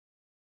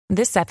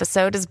This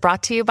episode is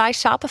brought to you by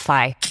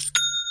Shopify.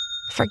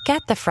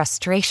 Forget the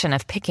frustration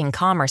of picking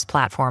commerce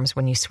platforms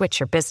when you switch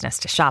your business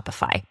to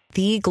Shopify,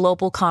 the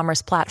global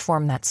commerce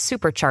platform that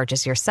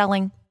supercharges your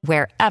selling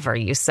wherever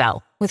you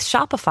sell. With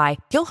Shopify,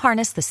 you'll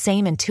harness the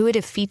same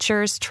intuitive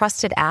features,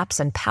 trusted apps,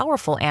 and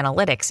powerful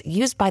analytics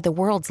used by the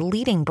world's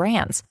leading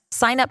brands.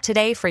 Sign up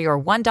today for your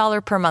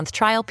 $1 per month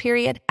trial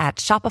period at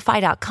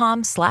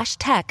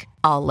shopify.com/tech,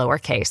 all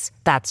lowercase.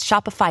 That's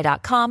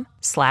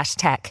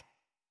shopify.com/tech.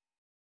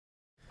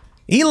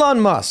 Elon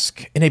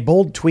Musk, in a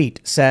bold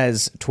tweet,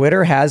 says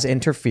Twitter has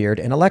interfered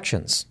in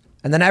elections.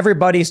 And then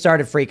everybody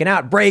started freaking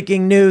out.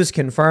 Breaking news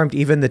confirmed.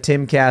 Even the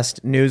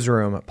Timcast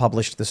newsroom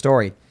published the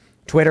story.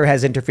 Twitter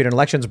has interfered in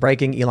elections.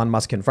 Breaking, Elon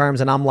Musk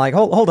confirms. And I'm like,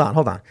 hold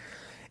on.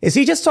 Is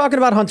he just talking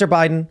about Hunter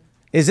Biden?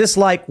 Is this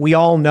like we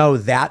all know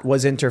that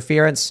was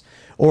interference?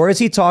 Or is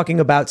he talking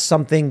about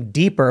something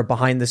deeper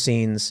behind the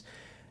scenes?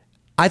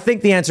 I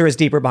think the answer is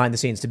deeper behind the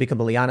scenes, to be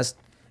completely honest.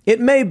 It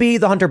may be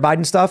the Hunter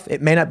Biden stuff.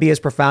 It may not be as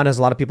profound as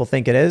a lot of people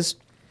think it is.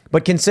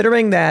 But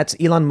considering that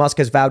Elon Musk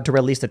has vowed to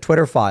release the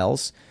Twitter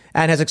files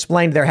and has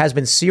explained there has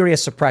been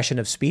serious suppression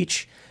of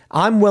speech,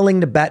 I'm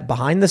willing to bet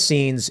behind the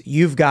scenes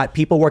you've got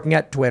people working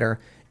at Twitter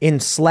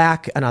in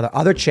Slack and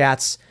other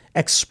chats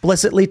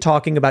explicitly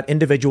talking about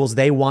individuals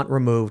they want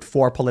removed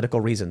for political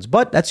reasons.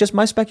 But that's just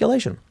my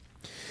speculation.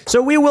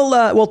 So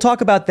we'll talk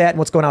about that and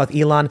what's going on with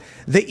Elon.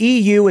 The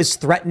EU is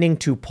threatening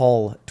to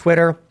pull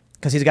Twitter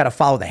because he's got to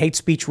follow the hate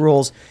speech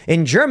rules.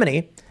 In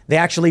Germany, they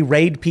actually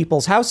raid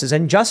people's houses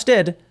and just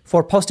did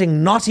for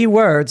posting naughty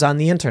words on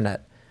the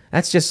internet.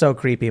 That's just so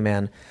creepy,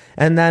 man.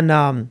 And then,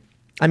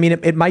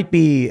 it might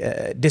be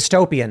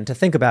dystopian to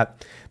think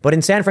about, but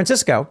in San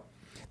Francisco,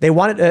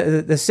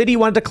 the city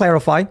wanted to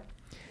clarify,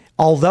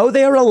 although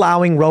they are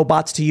allowing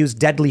robots to use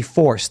deadly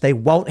force, they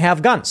won't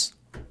have guns.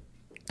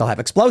 They'll have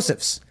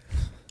explosives.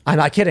 I'm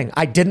not kidding.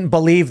 I didn't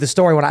believe the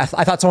story when I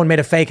thought someone made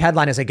a fake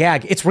headline as a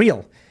gag. It's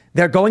real.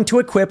 They're going to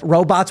equip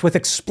robots with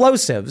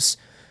explosives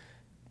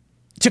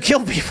to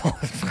kill people.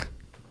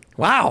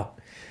 Wow.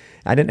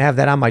 I didn't have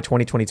that on my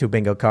 2022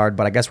 bingo card,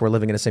 but I guess we're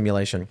living in a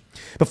simulation.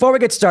 Before we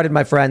get started,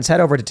 my friends, head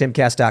over to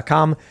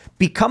timcast.com,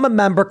 become a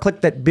member, click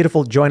that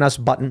beautiful join us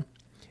button,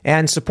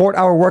 and support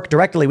our work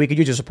directly. We could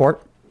use your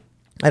support.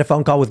 I had a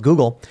phone call with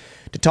Google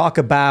to talk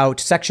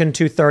about Section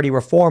 230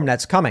 reform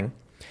that's coming.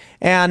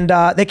 And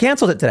they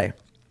canceled it today.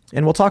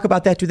 And we'll talk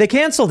about that too. They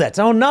canceled it.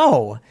 Oh,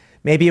 no.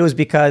 Maybe it was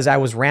because I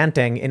was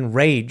ranting,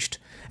 enraged.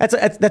 That's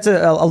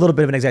a little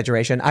bit of an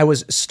exaggeration. I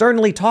was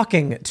sternly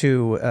talking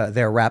to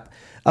their rep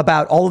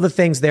about all of the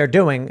things they're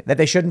doing that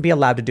they shouldn't be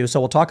allowed to do. So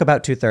we'll talk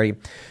about 230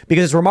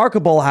 because it's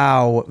remarkable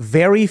how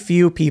very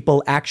few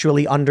people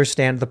actually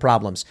understand the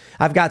problems.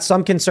 I've got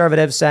some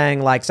conservatives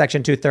saying like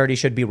Section 230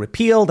 should be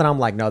repealed. And I'm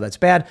like, no, that's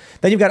bad.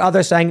 Then you've got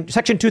others saying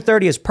Section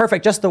 230 is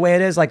perfect just the way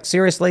it is. Like,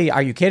 seriously,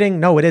 are you kidding?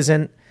 No, it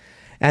isn't.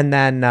 And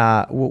then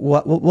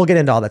we'll get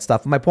into all that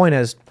stuff. My point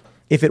is,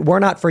 if it were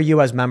not for you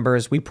as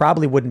members, we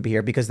probably wouldn't be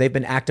here because they've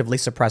been actively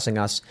suppressing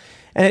us.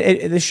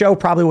 And the show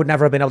probably would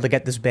never have been able to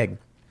get this big.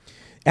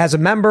 As a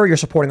member, you're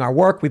supporting our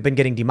work. We've been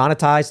getting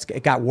demonetized.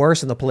 It got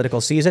worse in the political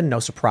season.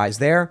 No surprise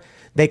there.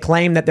 They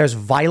claim that there's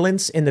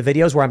violence in the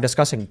videos where I'm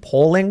discussing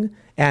polling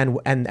and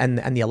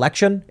the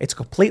election. It's a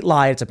complete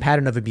lie. It's a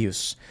pattern of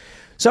abuse.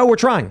 So we're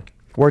trying.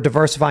 We're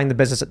diversifying the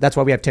business. That's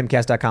why we have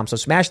timcast.com. So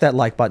smash that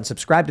like button,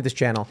 subscribe to this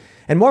channel.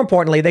 And more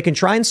importantly, they can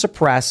try and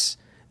suppress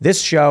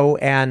this show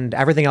and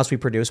everything else we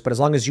produce. But as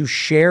long as you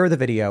share the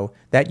video,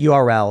 that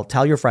URL,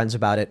 tell your friends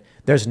about it,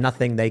 there's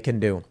nothing they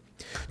can do.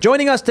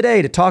 Joining us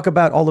today to talk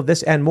about all of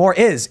this and more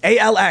is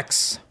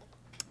ALX.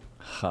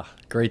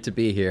 Great to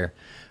be here.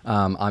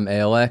 I'm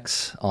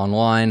ALX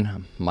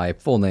online. My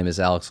full name is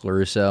Alex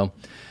LaRusso.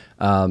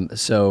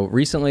 So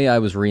recently I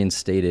was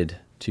reinstated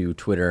to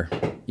Twitter,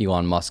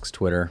 Elon Musk's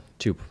Twitter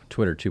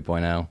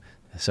 2.0,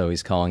 so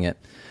he's calling it.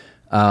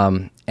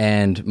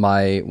 And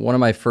one of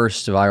my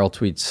first viral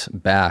tweets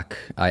back,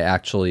 I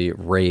actually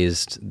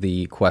raised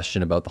the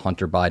question about the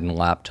Hunter Biden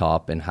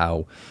laptop and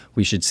how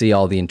we should see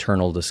all the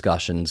internal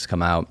discussions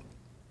come out.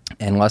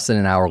 And less than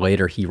an hour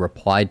later, he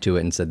replied to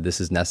it and said, this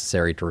is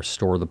necessary to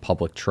restore the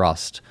public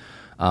trust.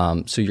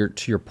 So to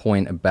your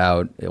point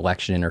about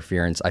election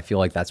interference, I feel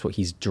like that's what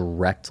he's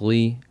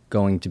directly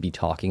going to be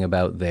talking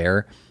about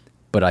there.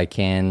 But I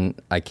can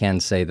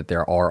say that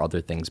there are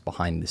other things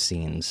behind the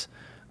scenes.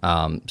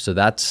 So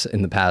that's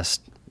in the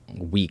past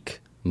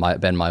week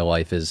been my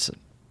life is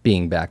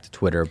being back to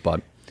Twitter.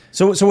 But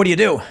so what do you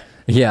do?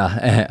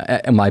 Yeah,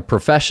 in my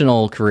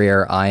professional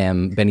career, I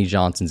am Benny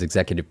Johnson's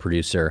executive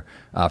producer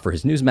for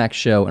his Newsmax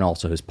show and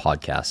also his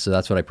podcast. So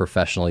that's what I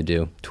professionally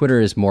do. Twitter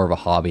is more of a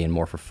hobby and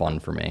more for fun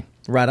for me.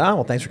 Right on.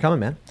 Well, thanks for coming,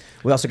 man.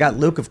 We also got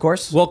Luke, of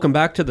course. Welcome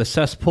back to the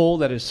cesspool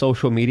that is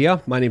social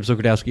media. My name is Luke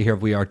Rudowski here of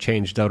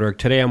WeAreChange.org.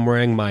 Today I'm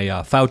wearing my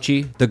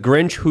Fauci, the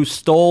Grinch who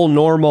stole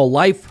normal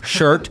life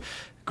shirt.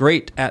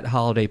 great at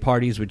holiday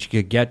parties, which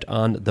you could get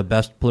on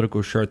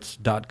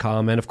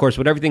thebestpoliticalshirts.com. And of course,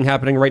 with everything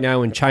happening right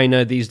now in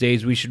China these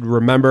days, we should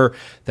remember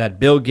that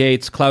Bill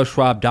Gates, Klaus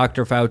Schwab,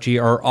 Dr.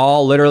 Fauci are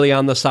all literally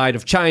on the side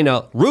of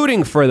China,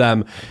 rooting for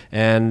them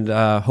and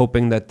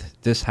hoping that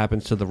this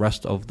happens to the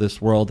rest of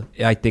this world.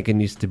 I think it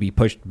needs to be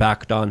pushed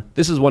back on.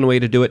 This is one way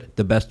to do it,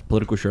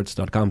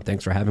 thebestpoliticalshirts.com.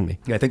 Thanks for having me.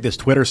 Yeah, I think this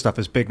Twitter stuff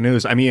is big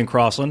news. I'm Ian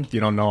Crossland. If you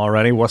don't know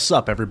already, what's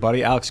up,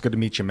 everybody? Alex, good to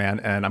meet you, man.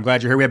 And I'm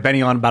glad you're here. We had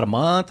Benny on about a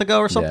month ago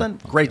or something.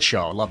 Yeah. Great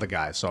show. I love the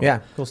guy. So yeah,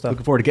 cool stuff.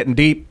 Looking forward to getting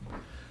deep.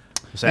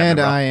 And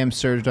I am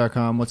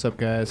Surge.com. What's up,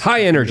 guys?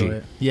 High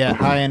energy. Yeah,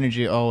 high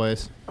energy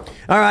always.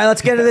 All right,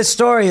 let's get into this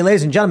story,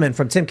 ladies and gentlemen,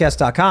 from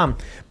timcast.com.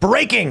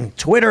 Breaking: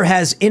 Twitter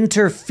has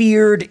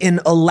interfered in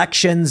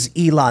elections,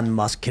 Elon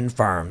Musk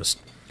confirms.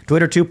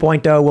 Twitter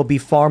 2.0 will be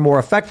far more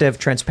effective,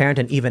 transparent,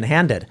 and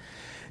even-handed.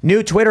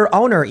 New Twitter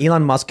owner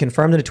Elon Musk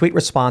confirmed in a tweet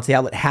response the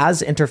outlet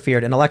has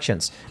interfered in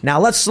elections. Now,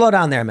 let's slow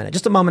down there a minute.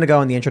 Just a moment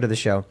ago in the intro to the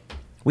show,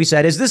 we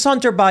said, is this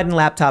Hunter Biden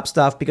laptop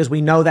stuff? Because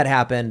we know that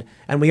happened,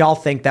 and we all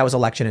think that was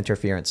election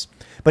interference.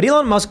 But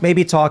Elon Musk may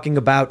be talking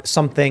about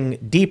something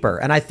deeper,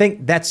 and I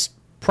think that's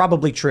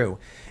probably true.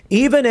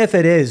 Even if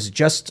it is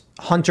just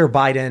Hunter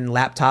Biden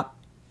laptop,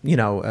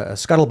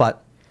 scuttlebutt,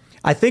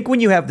 I think when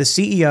you have the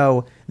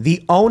CEO,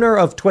 the owner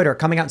of Twitter,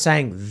 coming out and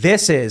saying,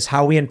 this is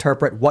how we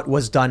interpret what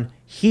was done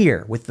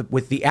here with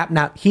the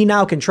app he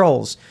now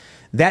controls,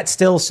 that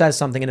still says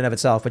something in and of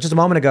itself. But just a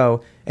moment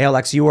ago,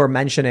 Alex, you were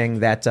mentioning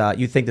that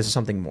you think this is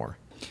something more.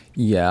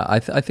 Yeah, I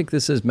think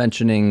this is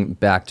mentioning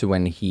back to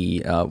when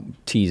he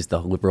teased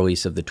the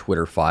release of the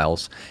Twitter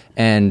files.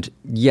 And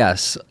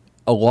yes,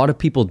 a lot of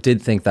people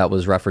did think that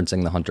was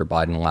referencing the Hunter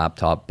Biden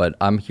laptop, but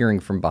I'm hearing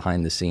from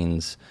behind the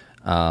scenes.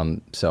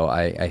 So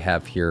I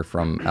have here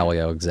from Ali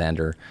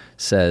Alexander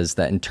says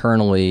that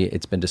internally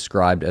it's been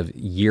described of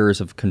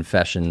years of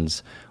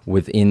confessions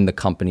within the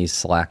company's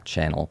Slack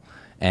channel,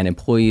 and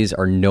employees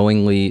are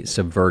knowingly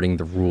subverting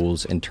the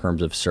rules in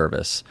terms of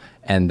service,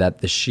 and that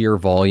the sheer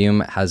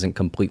volume hasn't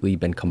completely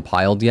been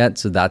compiled yet.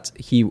 So that's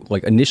he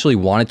initially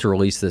wanted to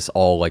release this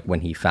all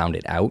when he found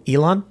it out.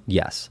 Elon?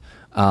 Yes.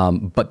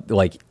 But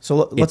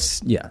so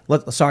let's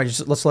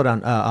slow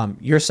down.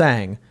 You're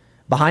saying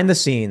behind the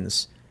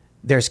scenes,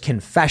 there's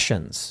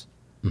confessions,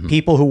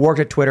 people who worked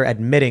at Twitter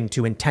admitting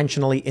to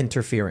intentionally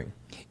interfering.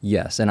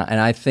 Yes, and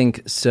I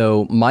think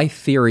so. My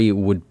theory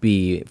would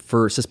be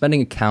for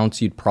suspending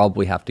accounts, you'd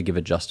probably have to give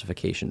a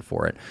justification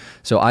for it.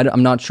 So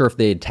I'm not sure if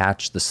they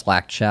attach the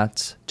Slack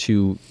chats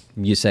to,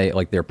 you say,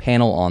 their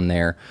panel on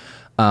there,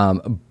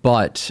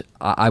 but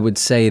I would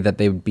say that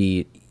they would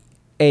be,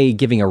 A,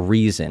 giving a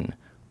reason,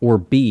 or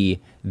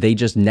B, they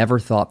just never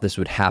thought this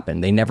would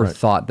happen. They never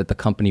thought that the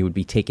company would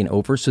be taken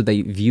over, so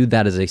they viewed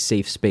that as a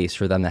safe space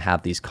for them to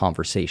have these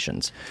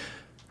conversations.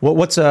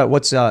 What's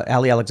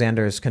Ali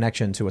Alexander's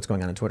connection to what's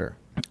going on in Twitter?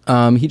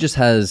 He just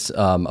has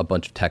a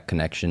bunch of tech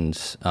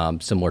connections,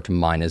 similar to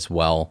mine as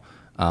well.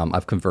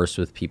 I've conversed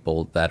with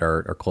people that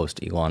are close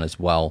to Elon as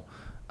well.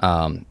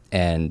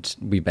 And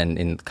we've been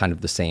in kind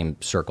of the same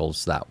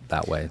circles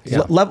that way.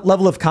 Yeah.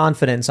 Level of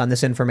confidence on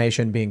this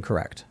information being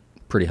correct?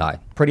 Pretty high.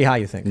 Pretty high,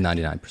 you think?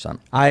 99%.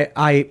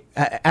 I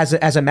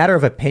as a matter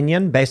of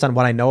opinion, based on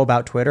what I know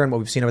about Twitter and what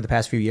we've seen over the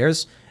past few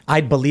years,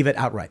 I'd believe it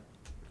outright.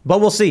 But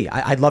we'll see.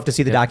 I'd love to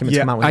see the documents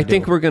come out. I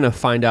think we're going to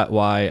find out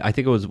why. I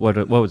think it was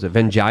what was it?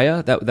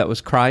 Venjaya that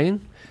was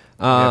crying.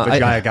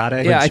 Vijaya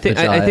Gadde. Yeah, I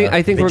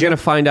think we're going to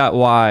find out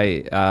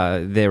why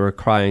they were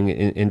crying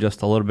in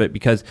just a little bit,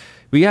 because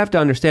we have to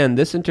understand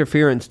this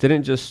interference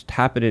didn't just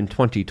happen in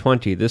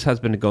 2020. This has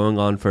been going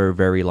on for a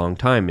very long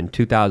time. In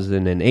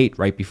 2008,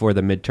 right before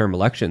the midterm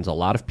elections, a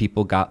lot of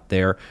people got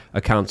their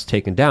accounts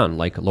taken down,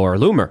 like Laura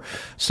Loomer.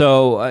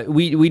 So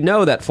we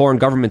know that foreign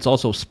governments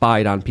also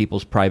spied on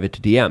people's private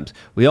DMs.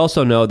 We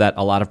also know that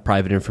a lot of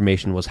private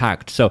information was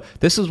hacked. So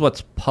this is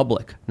what's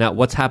public. Now,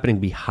 what's happening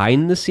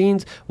behind the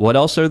scenes? What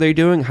else are they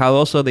doing? How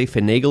else are they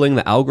finagling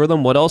the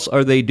algorithm? What else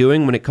are they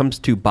doing when it comes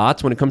to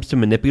bots, when it comes to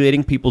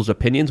manipulating people's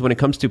opinions, when it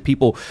comes to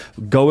people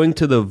going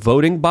to the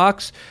voting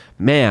box?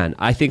 Man,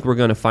 I think we're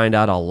going to find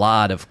out a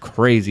lot of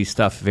crazy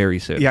stuff very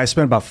soon. Yeah, I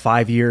spent about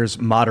 5 years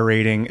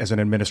moderating as an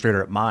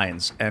administrator at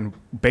Minds, and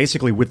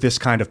basically with this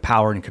kind of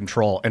power and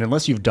control. And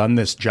unless you've done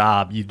this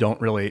job,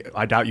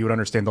 I doubt you would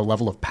understand the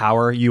level of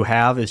power you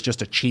have as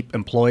just a cheap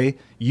employee.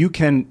 You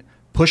can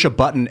push a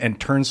button and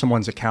turn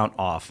someone's account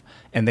off,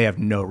 and they have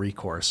no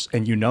recourse.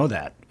 And you know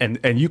that.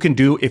 And you can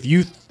do, if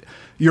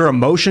your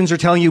emotions are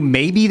telling you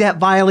maybe that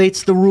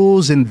violates the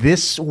rules in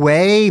this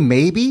way,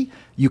 maybe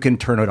you can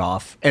turn it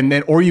off, and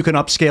then, or you can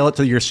upscale it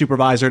to your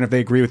supervisor, and if they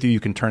agree with you, you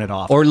can turn it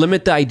off, or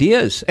limit the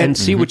ideas and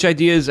see which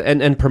ideas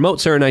and promote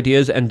certain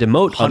ideas and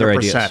demote 100%. Other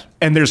ideas.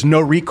 And there's no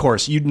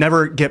recourse. You'd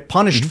never get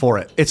punished for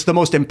it. It's the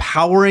most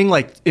empowering,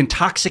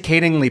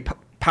 intoxicatingly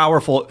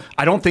powerful.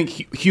 I don't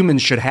think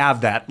humans should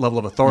have that level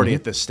of authority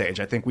at this stage.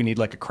 I think we need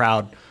like a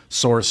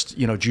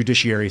crowd-sourced,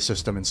 judiciary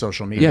system in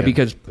social media. Yeah,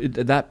 because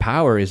that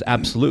power is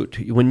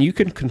absolute. When you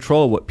can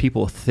control what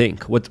people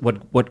think,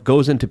 what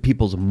goes into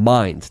people's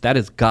minds, that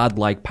is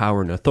godlike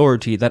power and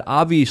authority that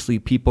obviously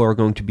people are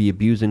going to be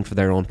abusing for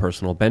their own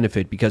personal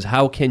benefit. Because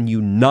how can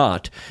you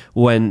not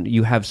when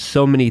you have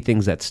so many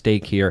things at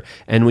stake here,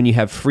 and when you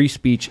have free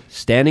speech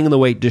standing in the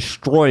way,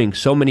 destroying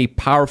so many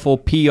powerful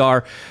PR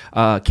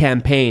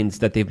campaigns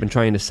that they've been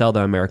trying to sell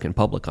the American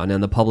public on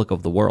and the public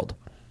of the world.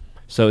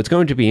 So it's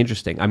going to be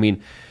interesting. I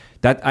mean,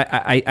 that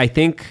I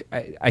think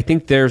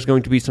there's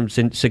going to be some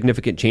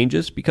significant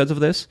changes because of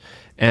this,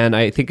 and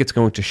I think it's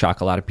going to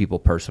shock a lot of people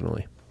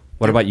personally.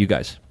 What about you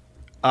guys?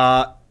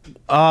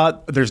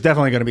 There's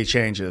definitely going to be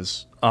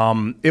changes.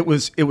 It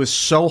was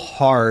so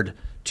hard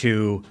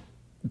to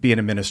be an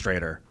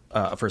administrator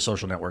for a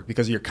social network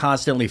because you're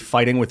constantly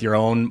fighting with your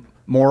own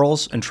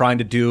morals and trying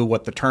to do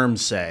what the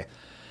terms say.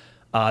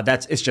 Maybe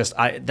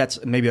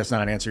that's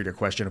not an answer to your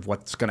question of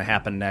what's going to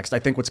happen next. I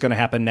think what's going to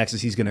happen next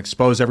is he's going to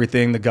expose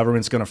everything. The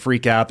government's going to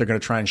freak out. They're going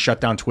to try and shut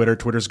down Twitter.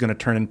 Twitter's going to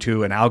turn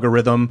into an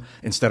algorithm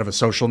instead of a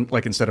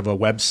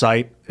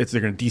website.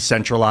 They're going to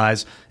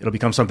decentralize. It'll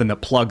become something that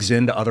plugs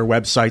into other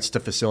websites to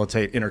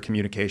facilitate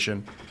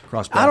intercommunication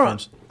across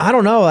platforms. I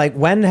don't know. Like,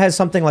 when has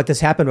something like this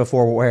happened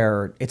before,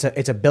 where it's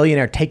a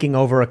billionaire taking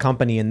over a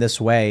company in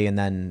this way and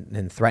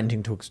then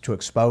threatening to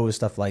expose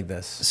stuff like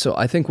this? So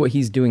I think what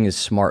he's doing is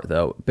smart,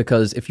 though,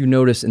 because if you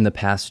notice in the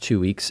past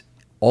 2 weeks,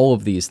 all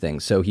of these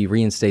things. So he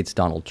reinstates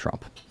Donald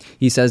Trump.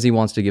 He says he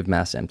wants to give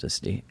mass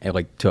amnesty,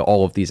 like, to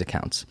all of these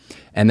accounts.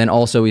 And then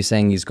also he's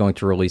saying he's going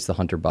to release the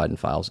Hunter Biden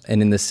files.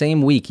 And in the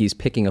same week, he's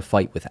picking a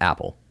fight with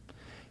Apple.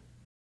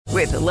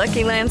 With the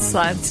Lucky Land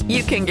Slots,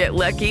 you can get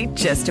lucky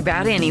just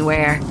about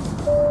anywhere.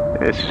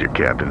 This is your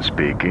captain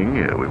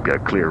speaking. We've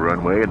got clear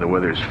runway and the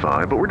weather's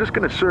fine, but we're just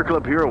going to circle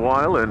up here a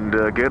while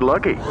and get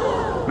lucky.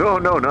 No,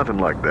 nothing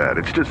like that.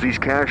 It's just these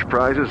cash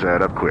prizes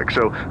add up quick.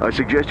 So I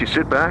suggest you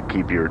sit back,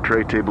 keep your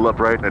tray table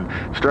upright, and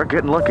start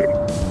getting lucky.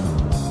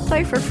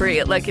 Play for free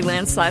at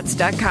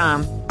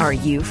LuckyLandSlots.com. Are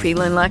you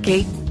feeling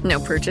lucky? No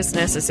purchase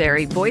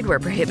necessary. Void where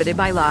prohibited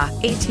by law.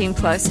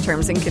 18+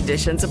 terms and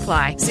conditions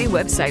apply. See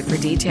website for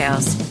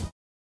details.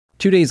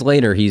 2 days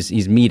later,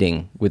 he's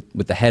meeting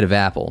with the head of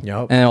Apple.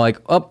 Yep. And they're like,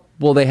 oh,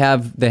 well, they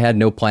had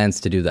no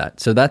plans to do that.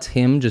 So that's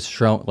him just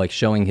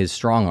showing his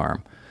strong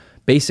arm,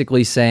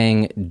 basically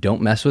saying,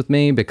 don't mess with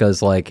me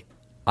because, like,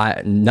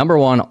 number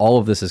one, all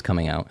of this is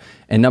coming out.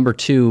 And number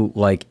two,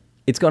 like,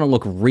 it's going to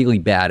look really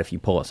bad if you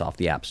pull us off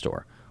the App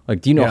Store.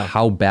 Like, do you know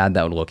how bad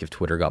that would look if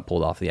Twitter got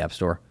pulled off the App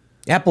Store?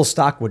 Apple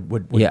stock would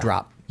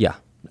drop. Yeah.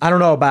 I don't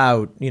know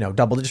about,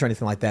 double digits or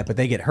anything like that, but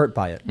they get hurt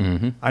by it.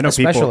 Mm-hmm. I know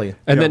especially.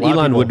 People, and then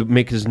Elon would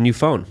make his new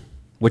phone,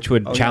 which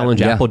would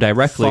challenge Apple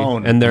directly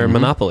and their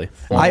monopoly.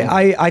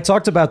 I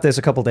talked about this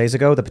a couple days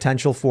ago, the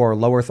potential for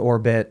low Earth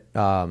orbit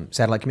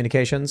satellite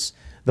communications.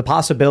 The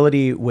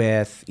possibility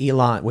with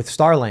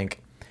Starlink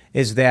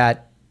is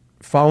that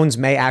phones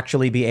may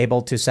actually be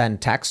able to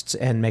send texts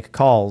and make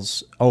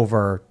calls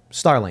over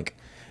Starlink.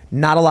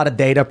 Not a lot of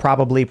data,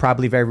 probably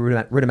very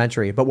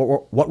rudimentary. But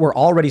what we're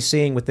already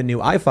seeing with the new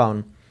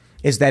iPhone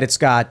is that it's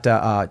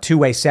got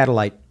two-way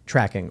satellite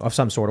tracking of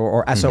some sort,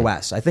 or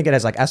SOS. I think it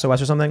has like SOS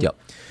or something. Yep.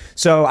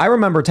 So I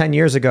remember 10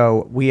 years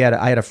ago,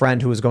 I had a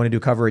friend who was going to do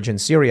coverage in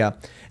Syria,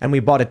 and we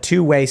bought a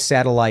two-way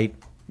satellite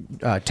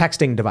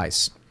texting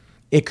device.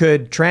 It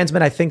could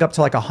transmit, I think, up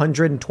to like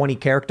 120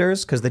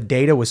 characters because the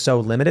data was so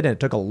limited and it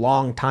took a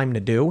long time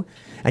to do.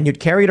 And you'd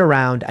carry it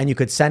around and you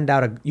could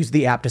use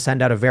the app to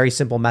send out a very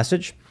simple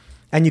message.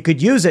 And you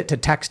could use it to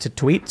text to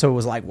tweet. So it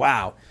was like,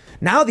 wow.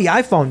 Now the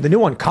iPhone, the new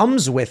one,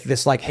 comes with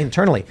this like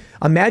internally.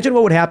 Imagine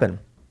what would happen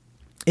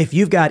if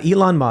you've got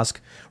Elon Musk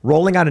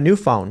rolling out a new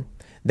phone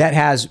that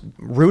has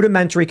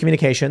rudimentary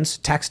communications,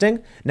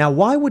 texting. Now,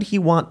 why would he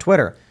want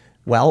Twitter?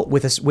 Well,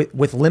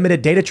 with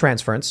limited data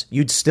transference,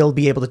 you'd still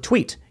be able to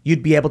tweet.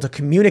 You'd be able to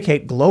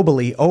communicate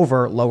globally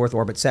over low Earth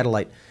orbit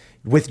satellite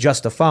with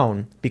just a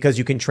phone because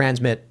you can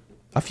transmit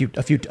a few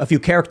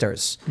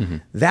characters. Mm-hmm.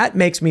 That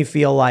makes me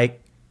feel like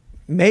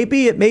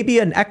maybe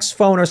an X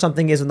phone or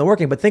something isn't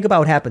working, but think about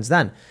what happens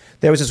then.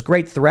 There was this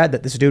great thread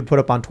that this dude put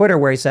up on Twitter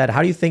where he said,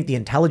 how do you think the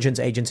intelligence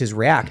agencies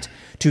react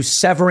to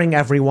severing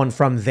everyone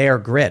from their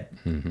grid?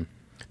 Mm-hmm.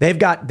 They've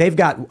got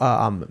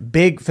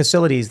big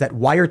facilities that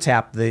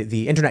wiretap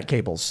the internet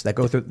cables that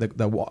go through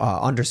the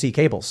undersea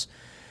cables.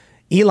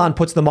 Elon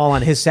puts them all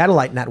on his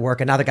satellite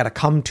network, and now they got to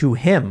come to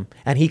him,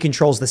 and he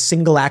controls the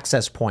single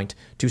access point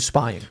to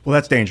spying. Well,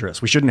 that's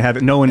dangerous. We shouldn't have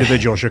it. No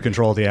individual should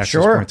control the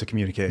access point to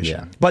communication.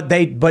 Yeah. But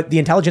the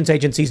intelligence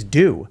agencies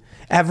do.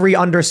 Every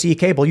undersea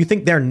cable, you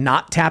think they're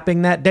not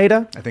tapping that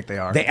data? I think they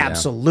are. They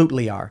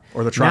absolutely are.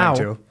 Or they're trying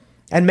to.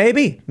 And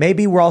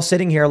maybe we're all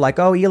sitting here like,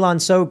 oh,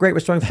 Elon's so great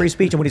restoring free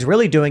speech. And what he's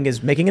really doing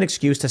is making an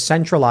excuse to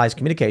centralize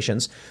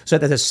communications so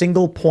that there's a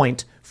single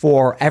point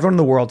for everyone in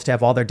the world to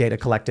have all their data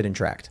collected and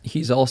tracked.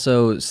 He's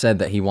also said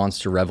that he wants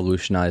to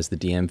revolutionize the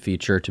DM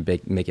feature to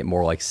make it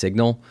more like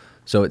Signal.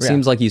 So it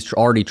seems like he's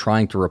already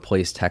trying to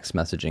replace text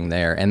messaging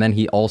there. And then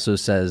he also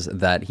says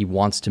that he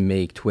wants to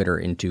make Twitter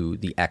into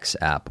the X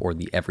app or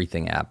the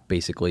everything app,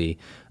 basically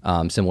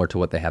similar to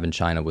what they have in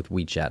China with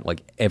WeChat.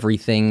 Like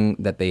everything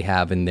that they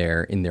have in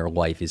their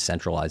life is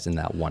centralized in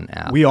that one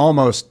app.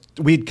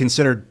 We'd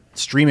considered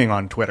streaming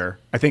on Twitter.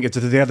 I think do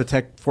they have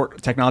the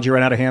technology right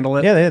now to handle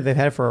it? Yeah, they've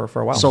had it for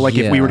a while. So like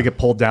if we were to get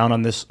pulled down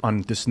on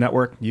this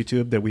network,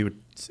 YouTube, that we would.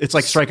 It's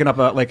like striking up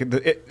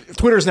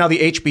Twitter is now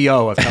the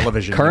HBO of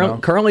television.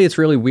 Currently, it's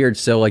really weird.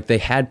 So like they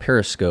had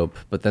Periscope,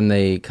 but then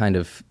they kind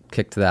of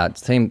kicked that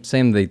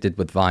same they did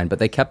with Vine, but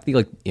they kept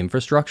the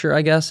infrastructure,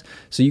 I guess.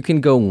 So you can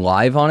go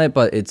live on it,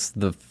 but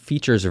the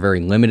features are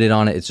very limited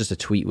on it. It's just a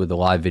tweet with a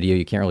live video.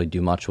 You can't really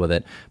do much with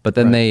it. But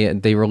then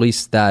they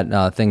released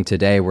that thing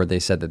today where they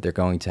said that they're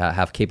going to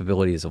have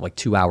capabilities of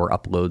 2-hour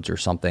uploads or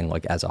something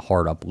as a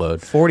hard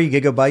upload. 40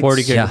 gigabytes.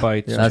 40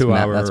 gigabytes, yeah. 2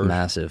 hours. That's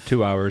massive.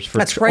 2 hours for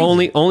That's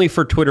crazy. only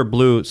for Twitter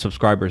Blue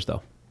subscribers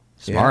though.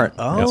 Smart.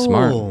 Yeah. Yeah,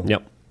 smart.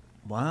 Yep.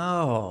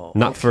 Wow.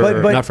 Not for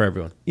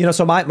everyone.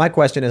 So my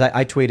question is,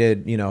 I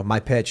tweeted, my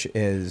pitch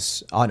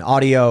is on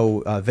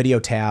audio, video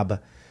tab,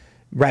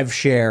 rev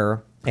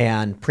share,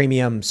 and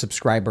premium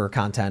subscriber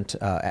content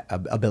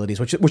abilities,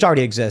 which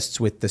already exists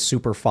with the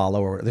super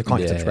follow, or they're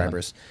calling it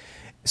subscribers.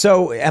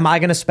 So am I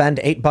going to spend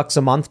 $8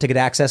 a month to get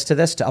access to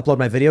this, to upload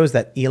my videos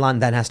that Elon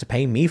then has to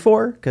pay me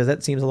for? Because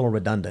that seems a little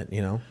redundant,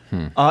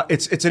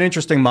 It's an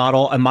interesting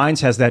model, and Minds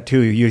has that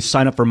too. You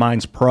sign up for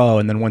Minds Pro,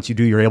 and then once you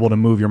do, you're able to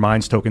move your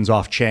Minds tokens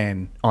off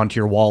chain onto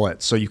your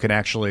wallet. So you can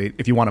actually,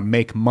 if you want to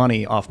make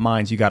money off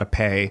Minds, you got to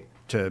pay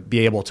to be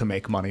able to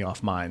make money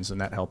off Minds,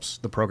 and that helps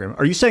the program.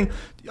 Are you saying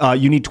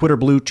you need Twitter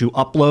Blue to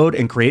upload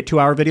and create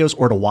 2-hour videos,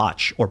 or to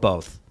watch, or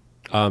both?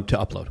 To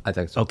upload. I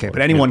think so. Okay,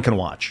 but anyone can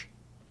watch.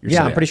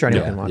 I'm pretty sure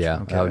anyone can watch.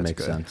 Yeah, Okay, that would that's make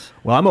good. sense.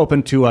 Well, I'm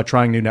open to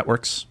trying new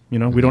networks. We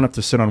don't have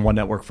to sit on one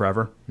network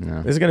forever.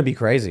 This is going to be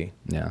crazy.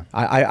 Yeah.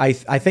 I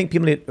think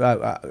people need,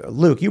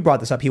 Luke, you brought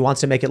this up. He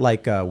wants to make it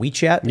like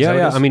WeChat.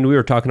 Yeah. I mean, we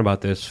were talking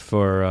about this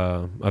for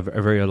a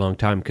very long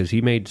time because he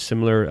made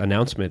similar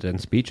announcements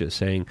and speeches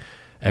saying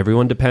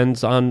everyone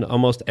depends on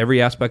almost every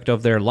aspect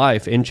of their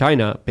life in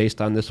China based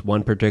on this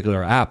one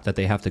particular app that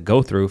they have to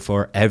go through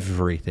for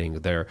everything.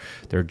 Their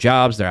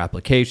jobs, their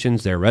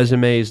applications, their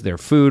resumes, their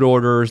food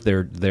orders,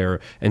 their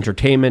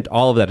entertainment,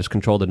 all of that is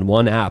controlled in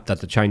one app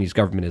that the Chinese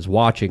government is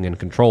watching and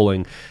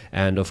controlling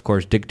and, of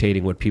course,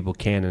 dictating what people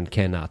can and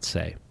cannot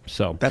say.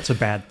 So That's a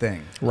bad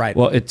thing. Right.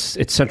 Well, it's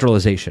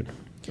centralization,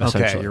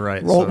 essentially. Okay, you're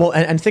right. Well,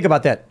 and think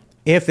about that.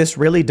 If this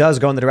really does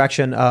go in the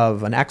direction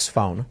of an X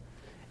phone,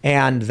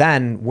 and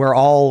then we're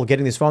all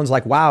getting these phones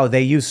like, wow,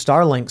 they use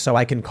Starlink, so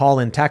I can call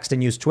and text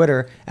and use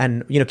Twitter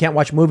and, can't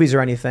watch movies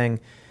or anything.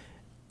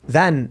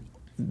 Then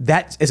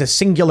that is a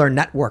singular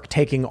network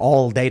taking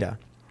all data.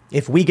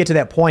 If we get to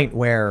that point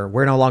where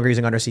we're no longer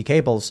using undersea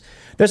cables,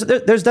 there's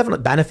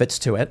definite benefits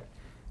to it.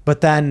 But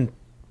then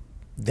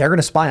they're going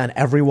to spy on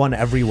everyone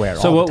everywhere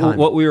all the time.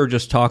 What we were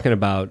just talking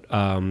about,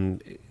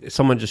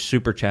 someone just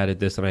super chatted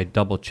this and I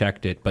double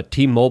checked it, but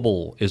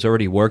T-Mobile is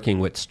already working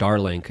with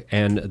Starlink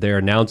and they're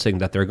announcing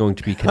that they're going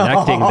to be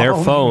connecting their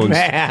phones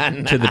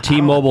to the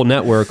T-Mobile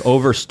network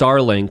over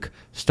Starlink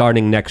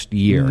starting next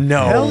year.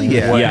 No. Hell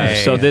yeah. Yeah,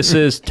 so this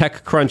is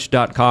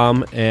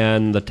TechCrunch.com,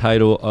 and the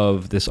title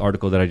of this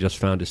article that I just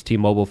found is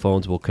T-Mobile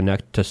phones will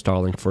connect to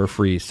Starlink for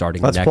free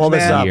starting Let's next pull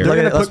this up. year.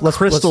 They're going to put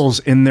crystals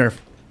in their...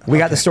 We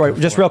got the story.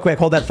 Just real quick,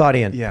 hold that thought,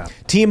 Ian. Yeah.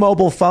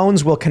 T-Mobile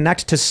phones will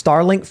connect to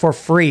Starlink for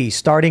free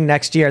starting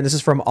next year. And this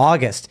is from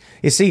August.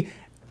 You see,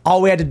 all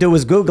we had to do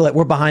was Google it.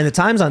 We're behind the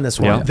times on this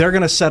one. Yeah. They're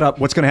going to set up,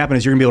 what's going to happen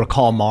is you're going to be able to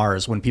call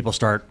Mars when people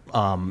start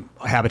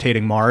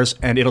habitating Mars,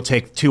 and it'll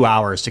take 2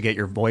 hours to get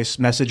your voice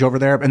message over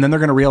there. And then they're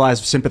going to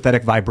realize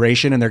sympathetic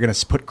vibration, and they're going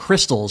to put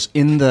crystals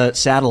in the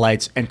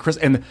satellites, and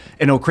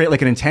it'll create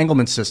like an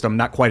entanglement system,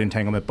 not quite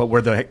entanglement, but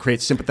where they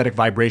create sympathetic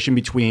vibration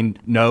between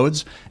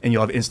nodes, and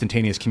you'll have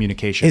instantaneous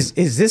communication.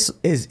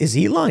 Is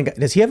Elon,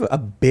 does he have a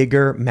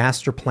bigger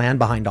master plan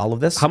behind all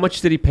of this? How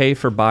much did he pay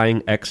for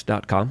buying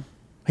X.com?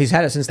 He's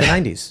had it since the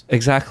 90s.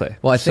 Exactly.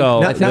 Well, I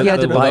think he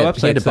had to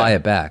buy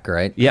it back,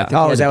 right? Yeah.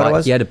 Is that what it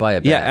was? He had to buy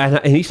it back. Yeah,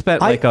 and he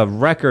spent like a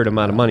record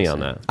amount of money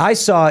on that. I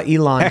saw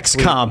Elon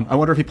XCOM. I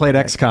wonder if he played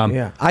XCOM.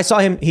 Yeah. I saw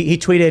him. He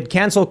tweeted,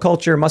 cancel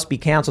culture must be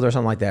canceled or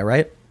something like that,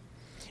 right?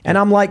 And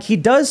I'm like, he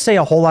does say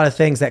a whole lot of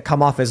things that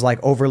come off as like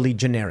overly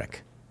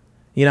generic.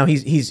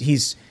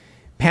 He's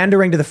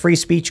pandering to the free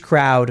speech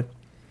crowd.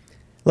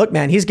 Look,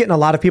 man, he's getting a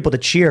lot of people to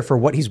cheer for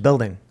what he's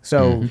building.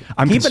 So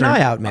keep an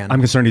eye out, man.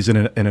 I'm concerned he's in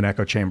an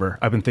echo chamber.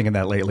 I've been thinking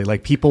that lately.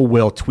 Like, people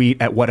will tweet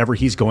at whatever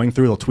he's going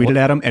through. They'll tweet it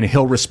at him, and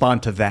he'll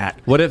respond to that.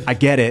 What if I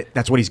get it?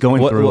 That's what he's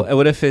going through.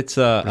 What if it's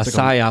a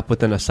psyop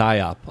within a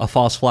psyop, a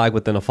false flag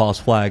within a false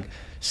flag?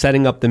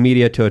 setting up the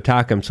media to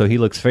attack him so he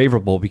looks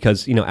favorable.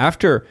 Because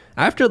after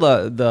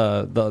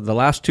the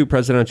last two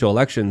presidential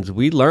elections,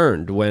 we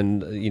learned when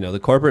the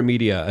corporate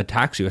media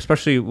attacks you,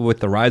 especially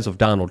with the rise of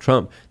Donald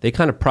Trump, they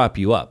kind of prop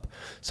you up.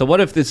 So what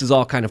if this is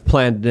all kind of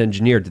planned and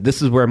engineered?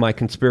 This is where my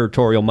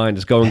conspiratorial mind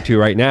is going to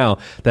right now,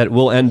 that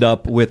we'll end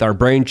up with our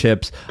brain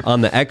chips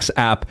on the X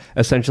app,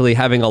 essentially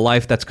having a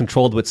life that's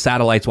controlled with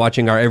satellites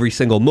watching our every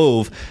single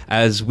move,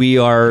 as we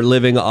are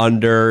living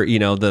under,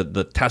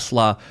 the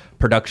Tesla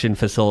production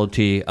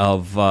facility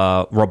of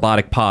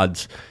robotic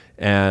pods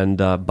and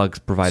bugs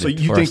provided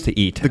for us to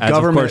eat. As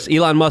of course,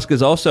 Elon Musk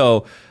is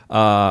also,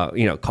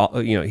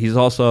 he's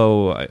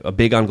also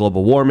big on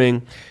global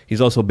warming. He's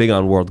also big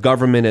on world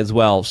government as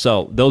well.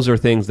 So those are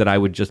things that I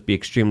would just be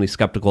extremely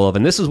skeptical of.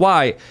 And this is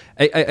why,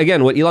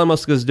 again, what Elon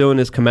Musk is doing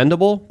is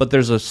commendable, but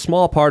there's a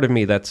small part of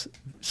me that's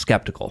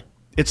skeptical.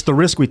 It's the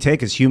risk we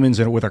take as humans,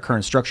 and with our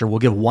current structure, we'll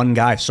give one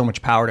guy so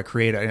much power to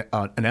create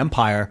an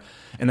empire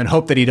and then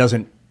hope that he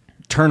doesn't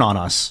turn on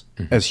us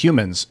as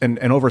humans. And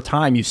over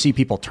time, you see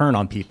people turn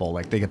on people.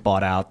 Like, they get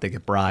bought out, they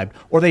get bribed,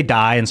 or they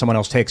die and someone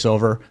else takes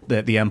over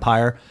the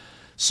empire.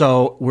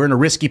 So we're in a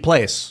risky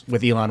place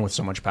with Elon with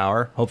so much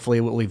power. Hopefully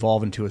it will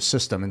evolve into a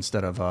system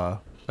instead of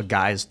a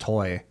guy's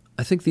toy.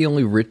 I think the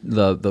only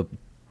the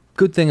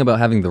good thing about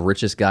having the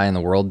richest guy in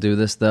the world do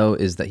this, though,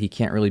 is that he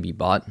can't really be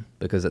bought,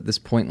 because at this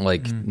point,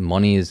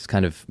 money is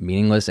kind of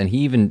meaningless. And he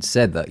even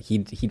said that he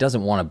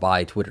doesn't want to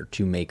buy Twitter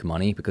to make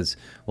money, because,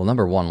 well,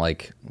 number one,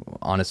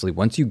 honestly,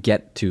 once you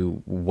get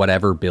to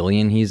whatever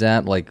billion he's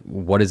at,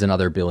 what is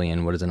another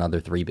billion? What is another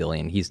 3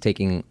 billion? He's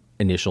taking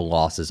initial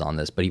losses on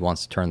this, but he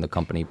wants to turn the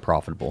company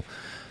profitable.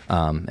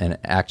 And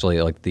actually,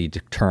 the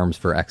terms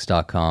for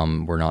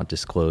X.com were not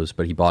disclosed,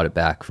 but he bought it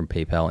back from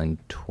PayPal in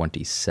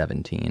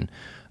 2017.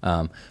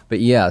 But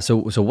yeah, so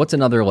what's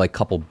another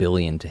couple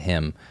billion to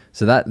him?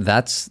 So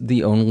that's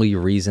the only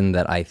reason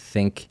that I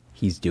think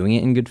he's doing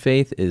it in good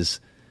faith is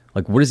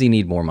what does he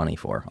need more money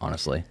for,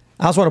 honestly?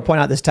 I also want to point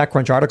out this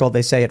TechCrunch article.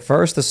 They say at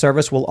first the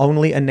service will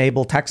only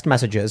enable text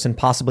messages and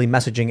possibly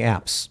messaging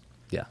apps.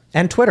 Yeah.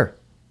 And Twitter.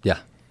 Yeah.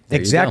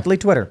 Exactly,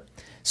 Twitter.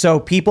 So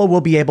people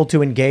will be able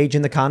to engage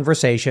in the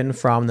conversation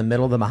from the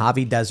middle of the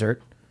Mojave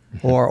Desert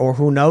or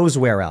who knows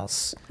where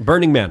else.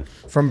 Burning Man.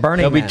 From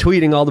Burning Man. They'll be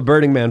tweeting all the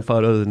Burning Man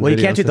photos and Well, videos.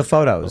 you can't do the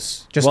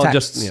photos. Just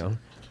texts.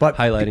 But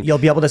highlighting. You'll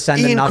be able to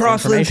send Ian enough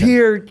Crossland's information.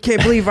 here.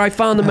 Can't believe I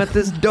found him at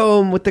this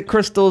dome with the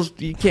crystals.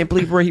 You can't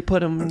believe where he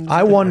put them.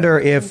 I wonder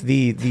if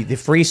the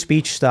free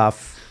speech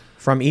stuff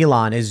from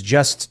Elon is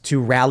just to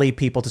rally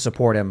people to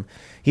support him.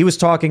 He was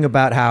talking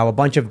about how a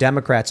bunch of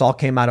Democrats all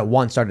came out at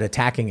once, started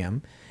attacking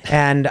him.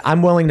 And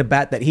I'm willing to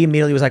bet that he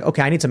immediately was like,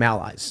 okay, I need some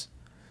allies.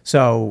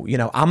 So,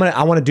 I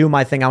want to do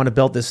my thing. I want to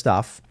build this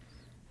stuff.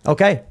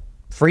 Okay,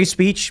 free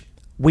speech.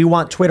 We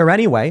want Twitter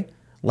anyway.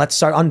 Let's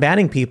start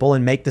unbanning people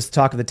and make this the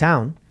talk of the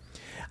town.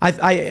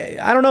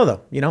 I don't know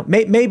though.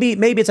 Maybe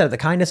it's out of the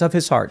kindness of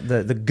his heart,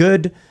 the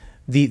good,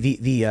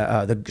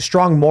 the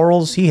strong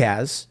morals he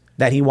has,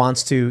 that he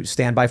wants to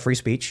stand by free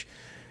speech.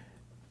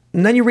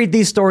 And then you read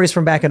these stories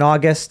from back in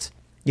August.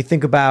 You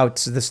think about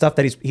the stuff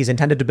that he's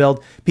intended to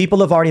build. People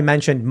have already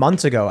mentioned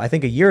months ago, I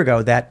think a year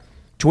ago, that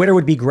Twitter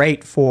would be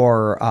great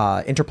for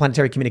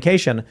interplanetary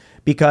communication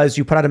because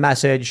you put out a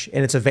message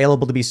and it's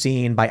available to be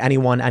seen by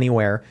anyone,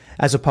 anywhere,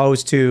 as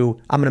opposed to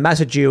I'm going to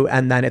message you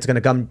and then it's going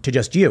to come to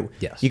just you.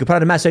 Yes. You can put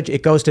out a message,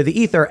 it goes to the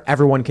ether,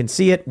 everyone can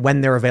see it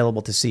when they're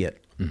available to see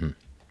it. Mm-hmm.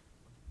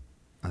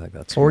 I think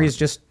that's Or smart. he's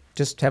just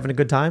having a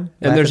good time.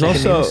 And there's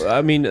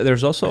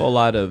also a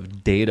lot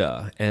of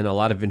data and a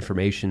lot of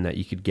information that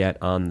you could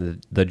get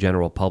on the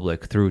general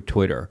public through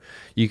Twitter.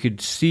 You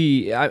could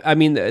see,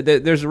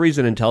 there's a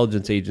reason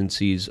intelligence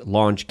agencies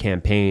launch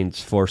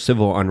campaigns for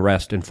civil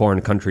unrest in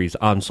foreign countries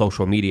on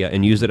social media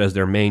and use it as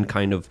their main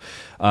kind of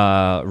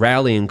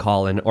rallying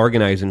call and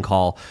organizing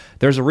call.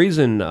 There's a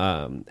reason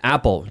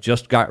Apple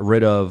just got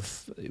rid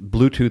of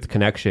Bluetooth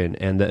connection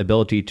and the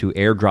ability to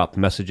airdrop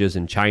messages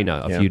in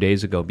China a few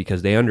days ago,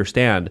 because they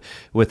understand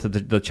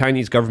with the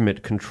Chinese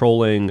government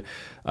controlling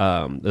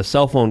the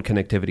cell phone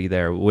connectivity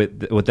there,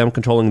 with them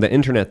controlling the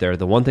internet there,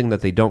 the one thing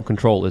that they don't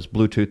control is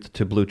Bluetooth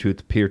to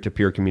Bluetooth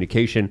peer-to-peer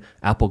communication.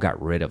 Apple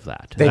got rid of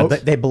that.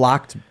 They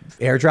blocked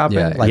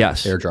airdropping?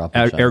 Yes,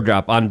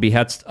 airdrop on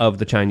behest of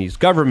the Chinese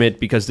government,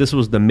 because this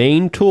was the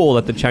main tool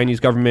that the Chinese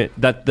government,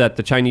 that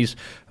the Chinese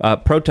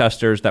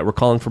protesters that were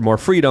calling for more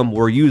freedom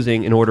were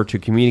using in order to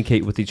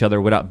communicate with each other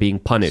without being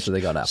punished. So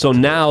they got Apple. So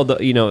now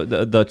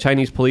the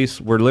Chinese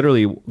police were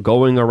literally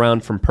going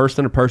around from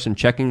person to person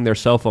checking their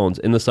cell phones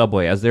in the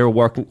subway as they were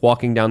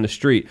walking down the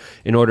street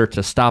in order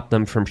to stop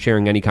them from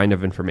sharing any kind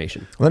of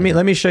information. Let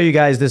me show you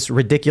guys this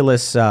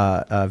ridiculous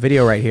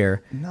video right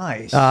here.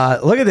 Nice.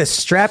 Look at this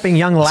strapping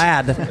young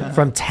lad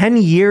from 10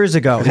 years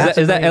ago.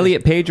 Is that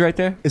Elliot Page right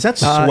there? Is that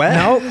sweat?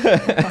 No,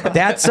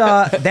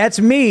 that's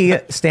me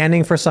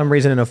standing for some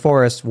reason in a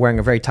forest wearing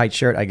a very tight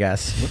shirt, I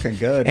guess. Looking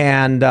good.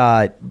 And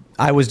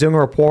I was doing a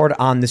report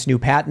on this new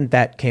patent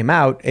that came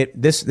out.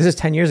 This is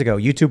 10 years ago.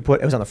 YouTube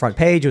it was on the front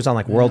page. It was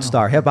on World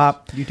Star Hip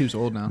Hop. YouTube's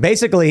old now.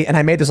 Basically, and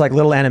I made this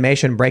little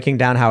animation breaking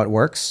down how it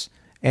works.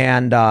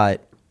 And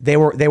they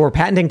were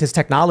patenting this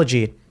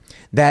technology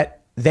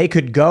that they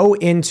could go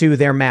into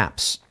their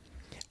maps,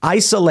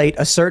 isolate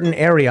a certain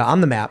area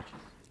on the map,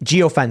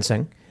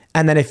 geofencing,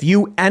 and then if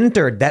you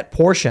entered that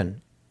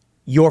portion,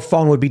 your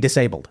phone would be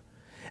disabled.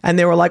 And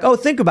they were like, oh,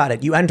 think about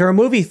it. You enter a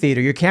movie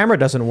theater, your camera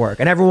doesn't work.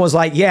 And everyone was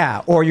like,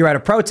 yeah. Or you're at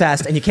a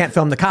protest and you can't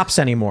film the cops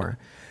anymore.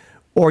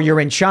 Or you're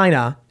in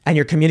China and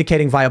you're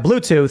communicating via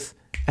Bluetooth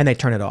and they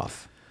turn it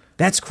off.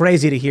 That's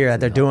crazy to hear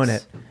that they're doing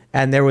it.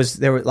 And there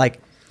were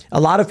like,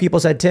 a lot of people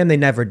said, Tim, they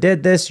never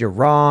did this. You're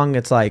wrong.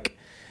 It's like,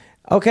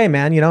 okay,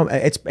 man,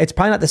 it's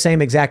probably not the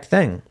same exact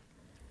thing.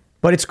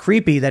 But it's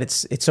creepy that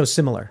it's so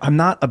similar. I'm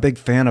not a big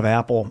fan of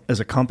Apple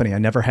as a company. I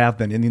never have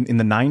been. In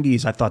the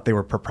 90s, I thought they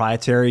were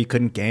proprietary. You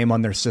couldn't game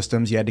on their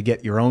systems. You had to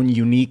get your own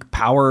unique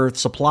power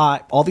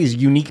supply, all these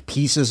unique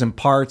pieces and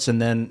parts,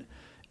 and then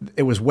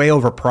it was way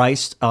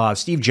overpriced.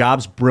 Steve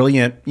Jobs,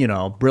 brilliant,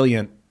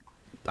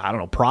 I don't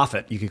know,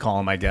 prophet, you could call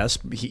him, I guess.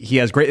 He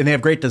has great, and they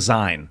have great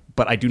design,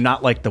 but I do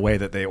not like the way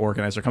that they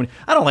organize their company.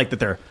 I don't like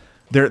that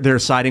they're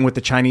siding with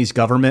the Chinese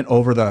government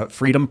over the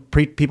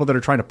people that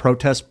are trying to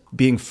protest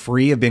being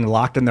free of being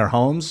locked in their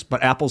homes,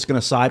 but Apple's going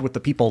to side with the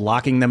people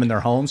locking them in their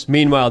homes.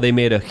 Meanwhile, they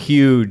made a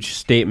huge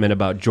statement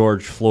about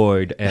George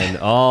Floyd and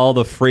all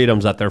the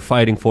freedoms that they're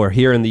fighting for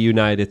here in the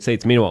United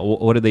States. Meanwhile,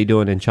 what are they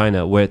doing in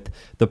China with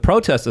the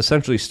protests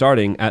essentially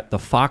starting at the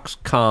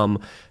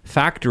Foxconn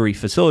factory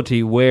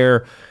facility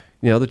where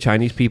the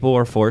Chinese people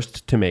are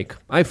forced to make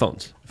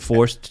iPhones,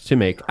 forced to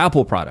make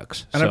Apple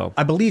products. And so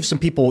I believe some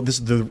people, this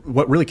is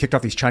what really kicked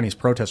off these Chinese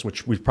protests,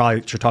 which we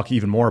probably should talk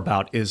even more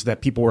about, is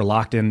that people were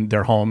locked in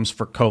their homes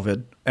for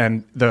COVID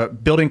and the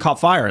building caught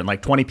fire and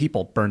like 20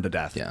 people burned to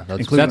death. Yeah,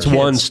 that's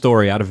one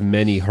story out of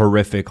many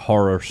horrific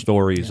horror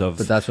stories of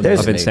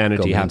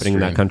insanity happening in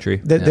that country.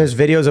 There's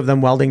videos of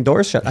them welding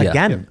doors shut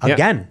again.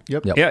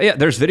 Yep. Yeah.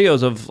 There's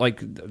videos of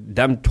like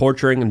them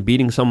torturing and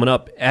beating someone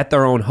up at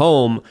their own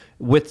home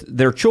with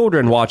their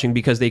children watching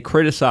because they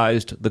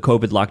criticized the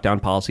COVID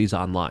lockdown policies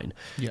online.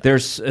 Yeah.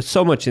 There's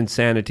so much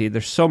insanity.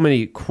 There's so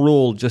many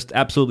cruel, just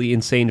absolutely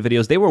insane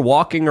videos. They were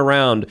walking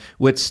around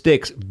with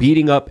sticks,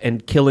 beating up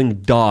and killing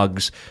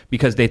dogs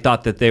because they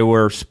thought that they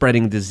were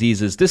spreading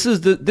diseases. This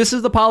is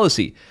the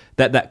policy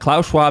that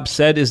Klaus Schwab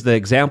said is the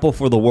example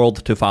for the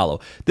world to follow.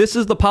 This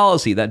is the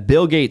policy that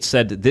Bill Gates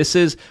said this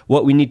is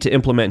what we need to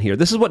implement here.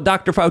 This is what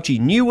Dr. Fauci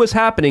knew was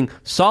happening,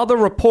 saw the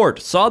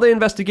report, saw the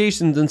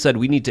investigations, and said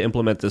we need to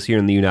implement this here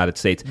in the United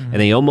States. Mm-hmm.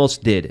 And they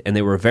almost did. And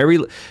we were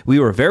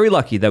very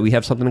lucky that we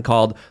have something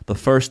called the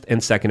First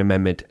and Second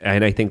Amendment.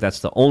 And I think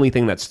that's the only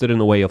thing that stood in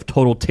the way of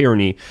total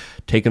tyranny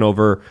taking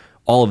over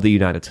all of the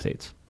United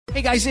States.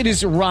 Hey guys, it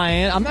is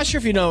Ryan. I'm not sure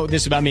if you know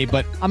this about me,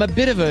 but I'm a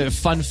bit of a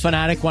fun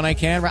fanatic when I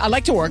can. I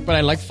like to work, but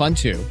I like fun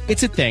too.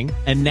 It's a thing.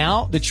 And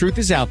now the truth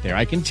is out there.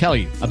 I can tell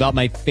you about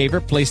my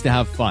favorite place to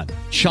have fun.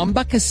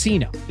 Chumba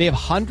Casino. They have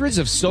hundreds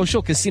of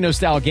social casino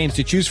style games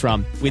to choose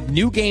from with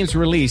new games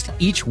released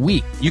each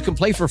week. You can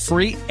play for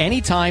free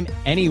anytime,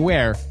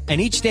 anywhere. And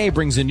each day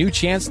brings a new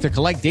chance to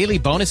collect daily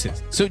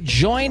bonuses. So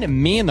join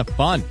me in the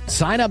fun.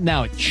 Sign up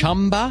now at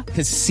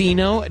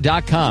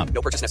ChumbaCasino.com.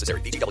 No purchase necessary.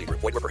 VGW.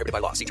 Void where prohibited by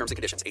law. See terms and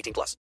conditions.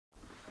 18+.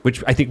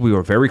 Which I think we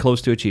were very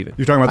close to achieving.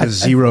 You're talking about the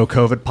zero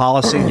COVID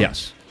policy?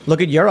 Yes.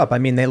 Look at Europe. I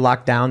mean, they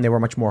locked down. They were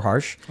much more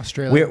harsh.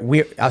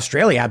 Australia.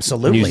 Australia,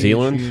 absolutely. New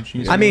Zealand.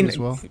 Huge I mean, as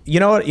well.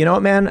 you know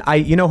what, man?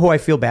 Who I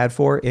feel bad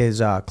for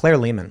is Claire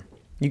Lehman.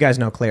 You guys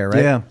know Claire,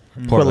 right? Yeah.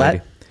 Poor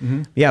lady.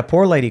 Mm-hmm. Yeah,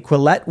 poor lady.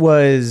 Quillette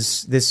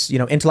was this,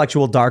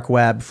 intellectual dark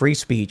web, free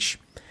speech.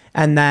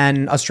 And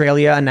then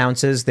Australia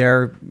announces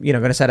they're,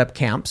 going to set up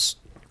camps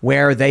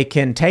where they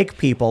can take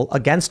people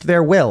against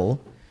their will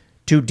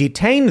to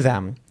detain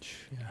them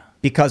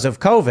because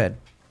of COVID.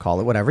 Call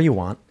it whatever you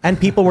want. And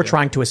people were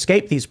trying to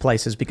escape these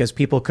places because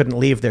people couldn't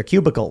leave their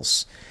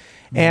cubicles.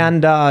 Mm-hmm.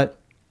 And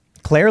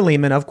Claire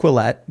Lehman of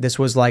Quillette, this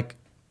was like,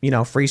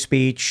 free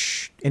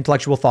speech,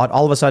 intellectual thought,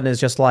 all of a sudden is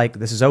just like,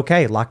 this is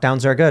okay.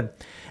 Lockdowns are good.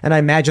 And I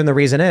imagine the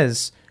reason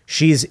is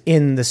she's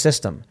in the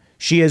system.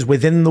 She is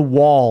within the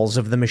walls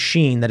of the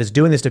machine that is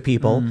doing this to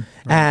people. Right.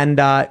 And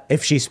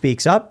if she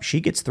speaks up,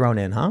 she gets thrown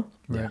in, huh?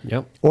 Right.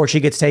 Yep. Or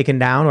she gets taken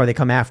down or they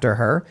come after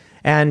her.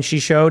 And she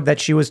showed that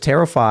she was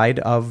terrified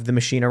of the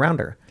machine around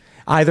her.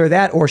 Either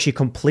that or she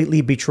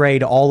completely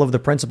betrayed all of the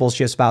principles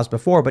she espoused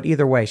before. But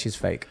either way, she's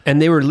fake.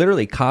 And they were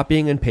literally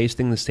copying and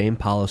pasting the same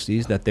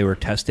policies that they were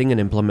testing and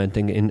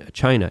implementing in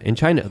China. In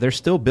China, they're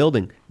still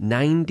building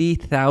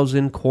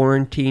 90,000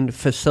 quarantine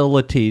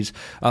facilities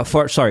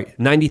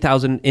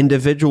 90,000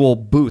 individual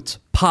booths,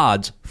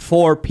 pods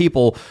for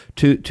people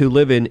to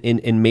live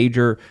in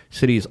major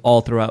cities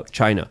all throughout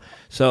China.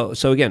 So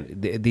again,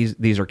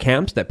 these are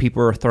camps that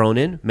people are thrown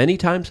in many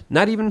times,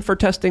 not even for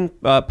testing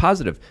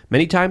positive,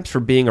 many times for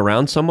being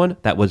around someone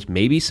that was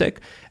maybe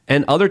sick,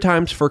 and other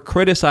times for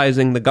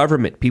criticizing the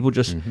government. People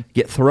just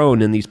get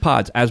thrown in these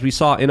pods. As we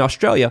saw in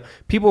Australia,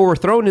 people were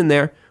thrown in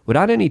there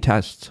without any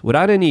tests,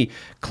 without any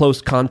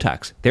close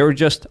contacts. They were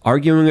just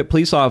arguing with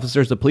police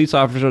officers. The police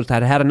officers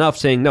had enough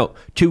saying, no,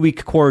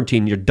 2-week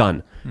quarantine, you're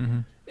done. Mm-hmm.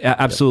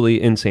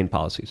 absolutely insane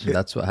policies.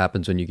 That's what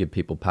happens when you give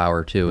people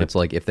power too. It's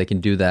like if they can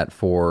do that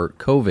for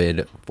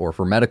COVID or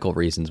for medical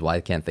reasons,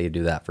 why can't they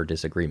do that for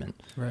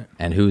disagreement? Right.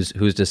 And who's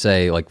to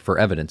say, like, for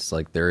evidence?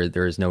 Like there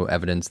is no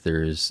evidence.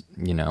 There's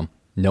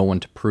no one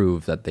to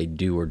prove that they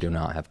do or do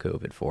not have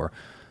COVID for.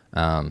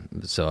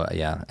 So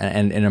yeah,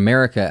 and in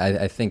America,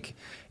 I think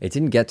it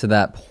didn't get to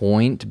that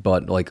point,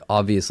 but like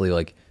obviously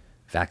like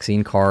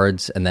vaccine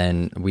cards, and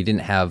then we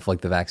didn't have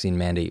like the vaccine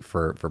mandate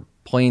for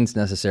planes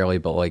necessarily,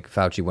 but like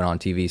Fauci went on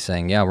TV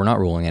saying, yeah, we're not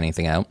ruling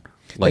anything out.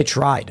 Like, they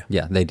tried.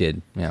 Yeah, they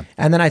did. Yeah.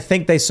 And then I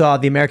think they saw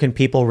the American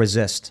people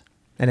resist,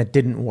 and it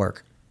didn't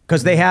work.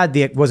 Because they had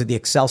the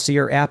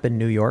Excelsior app in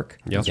New York?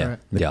 Yep. Yeah. Right.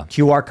 Yeah.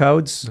 QR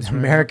codes.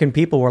 American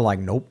people were like,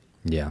 nope.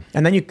 Yeah.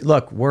 And then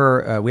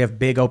we have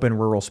big open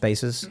rural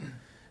spaces.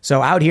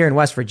 So out here in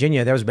West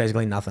Virginia, there was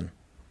basically nothing.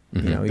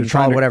 You know, you can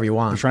call it whatever you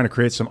want. They're trying to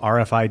create some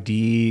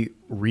RFID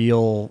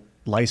real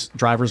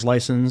driver's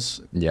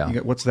license. Yeah.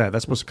 What's that?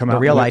 That's supposed to come The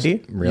out. real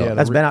ID? Real. Yeah,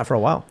 that's been out for a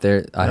while.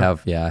 I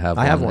have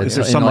one. Is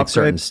there It's some in like upgrade?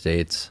 certain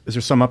states. Is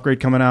there some upgrade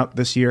coming out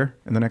this year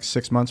in the next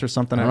 6 months or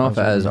something? I don't know if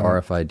it has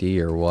RFID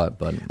or what,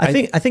 but I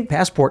think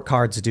passport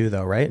cards do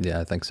though, right?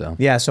 yeah, I think so.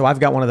 Yeah, so I've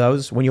got one of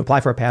those. When you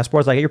apply for a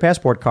passport, it's like, get your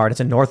passport card. It's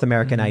a North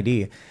American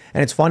ID.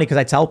 And it's funny because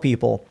I tell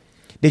people,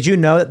 did you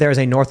know that there is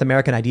a North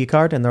American ID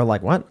card? And they're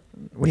like, what?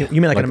 You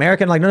mean like an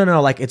American? Like,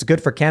 no. Like, it's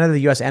good for Canada, the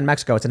U.S., and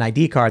Mexico. It's an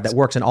ID card that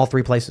works in all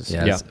three places.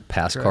 Yeah, it's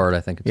Pass card,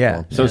 I think it's Yeah.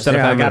 called. So instead of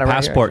Yeah, I having got a it right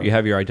here, passport, actually. you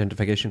have your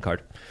identification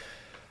card.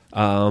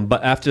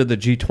 But after the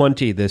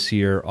G20 this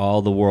year,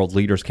 all the world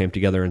leaders came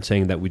together and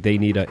saying that they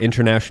need an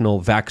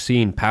international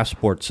vaccine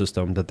passport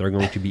system that they're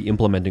going to be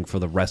implementing for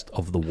the rest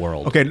of the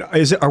world. Okay,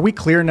 are we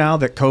clear now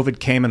that COVID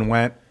came and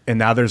went, and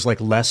now there's like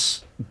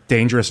less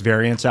dangerous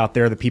variants out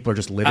there that people are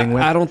just living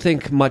with? I don't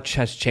think much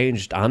has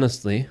changed,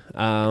 honestly.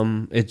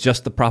 It's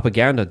just the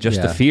propaganda,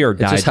 just the Yeah. fear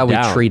It's died just how we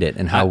down. treat it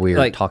and how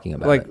we're talking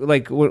about it.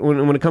 Like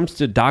when it comes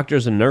to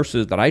doctors and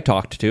nurses that I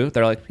talked to,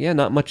 they're like, yeah,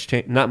 not much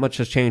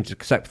has changed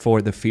except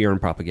for the fear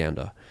and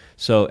propaganda.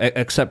 So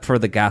except for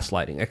the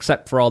gaslighting,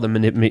 except for all the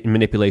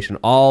manipulation,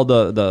 all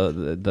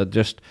the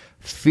just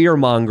fear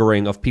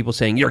mongering of people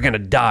saying you're gonna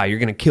die, you're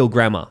gonna kill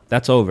grandma.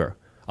 That's over.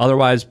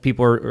 Otherwise,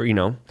 people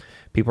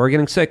are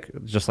getting sick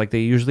just like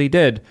they usually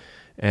did,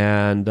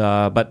 and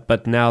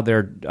but now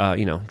they're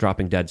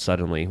dropping dead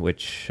suddenly,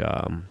 which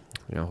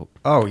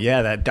Oh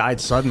yeah, that died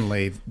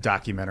suddenly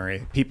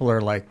documentary. People are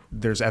like,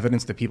 there's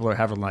evidence that people are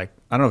having like,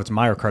 I don't know if it's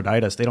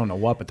myocarditis. They don't know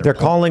what, but They're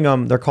calling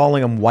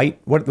them white.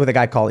 What the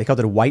guy called? He called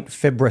it a white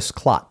fibrous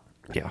clot.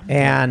 Yeah.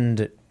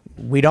 And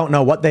we don't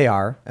know what they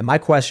are. And my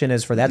question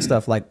is for that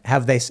stuff, like,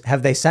 have they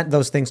sent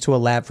those things to a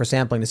lab for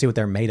sampling to see what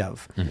they're made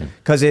of?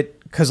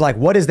 Because like,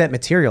 what is that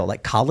material?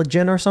 Like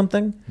collagen or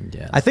something?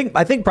 Yeah. I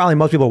think probably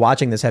most people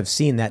watching this have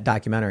seen that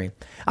documentary.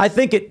 I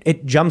think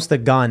it jumps the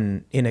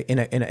gun in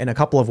a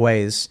couple of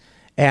ways.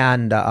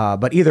 And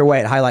but either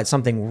way, it highlights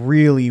something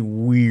really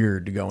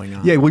weird going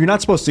on. Yeah, well, you're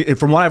not supposed to.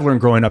 From what I've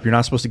learned growing up, you're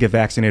not supposed to get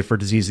vaccinated for a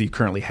disease that you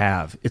currently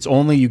have. It's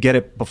only you get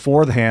it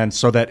beforehand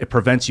so that it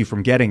prevents you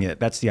from getting it.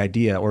 That's the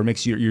idea, or it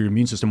makes your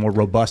immune system more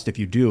robust if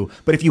you do.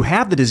 But if you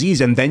have the disease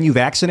and then you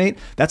vaccinate,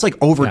 that's like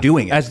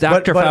overdoing it. As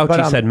Dr.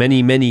 Fauci said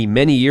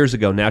many years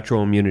ago,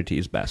 natural immunity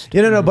is best.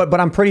 No, but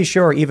I'm pretty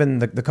sure even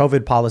the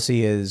COVID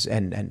policy is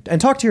and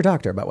talk to your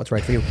doctor about what's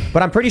right for you.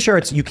 But I'm pretty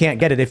sure you can't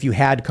get it if you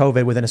had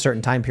COVID within a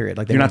certain time period.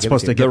 Like you're not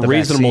supposed to get the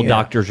reasonable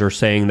doctors are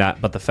saying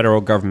that, but the federal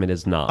government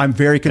is not. I'm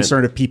very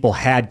concerned if people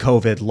had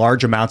COVID,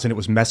 large amounts, and it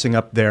was messing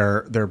up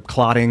their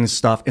clotting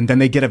stuff, and then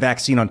they get a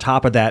vaccine on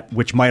top of that,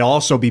 which might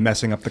also be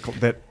messing up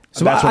that.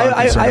 So that's what I'm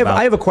concerned about.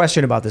 I have a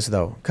question about this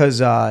though,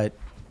 because I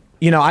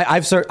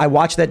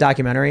watched that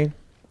documentary.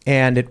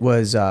 And it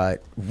was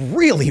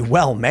really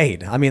well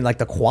made. I mean, like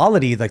the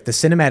quality, like the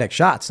cinematic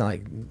shots,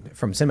 like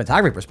from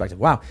cinematography perspective,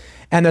 wow.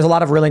 And there's a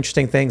lot of really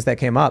interesting things that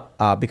came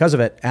up because of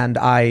it. And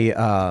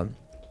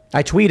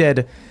I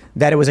tweeted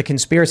that it was a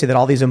conspiracy that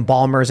all these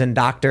embalmers and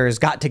doctors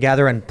got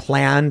together and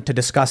planned to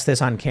discuss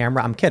this on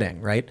camera. I'm kidding,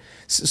 right?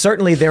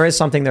 Certainly there is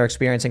something they're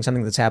experiencing,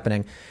 something that's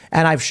happening.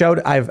 And I've shown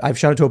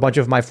it to a bunch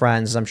of my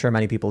friends, as I'm sure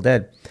many people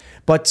did.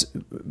 But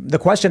the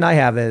question I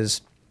have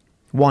is,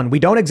 one, we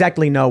don't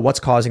exactly know what's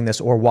causing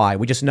this or why.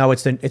 We just know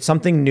it's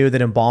something new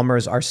that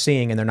embalmers are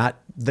seeing, and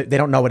they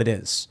don't know what it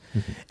is.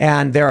 Mm-hmm.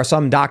 And there are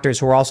some doctors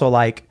who are also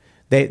like,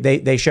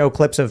 they show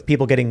clips of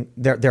people getting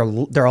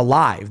they're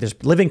alive.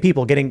 There's living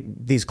people getting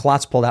these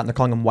clots pulled out, and they're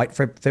calling them white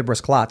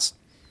fibrous clots.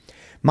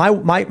 My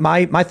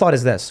thought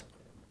is this: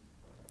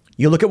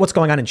 you look at what's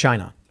going on in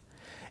China,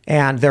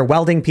 and they're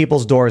welding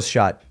people's doors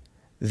shut.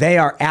 They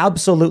are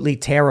absolutely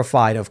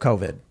terrified of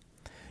COVID.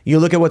 You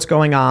look at what's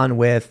going on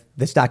with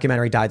this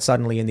documentary died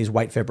suddenly in these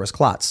white fibrous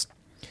clots.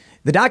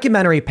 The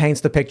documentary paints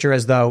the picture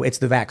as though it's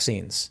the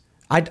vaccines.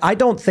 I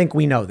don't think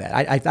we know that.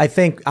 I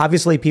think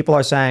obviously people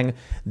are saying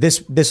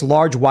this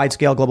large wide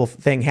scale global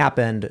thing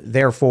happened.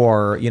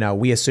 Therefore,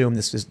 we assume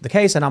this is the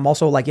case. And I'm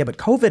also like, yeah, but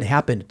COVID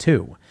happened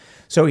too.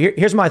 So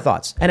here's my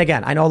thoughts. And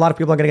again, I know a lot of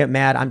people are going to get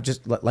mad.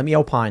 Let me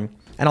opine.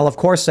 And I'll of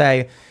course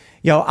say,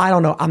 I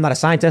don't know. I'm not a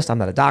scientist. I'm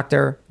not a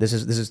doctor. This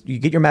is you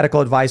get your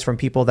medical advice from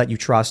people that you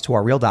trust who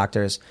are real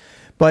doctors.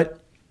 But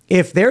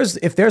if there's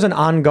an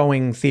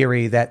ongoing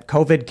theory that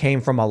COVID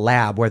came from a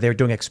lab where they're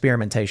doing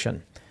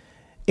experimentation,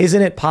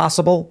 isn't it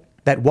possible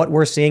that what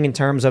we're seeing in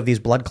terms of these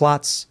blood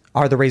clots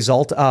are the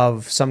result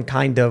of some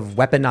kind of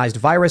weaponized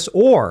virus,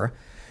 or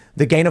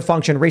the gain of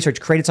function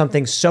research created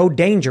something so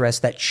dangerous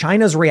that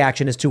China's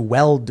reaction is to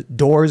weld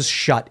doors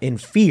shut in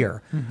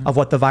fear of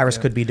what the virus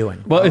could be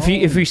doing? Well, if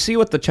you see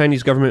what the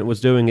Chinese government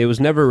was doing, it was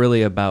never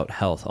really about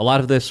health. A lot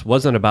of this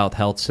wasn't about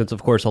health, since,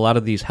 of course, a lot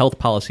of these health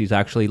policies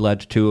actually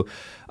led to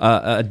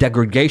a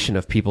degradation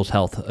of people's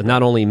health,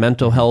 not only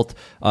mental health,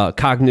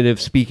 cognitive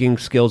speaking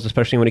skills,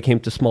 especially when it came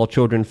to small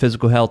children,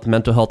 physical health,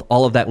 mental health,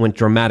 all of that went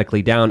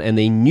dramatically down. And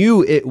they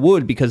knew it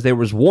would, because there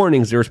was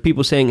warnings. There was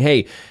people saying,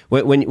 hey,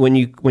 when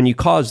you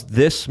cause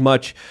this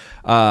much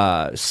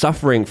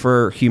suffering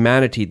for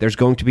humanity, there's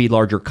going to be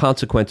larger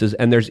consequences.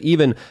 And there's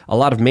even a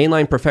lot of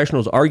mainline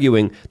professionals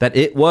arguing that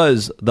it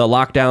was the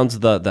lockdowns,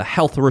 the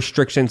health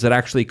restrictions that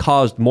actually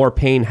caused more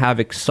pain,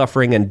 havoc,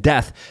 suffering, and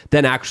death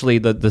than actually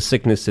the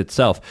sickness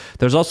itself.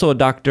 There's also a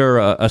Dr.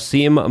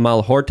 Asim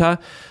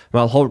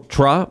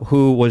Malhotra,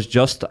 who was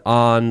just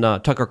on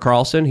Tucker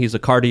Carlson. He's a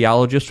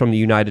cardiologist from the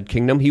United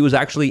Kingdom. He was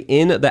actually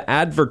in the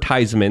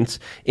advertisements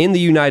in the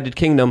United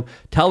Kingdom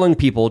telling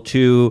people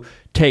to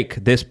take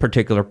this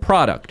particular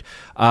product.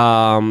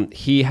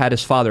 He had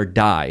his father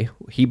die.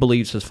 He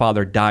believes his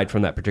father died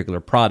from that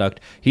particular product.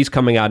 He's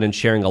coming out and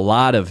sharing a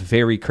lot of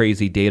very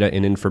crazy data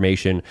and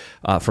information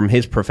from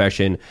his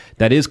profession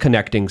that is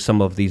connecting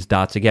some of these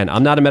dots. Again,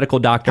 I'm not a medical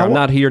doctor. I'm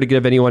not here to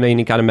give anyone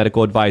any kind of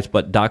medical advice,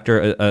 but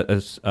Dr.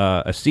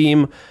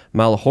 Asim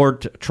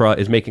Malhotra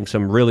is making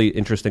some really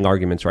interesting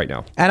arguments right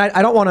now. And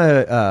I don't want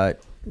to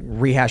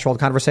rehash old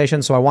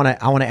conversations, so I want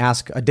to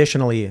ask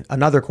additionally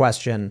another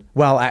question.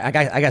 Well, I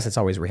guess it's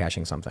always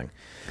rehashing something.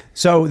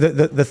 So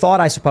the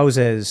thought, I suppose,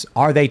 is,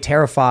 are they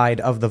terrified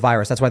of the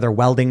virus? That's why they're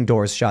welding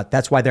doors shut.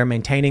 That's why they're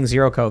maintaining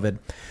zero COVID.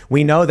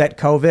 We know that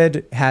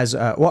COVID has,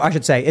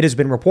 it has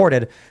been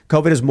reported,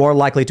 COVID is more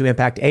likely to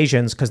impact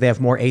Asians because they have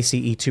more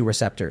ACE2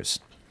 receptors.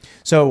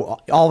 So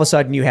all of a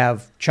sudden you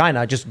have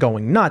China just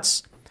going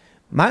nuts.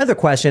 My other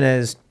question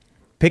is,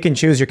 pick and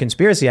choose your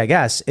conspiracy, I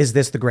guess. Is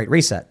this the Great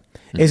Reset?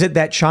 Is it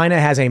that China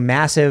has a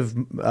massive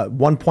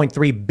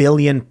 1.3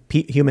 billion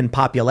human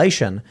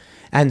population?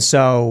 And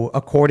so,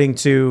 according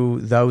to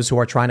those who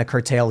are trying to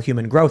curtail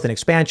human growth and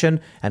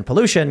expansion and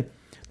pollution,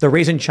 the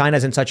reason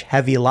China's in such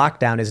heavy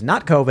lockdown is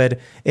not COVID,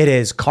 it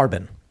is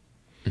carbon.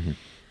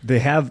 They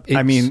have,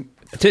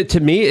 To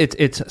me,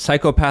 it's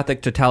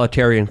psychopathic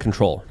totalitarian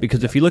control.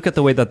 Because if you look at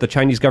the way that the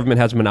Chinese government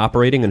has been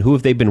operating and who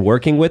have they been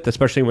working with,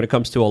 especially when it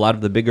comes to a lot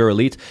of the bigger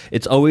elites,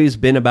 it's always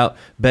been about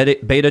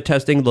beta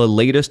testing the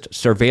latest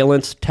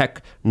surveillance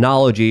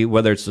technology,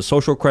 whether it's the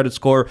social credit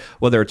score,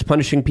 whether it's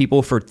punishing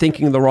people for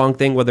thinking the wrong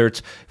thing, whether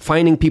it's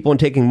fining people and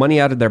taking money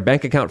out of their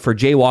bank account for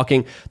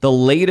jaywalking. The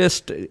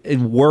latest,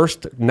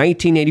 worst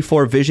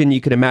 1984 vision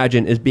you could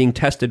imagine is being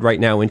tested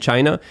right now in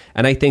China.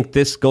 And I think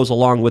this goes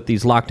along with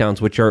these lockdowns,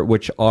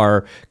 which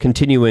are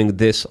continuing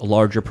this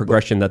larger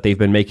progression that they've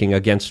been making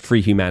against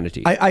free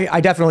humanity. I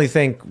definitely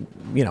think,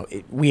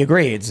 we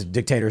agree it's a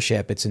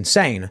dictatorship. It's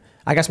insane.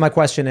 I guess my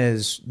question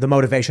is the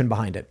motivation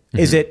behind it. Mm-hmm.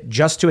 Is it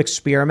just to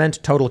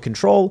experiment total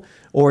control,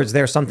 or is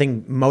there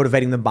something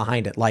motivating them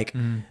behind it?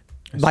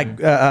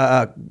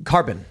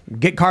 Carbon.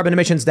 Get carbon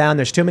emissions down.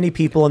 There's too many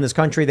people in this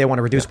country. They want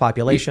to reduce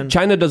population.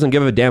 China doesn't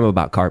give a damn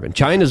about carbon.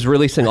 China's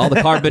releasing all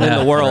the carbon in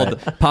the world,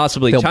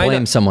 possibly. They'll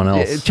blame someone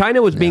else.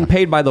 China was being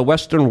paid by the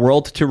Western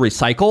world to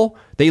recycle.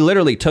 They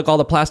literally took all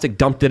the plastic,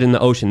 dumped it in the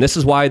ocean. This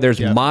is why there's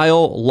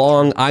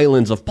mile-long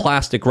islands of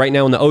plastic right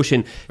now in the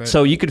ocean. Right.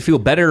 So you could feel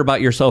better about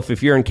yourself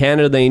if you're in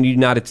Canada than in the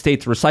United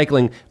States.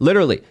 Recycling,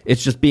 literally,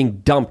 it's just being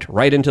dumped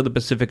right into the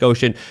Pacific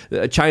Ocean.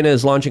 China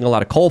is launching a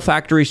lot of coal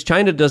factories.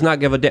 China does not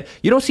give a damn.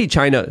 You don't see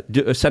China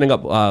setting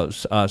up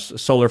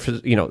solar,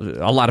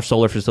 a lot of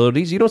solar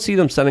facilities. You don't see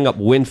them setting up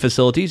wind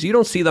facilities. You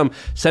don't see them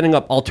setting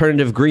up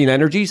alternative green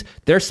energies.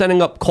 They're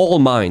setting up coal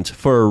mines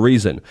for a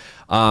reason.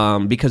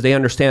 Because they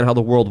understand how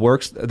the world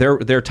works.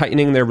 They're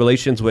tightening their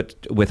relations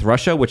with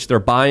Russia, which they're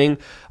buying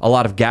a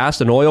lot of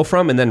gas and oil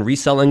from, and then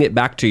reselling it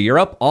back to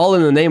Europe, all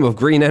in the name of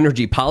green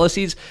energy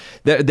policies.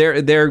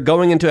 They're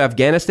going into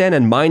Afghanistan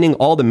and mining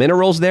all the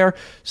minerals there.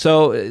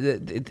 So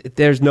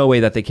there's no way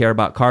that they care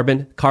about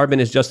carbon.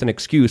 Carbon is just an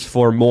excuse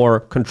for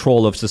more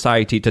control of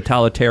society,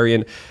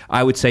 totalitarian,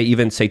 I would say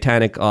even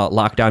satanic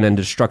lockdown and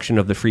destruction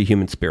of the free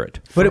human spirit.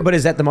 But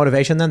is that the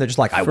motivation then? They're just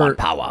like, I want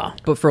power.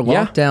 But for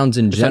lockdowns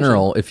in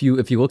general, if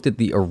you looked at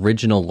the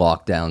original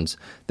lockdowns,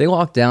 they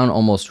locked down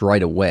almost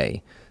right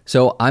away.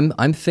 So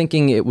I'm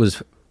thinking it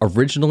was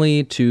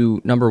originally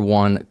to, number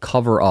one,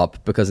 cover up,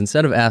 because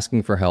instead of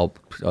asking for help,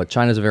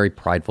 China's a very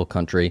prideful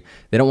country.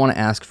 They don't want to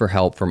ask for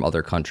help from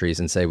other countries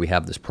and say, we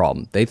have this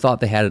problem. They thought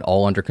they had it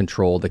all under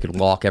control. They could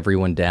lock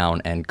everyone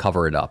down and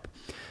cover it up.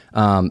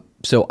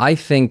 So I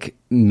think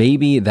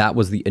maybe that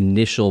was the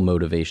initial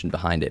motivation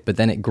behind it, but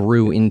then it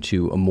grew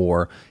into a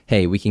more,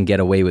 hey, we can get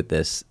away with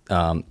this.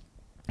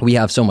 we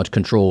have so much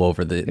control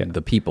over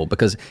the people.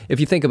 Because if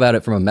you think about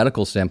it from a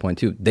medical standpoint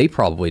too, they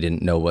probably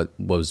didn't know what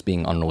was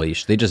being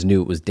unleashed. They just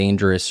knew it was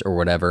dangerous or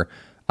whatever.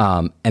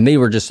 And they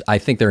were just, I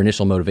think their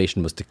initial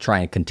motivation was to try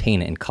and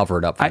contain it and cover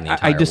it up from the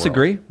entire I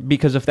disagree, world.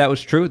 Because if that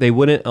was true, they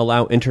wouldn't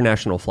allow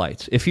international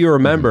flights. If you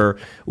remember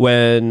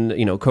when,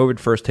 COVID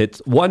first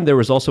hit, there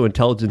was also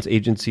intelligence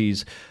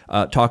agencies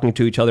talking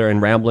to each other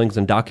and ramblings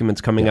and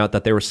documents coming out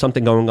that there was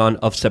something going on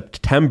of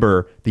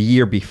September the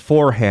year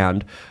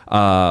beforehand,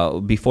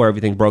 before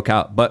everything broke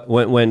out. But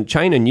when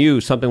China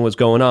knew something was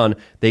going on,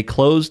 they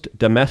closed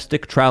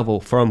domestic travel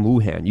from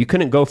Wuhan. You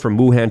couldn't go from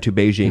Wuhan to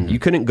Beijing. You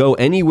couldn't go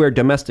anywhere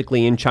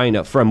domestically in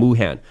China from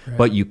Wuhan,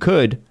 but you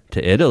could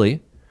to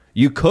Italy.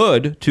 You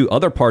could to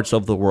other parts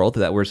of the world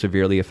that were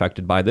severely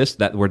affected by this,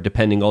 that were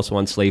depending also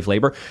on slave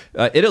labor.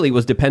 Italy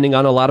was depending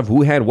on a lot of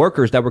Wuhan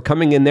workers that were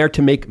coming in there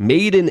to make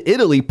made in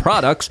Italy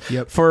products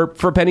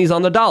for pennies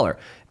on the dollar.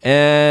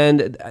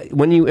 And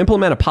when you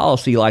implement a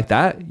policy like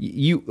that,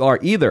 you are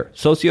either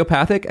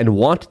sociopathic and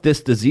want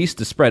this disease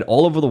to spread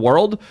all over the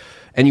world,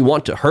 and you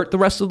want to hurt the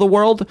rest of the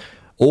world,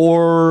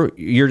 or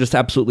you're just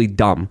absolutely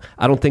dumb.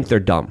 I don't think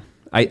they're dumb.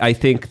 I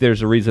think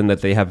there's a reason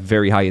that they have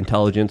very high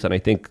intelligence, and I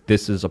think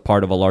this is a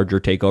part of a larger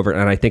takeover,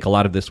 and I think a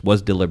lot of this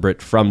was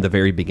deliberate from the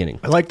very beginning.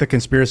 I like the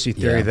conspiracy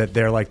theory that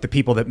they're like the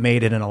people that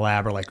made it in a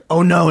lab are like,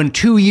 oh no, in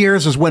 2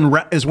 years is when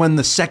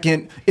the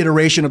second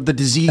iteration of the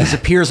disease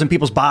appears in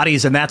people's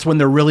bodies, and that's when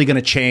they're really going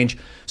to change.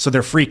 So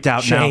they're freaked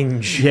out now.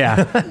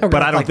 Yeah,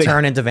 but I don't think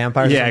turn into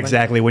vampires. Yeah,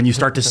 exactly. When you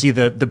start to see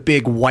the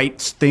big white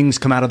things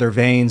come out of their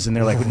veins, and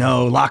they're like,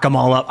 no, lock them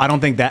all up. I don't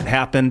think that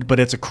happened, but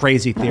it's a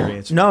crazy theory.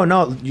 It's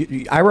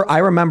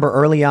I remember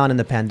early on in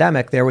the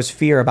pandemic, there was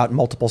fear about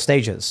multiple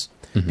stages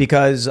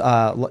because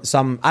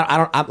I'm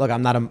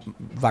not a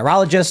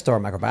virologist or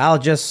a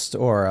microbiologist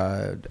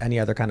or any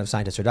other kind of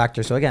scientist or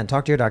doctor. So again,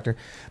 talk to your doctor.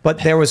 But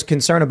there was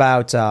concern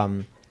about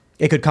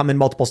it could come in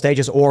multiple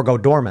stages or go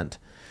dormant.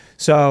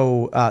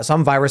 So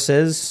some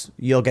viruses,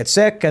 you'll get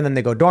sick and then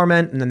they go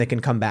dormant and then they can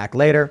come back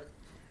later.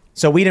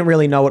 So we didn't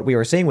really know what we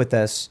were seeing with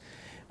this.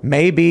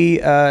 Maybe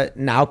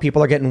now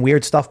people are getting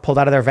weird stuff pulled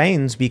out of their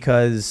veins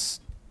because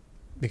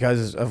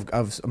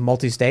of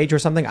multi-stage or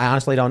something. I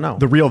honestly don't know.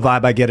 The real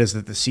vibe I get is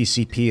that the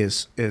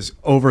CCP is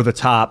over the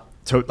top.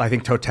 I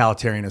think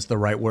totalitarian is the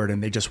right word,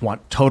 and they just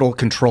want total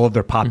control of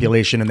their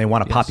population, and they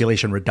want a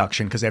population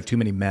reduction because they have too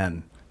many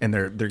men, and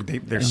they're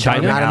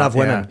China, not enough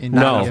women.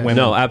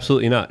 No,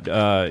 absolutely not.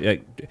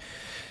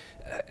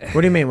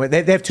 What do you mean?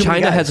 They have too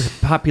many China guys. has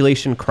a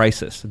population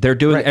crisis. They're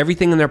doing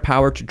everything in their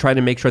power to try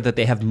to make sure that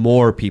they have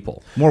more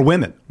people. More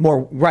women.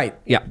 More, right.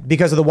 Yeah.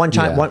 Because of the one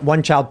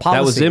child policy.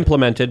 That was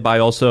implemented by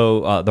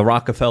also the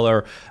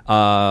Rockefeller,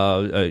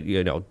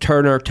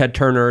 Ted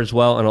Turner as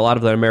well, and a lot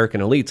of the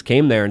American elites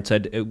came there and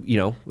said,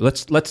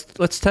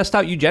 let's test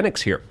out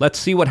eugenics here. Let's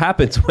see what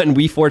happens when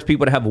we force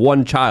people to have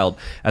one child.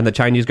 And the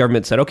Chinese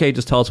government said, okay,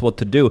 just tell us what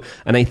to do.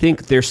 And I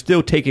think they're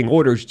still taking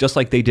orders just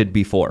like they did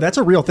before. That's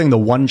a real thing, the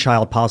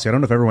one-child policy. I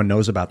don't know if everyone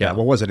knows about that.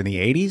 What was it, in the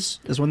 80s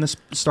is when this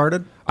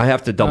started? I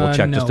have to double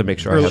check just to make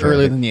sure.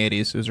 Earlier than the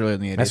 80s. It was earlier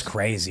than the 80s. That's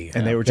crazy.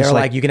 And they were They're just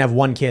like, you can have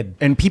one kid.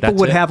 And people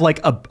would have like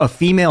a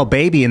female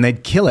baby and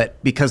they'd kill it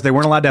because they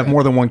weren't allowed to have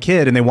more than one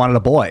kid and they wanted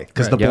a boy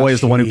because the boy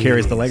is the one who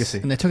carries the legacy.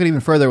 And they took it even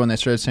further when they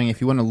started saying if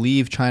you want to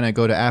leave China,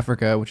 go to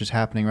Africa, which is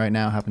happening right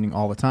now, happening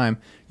all the time,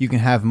 you can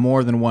have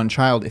more than one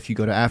child if you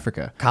go to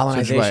Africa.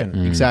 Colonization.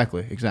 So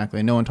exactly.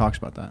 And no one talks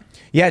about that.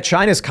 Yeah,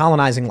 China's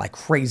colonizing like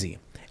crazy.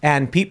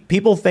 And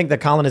people think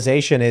that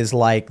colonization is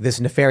like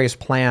this nefarious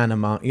plan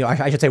among,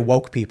 I should say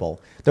woke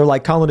people. They're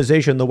like,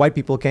 colonization, the white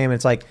people came. And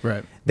it's like,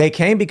 they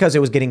came because it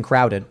was getting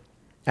crowded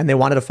and they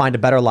wanted to find a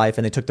better life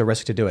and they took the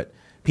risk to do it.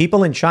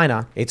 People in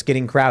China, it's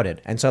getting crowded.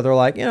 And so they're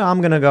like,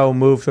 I'm going to go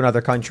move to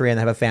another country and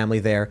have a family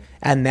there.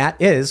 And that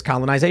is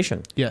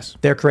colonization. Yes.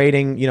 They're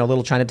creating,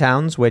 little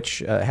Chinatowns, which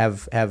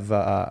have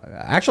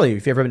actually,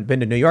 if you've ever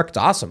been to New York, it's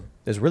awesome.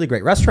 There's really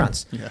great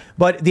restaurants. Yeah.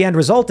 But the end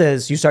result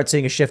is you start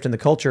seeing a shift in the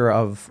culture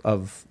of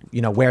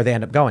where they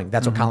end up going.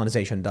 That's what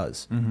colonization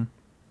does. Mm-hmm.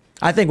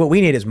 I think what we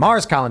need is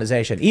Mars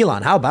colonization.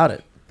 Elon, how about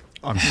it?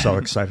 I'm so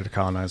excited to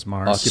colonize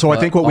Mars. I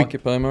think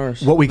occupy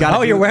Mars. What we got.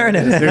 Oh, you're wearing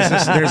it.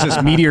 There's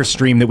this meteor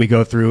stream that we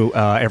go through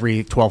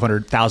every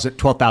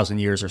 12,000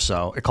 years or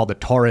so. It's called the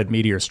Taurid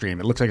meteor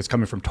stream. It looks like it's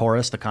coming from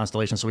Taurus, the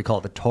constellation, so we call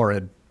it the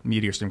Taurid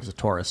meteor stream because of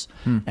Taurus.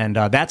 And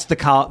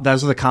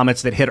those are the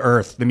comets that hit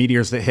Earth, the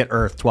meteors that hit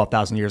Earth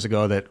 12,000 years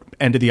ago that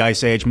ended the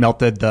ice age,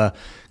 melted the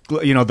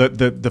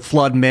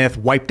flood myth,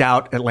 wiped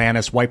out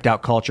Atlantis, wiped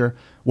out culture.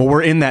 Well,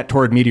 we're in that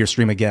Taurid meteor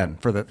stream again.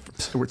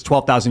 It's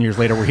 12,000 years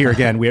later. We're here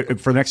again.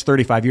 For the next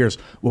 35 years,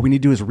 what we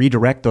need to do is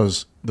redirect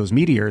those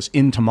meteors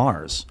into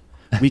Mars.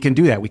 We can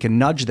do that. We can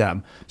nudge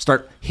them,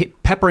 start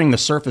peppering the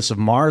surface of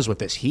Mars with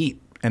this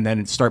heat, and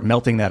then start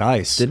melting that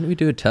ice. Didn't we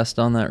do a test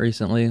on that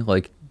recently?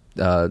 Like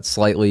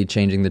slightly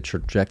changing the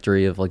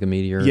trajectory of like a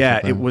meteor?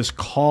 Yeah, it was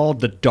called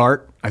the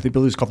DART. I think it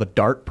was called the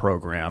DART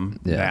program,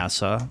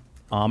 NASA.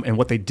 And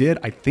what they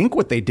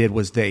did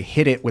was they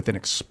hit it with an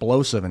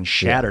explosive and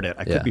shattered it.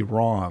 I could be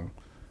wrong,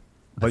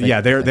 But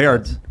yeah, they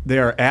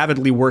are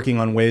avidly working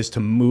on ways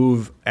to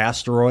move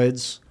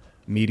asteroids,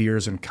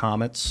 meteors, and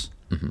comets.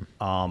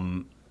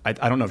 I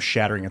don't know if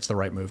shattering it's the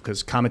right move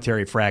because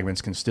cometary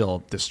fragments can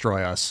still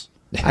destroy us.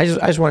 I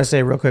just want to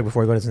say real quick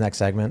before we go to the next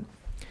segment.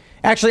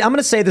 Actually, I'm going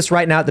to say this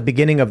right now at the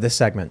beginning of this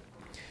segment.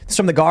 This is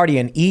from The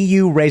Guardian.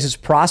 EU raises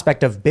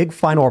prospect of big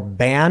fine or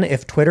ban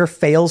if Twitter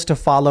fails to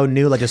follow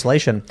new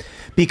legislation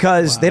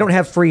because they don't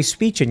have free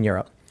speech in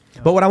Europe.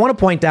 But what I want to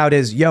point out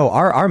is,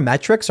 our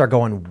metrics are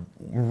going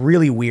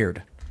really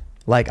weird.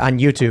 Like on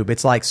YouTube,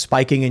 it's like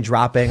spiking and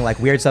dropping, like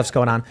weird stuff's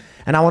going on.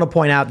 And I want to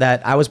point out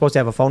that I was supposed to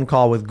have a phone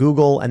call with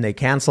Google and they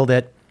canceled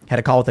it. Had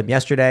a call with them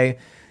yesterday.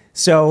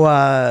 So,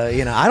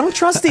 I don't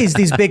trust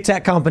these big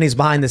tech companies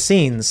behind the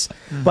scenes.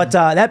 But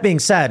that being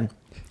said,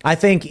 I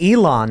think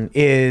Elon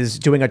is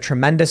doing a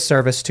tremendous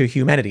service to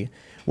humanity,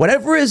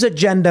 whatever his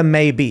agenda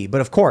may be.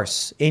 But of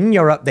course, in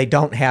Europe, they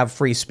don't have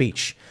free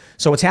speech.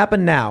 So what's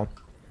happened now,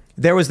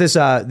 there was this,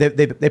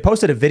 they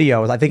posted a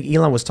video. I think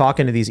Elon was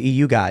talking to these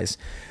EU guys.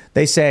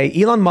 They say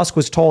Elon Musk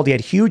was told he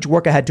had huge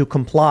work ahead to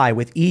comply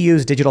with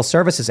EU's Digital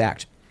Services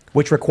Act,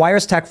 which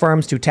requires tech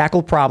firms to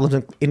tackle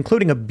problems,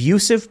 including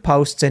abusive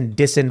posts and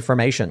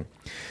disinformation.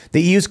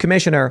 The EU's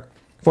commissioner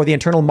for the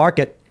internal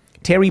market,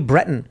 Terry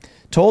Breton,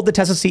 told the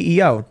Tesla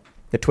CEO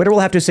that Twitter will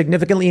have to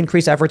significantly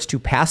increase efforts to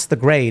pass the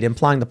grade,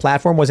 implying the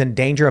platform was in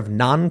danger of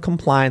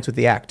non-compliance with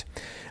the act.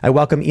 I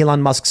welcome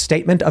Elon Musk's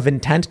statement of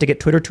intent to get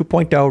Twitter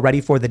 2.0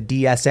 ready for the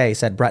DSA,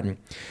 said Breton.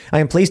 I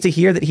am pleased to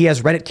hear that he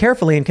has read it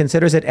carefully and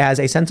considers it as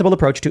a sensible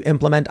approach to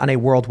implement on a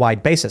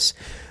worldwide basis.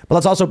 But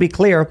let's also be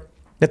clear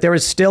that there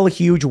is still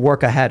huge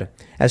work ahead,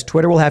 as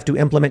Twitter will have to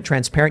implement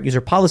transparent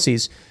user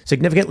policies,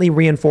 significantly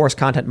reinforce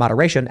content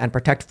moderation, and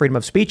protect freedom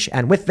of speech.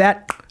 And with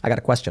that, I got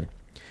a question.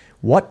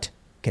 What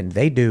can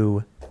they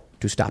do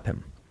to stop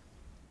him?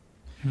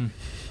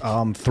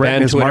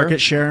 Threaten his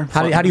market share.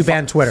 How do you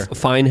ban Twitter?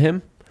 Fine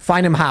him.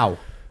 Fine him how?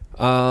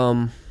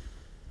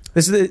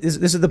 This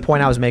is the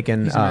point I was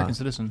making. He's an American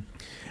citizen.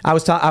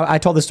 I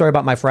told this story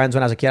about my friends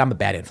when I was a kid. I'm a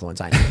bad influence,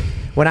 I know.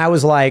 When I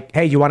was like,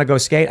 hey, you want to go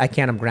skate? I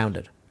can't, I'm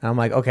grounded. And I'm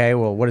like, okay,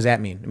 well, what does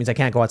that mean? It means I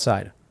can't go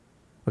outside.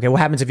 Okay,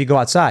 what happens if you go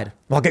outside?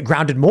 Well, I'll get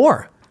grounded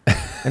more.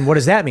 And what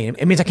does that mean?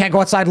 It means I can't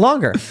go outside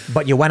longer.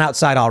 But you went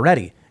outside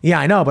already. Yeah,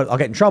 I know, but I'll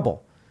get in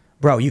trouble.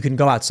 Bro, you can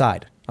go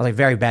outside. I was like,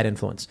 very bad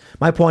influence.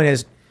 My point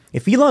is,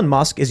 if Elon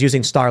Musk is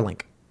using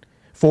Starlink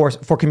for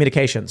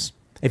communications,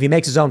 if he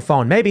makes his own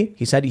phone, maybe,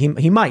 he said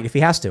he might if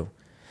he has to.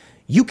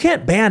 You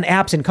can't ban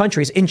apps in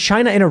countries. In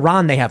China and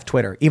Iran, they have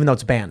Twitter, even though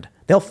it's banned.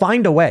 They'll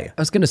find a way.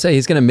 I was going to say,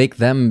 he's going to make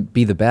them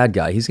be the bad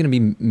guy. He's going to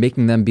be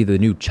making them be the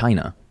new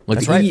China. Like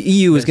That's the right.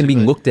 EU is going to be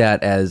looked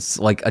at as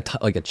like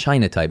a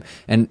China type.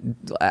 And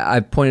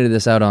I pointed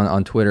this out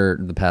on Twitter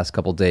the past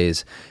couple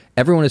days.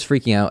 Everyone is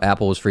freaking out.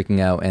 Apple is freaking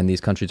out, and these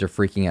countries are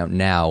freaking out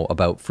now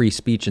about free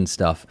speech and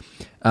stuff.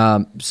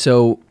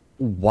 So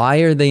why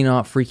are they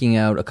not freaking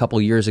out a couple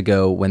years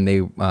ago when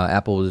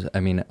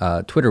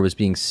Twitter was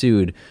being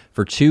sued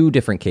for 2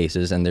 different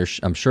cases, and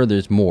I'm sure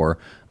there's more,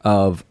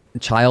 of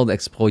child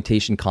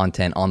exploitation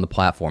content on the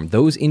platform.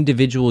 Those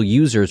individual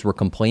users were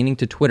complaining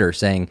to Twitter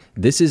saying,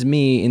 this is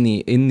me in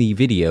the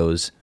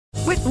videos.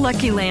 With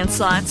Lucky Land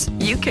Slots,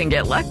 you can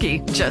get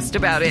lucky just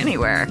about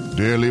anywhere.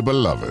 Dearly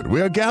beloved,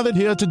 we are gathered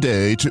here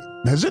today to...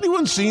 Has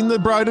anyone seen the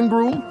bride and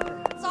groom?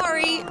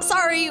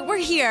 Sorry, we're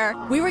here.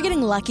 We were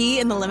getting lucky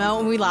in the limo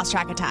and we lost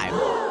track of time.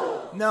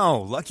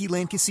 No, Lucky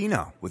Land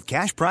Casino, with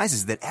cash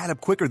prizes that add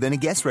up quicker than a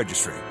guest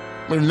registry.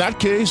 In that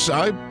case,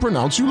 I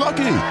pronounce you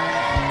lucky.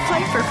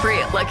 Play for free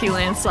at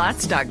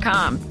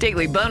LuckyLandSlots.com.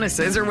 Daily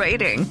bonuses are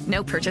waiting.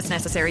 No purchase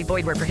necessary.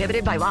 Void where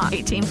prohibited by law.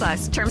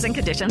 18+. Terms and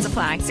conditions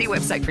apply. See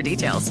website for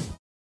details.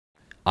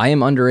 I am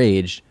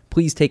underage.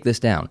 Please take this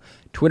down.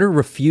 Twitter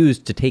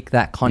refused to take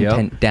that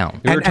content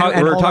down. We were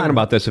talking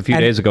about this a few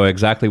days ago,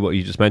 exactly what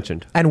you just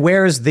mentioned. And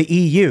where's the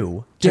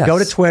EU to go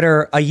to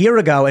Twitter a year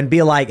ago and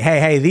be like,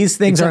 hey, these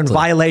things are in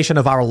violation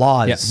of our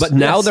laws. Yeah, but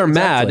now they're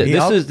mad.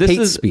 This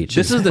is speech.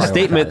 This is the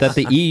statement that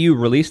the EU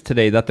released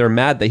today, that they're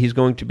mad that he's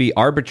going to be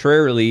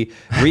arbitrarily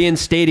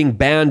reinstating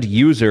banned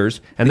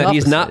users and that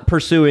he's not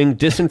pursuing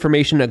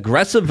disinformation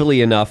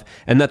aggressively enough,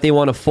 and that they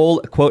want a full,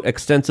 quote,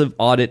 extensive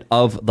audit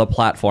of the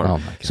platform. Oh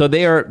my God. So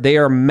they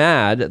are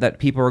mad that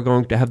people are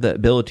going to have the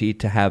ability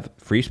to have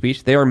free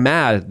speech. They are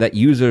mad that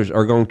users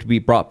are going to be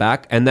brought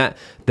back and that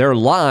their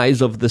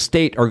lies of the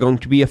state are going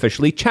to be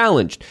officially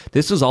challenged.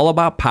 This is all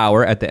about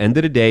power. At the end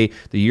of the day,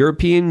 the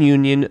European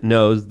Union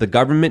knows, the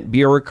government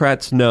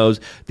bureaucrats knows,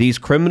 these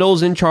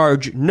criminals in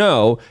charge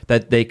know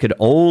that they could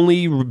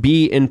only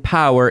be in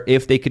power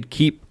if they could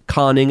keep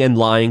conning and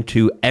lying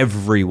to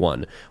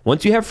everyone.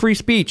 Once you have free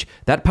speech,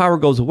 that power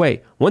goes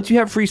away. Once you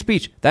have free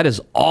speech, that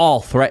is all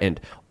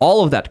threatened.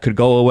 All of that could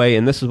go away,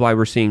 and this is why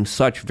we're seeing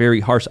such very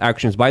harsh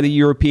actions by the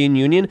European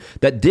Union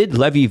that did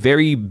levy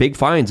very big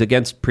fines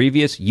against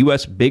previous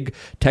U.S. big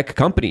tech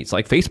companies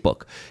like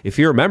Facebook. If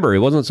you remember, it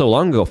wasn't so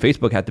long ago,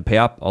 Facebook had to pay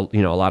up a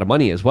lot of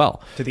money as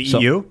well. To the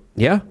EU?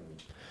 Yeah.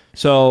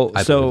 So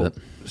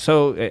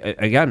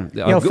again,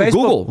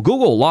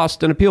 Google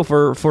lost an appeal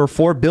for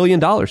 $4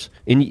 billion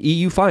in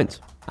EU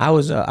fines. I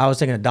was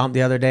taking a dump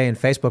the other day, and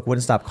Facebook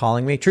wouldn't stop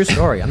calling me. True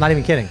story. I'm not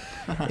even kidding.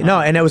 No,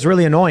 and it was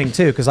really annoying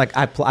too, because like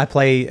I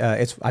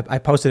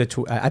posted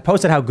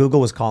how Google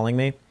was calling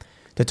me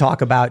to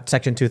talk about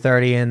Section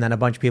 230, and then a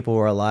bunch of people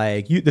were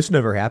like, "This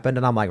never happened,"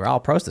 and I'm like, "Well, I'll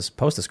post a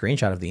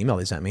screenshot of the email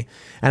they sent me,"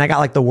 and I got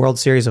like the World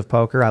Series of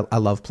Poker. I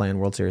love playing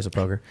World Series of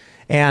Poker,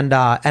 and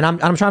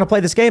I'm trying to play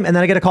this game, and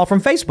then I get a call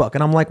from Facebook,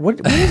 and I'm like, "What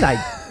did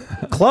I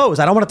close?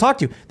 I don't want to talk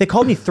to you." They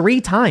called me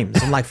 3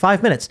 times in like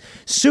 5 minutes.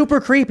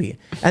 Super creepy,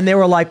 and they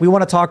were like, "We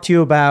want to talk to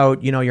you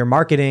about your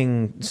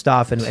marketing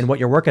stuff and what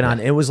you're working on."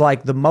 It was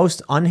like the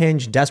most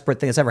unhinged, desperate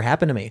thing that's ever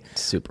happened to me.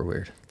 Super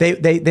weird.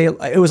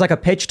 It was like a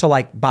pitch to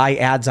like buy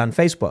ads on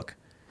Facebook,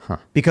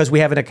 because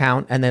we have an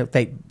account, and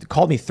they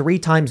called me 3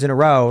 times in a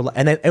row,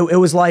 and it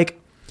was like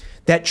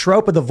that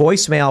trope of the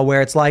voicemail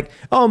where it's like,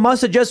 "Oh,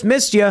 must have just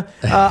missed you.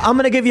 I'm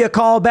gonna give you a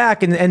call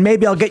back, and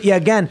maybe I'll get you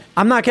again."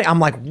 I'm not kidding. I'm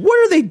like, what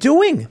are they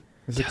doing?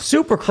 It's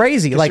super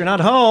crazy. Like, you're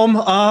not home.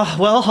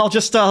 Well, I'll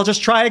just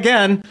try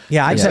again.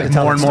 Yeah, I just had to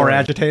tell more and more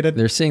agitated.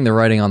 They're seeing the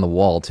writing on the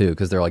wall too,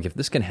 because they're like, if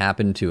this can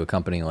happen to a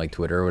company like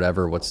Twitter or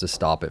whatever, what's to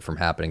stop it from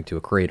happening to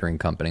a creatoring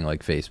company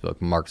like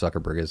Facebook? Mark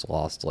Zuckerberg has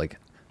lost like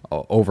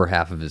over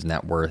half of his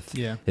net worth.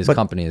 Yeah. His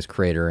company is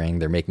creatoring.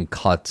 They're making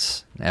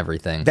cuts,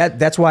 everything.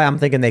 That's why I'm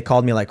thinking they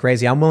called me like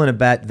crazy. I'm willing to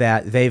bet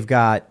that they've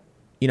got,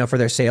 for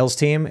their sales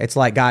team, it's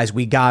like, guys,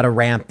 we got to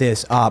ramp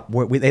this up.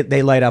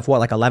 They laid off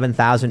like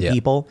 11,000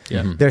 people.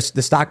 Yeah. There's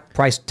the stock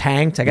price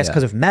tanked, I guess,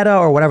 because of Meta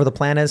or whatever the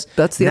plan is.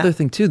 That's the other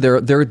thing too.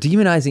 They're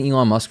demonizing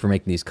Elon Musk for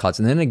making these cuts,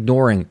 and then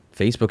ignoring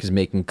Facebook is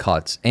making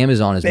cuts,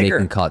 Amazon is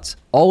making cuts,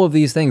 all of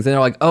these things. And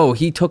they're like, "Oh,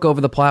 he took over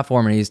the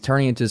platform and he's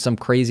turning into some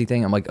crazy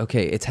thing." I'm like,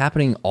 okay, it's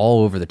happening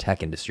all over the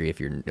tech industry if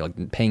you're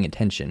like paying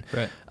attention.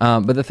 Right.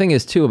 But the thing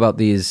is too about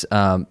these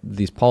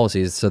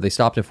policies. So they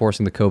stopped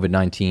enforcing the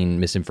COVID-19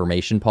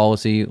 misinformation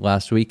policy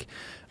last week,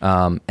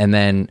 and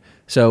then.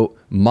 So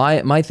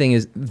my thing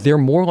is, they're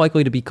more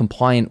likely to be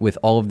compliant with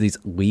all of these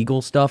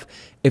legal stuff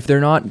if they're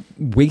not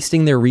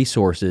wasting their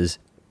resources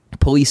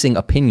policing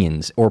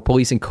opinions or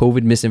policing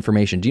COVID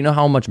misinformation. Do you know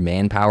how much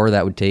manpower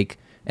that would take?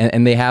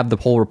 And they have the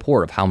whole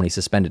report of how many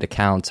suspended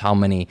accounts, how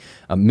many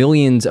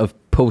millions of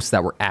posts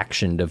that were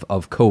actioned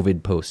of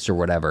COVID posts or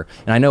whatever.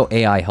 And I know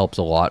AI helps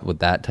a lot with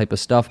that type of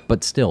stuff,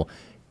 but still,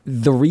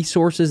 the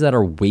resources that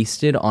are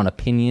wasted on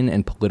opinion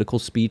and political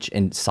speech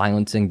and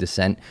silencing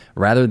dissent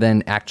rather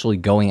than actually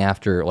going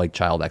after like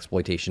child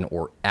exploitation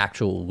or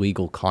actual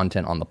legal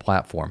content on the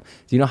platform.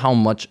 Do you know how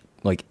much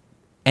like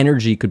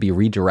energy could be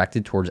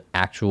redirected towards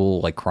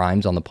actual like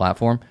crimes on the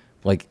platform?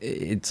 Like,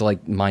 it's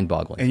like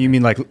mind-boggling. And you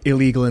mean like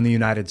illegal in the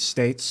United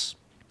States?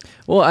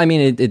 Well, I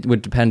mean, it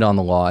would depend on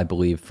the law, I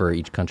believe, for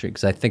each country,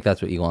 because I think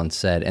that's what Elon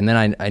said. And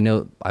then I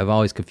know I'm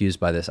always confused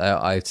by this.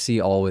 I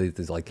see always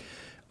this like,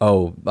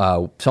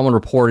 someone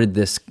reported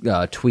this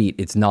tweet.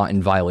 It's not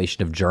in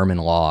violation of German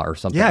law or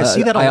something. Yeah, I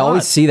see that a lot. I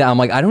always see that. I'm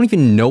like, I don't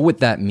even know what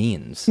that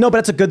means. No, but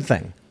it's a good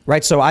thing.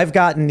 Right, so I've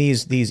gotten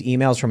these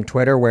emails from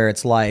Twitter where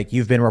it's like,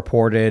 you've been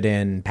reported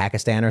in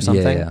Pakistan or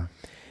something. Yeah.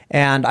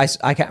 And I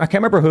can't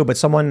remember who, but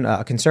someone,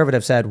 a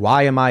conservative, said,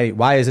 why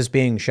is this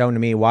being shown to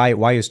me?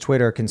 Why is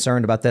Twitter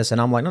concerned about this? And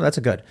I'm like, no, that's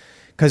a good.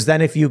 Because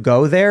then if you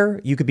go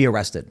there, you could be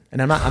arrested.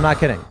 And I'm not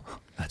kidding.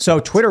 So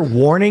Twitter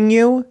warning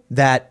you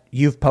that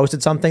you've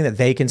posted something that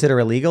they consider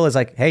illegal is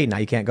like, hey, now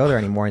you can't go there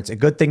anymore. It's a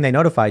good thing they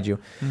notified you.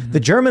 Mm-hmm. The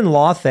German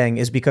law thing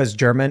is because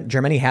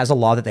Germany has a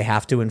law that they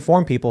have to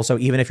inform people. So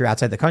even if you're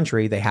outside the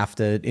country, they have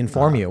to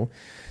inform you.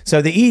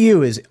 So the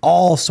EU is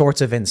all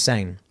sorts of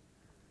insane.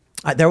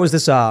 There was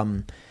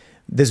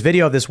this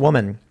video of this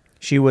woman.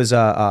 She was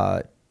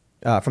from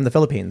the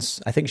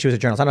Philippines. I think she was a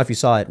journalist. I don't know if you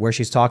saw it, where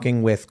she's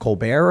talking with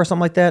Colbert or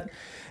something like that.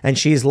 And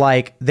she's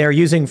like, they're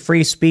using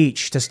free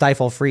speech to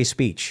stifle free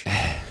speech.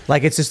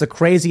 Like, it's just the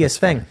craziest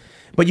thing.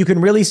 But you can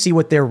really see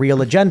what their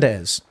real agenda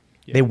is.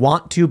 Yeah. They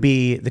want to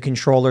be the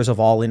controllers of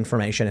all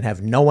information and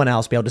have no one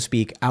else be able to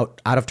speak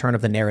out of turn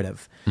of the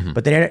narrative. Mm-hmm.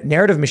 But the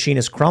narrative machine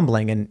is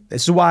crumbling. And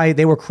this is why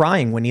they were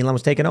crying when Elon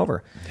was taken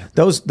over. Yeah.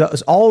 Those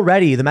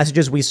already, the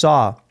messages we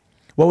saw,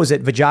 what was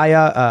it?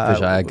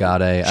 Vijaya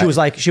Gadde. She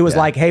was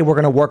like, hey, we're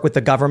going to work with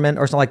the government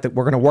or something like that.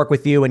 We're going to work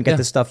with you and get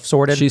this stuff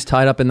sorted. She's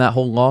tied up in that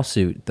whole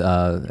lawsuit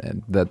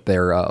that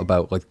they're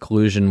about like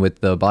collusion with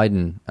the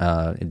Biden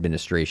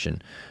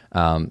administration.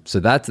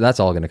 So that's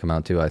all going to come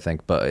out too, I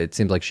think. But it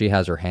seems like she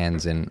has her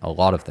hands in a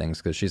lot of things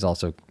because she's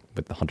also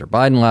with the Hunter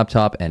Biden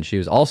laptop, and she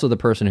was also the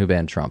person who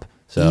banned Trump.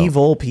 So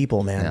evil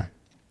people, man. Yeah.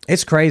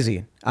 It's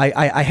crazy.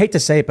 I hate to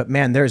say it, but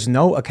man, there's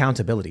no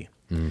accountability.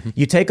 Mm-hmm.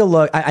 You take a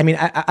look.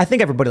 I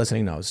think everybody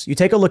listening knows. You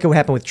take a look at what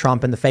happened with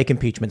Trump and the fake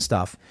impeachment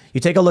stuff. You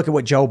take a look at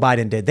what Joe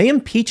Biden did. They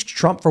impeached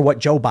Trump for what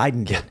Joe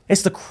Biden did.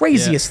 It's the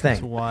craziest thing.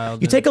 It's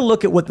wild. You take a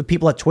look at what the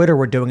people at Twitter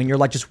were doing, and you're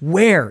like, just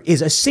where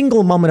is a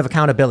single moment of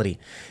accountability?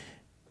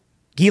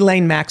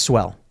 Ghislaine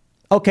Maxwell.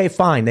 Okay,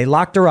 fine. They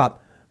locked her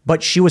up,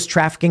 but she was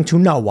trafficking to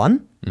no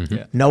one. Mm-hmm.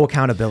 Yeah. No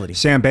accountability.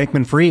 Sam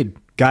Bankman-Fried.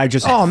 Guy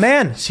just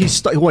he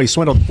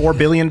swindled $4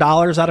 billion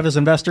out of his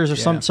investors or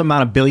some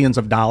amount of billions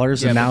of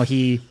dollars, and now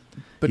he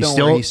But don't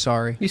worry, he's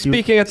sorry. He's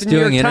speaking at the New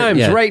York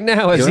Times right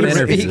now.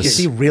 Is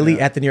he really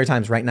at the New York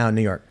Times right now in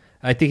New York?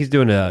 I think he's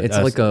doing a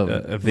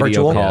video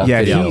virtual call.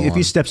 Yeah, if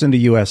he steps into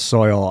U.S.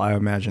 soil, I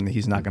imagine that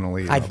he's not going to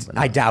leave.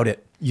 I doubt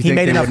it. You think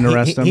they wouldn't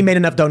arrest him? He made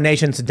enough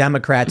donations to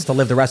Democrats to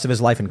live the rest of his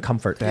life in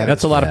comfort.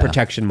 That's a lot of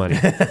protection money.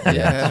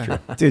 That's true.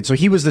 Dude, so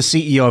he was the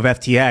CEO of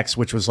FTX,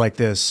 which was like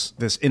this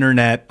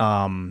internet,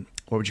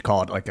 what would you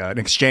call it? Like an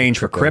exchange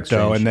for crypto.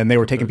 Exchange. And then they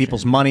were taking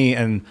people's money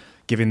and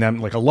giving them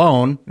like a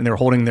loan, and they were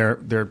holding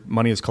their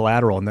money as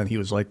collateral. And then he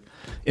was like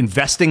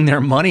investing their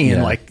money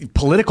in like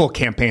political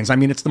campaigns. I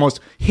mean, it's the most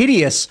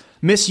hideous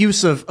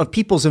misuse of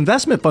people's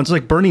investment funds,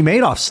 like Bernie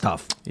Madoff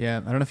stuff. Yeah,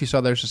 I don't know if you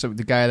saw there's just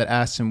the guy that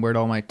asked him where'd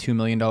all my $2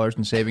 million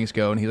in savings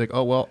go, and he's like,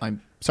 oh well,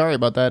 I'm sorry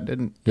about that.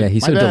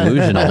 He's so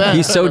delusional.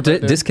 He's so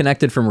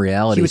disconnected from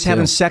reality. He was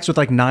having sex with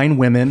like 9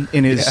 women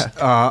in his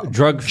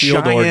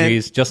drug-fueled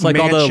orgies, just like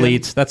mansion. all the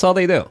elites. That's all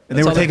they do. And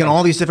they were taking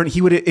all these different.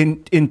 He would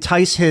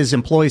entice his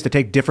employees to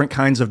take different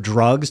kinds of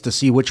drugs to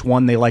see which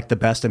one they liked the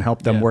best and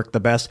help them work the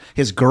best.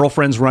 His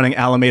girlfriend's running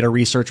Alameda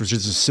Research, which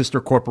is a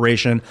sister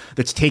corporation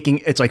that's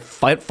it's like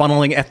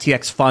funneling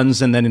FTX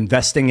funds and then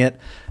investing it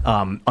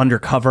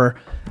undercover.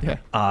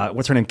 Yeah.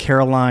 What's her name?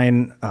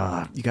 Caroline.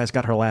 You guys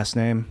got her last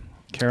name?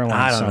 Caroline.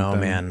 I don't know,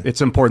 man.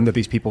 It's important that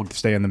these people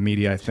stay in the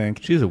media, I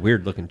think. She's a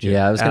weird looking chick.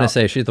 Yeah, I was going to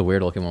say she's the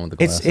weird looking one with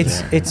the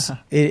glasses.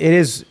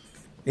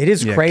 It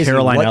is crazy.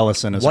 Caroline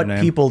Ellison is her what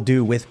name. people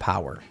do with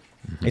power.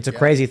 It's a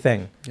crazy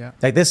thing. Yeah.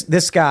 Like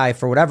this guy,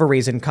 for whatever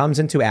reason, comes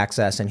into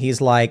Access and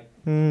he's like,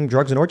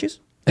 drugs and orgies?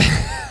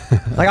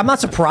 Like, I'm not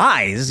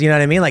surprised. You know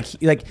what I mean? Like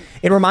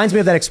it reminds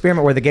me of that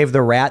experiment where they gave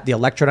the rat the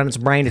electrode on its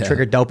brain to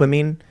trigger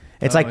dopamine.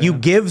 It's you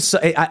give,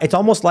 it's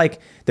almost like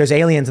there's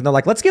aliens and they're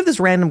like, let's give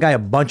this random guy a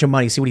bunch of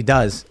money, see what he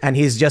does. And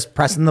he's just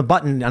pressing the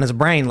button on his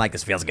brain like,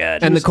 this feels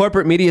good. And the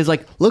corporate media is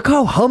like, look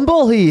how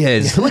humble he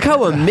is. Look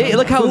how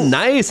look how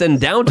nice and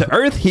down to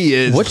earth he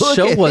is. What Look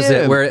show at was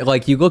him. it where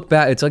like you look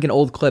back, it's like an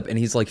old clip and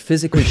he's like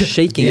physically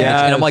shaking it.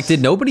 And I'm like,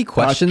 did nobody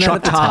question that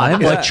at the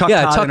time? Like Chuck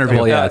Todd interview.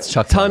 Well, yeah, it's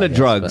Chuck Todd. Ton of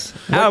drugs.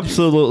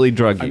 Absolutely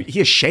druggy. I mean, he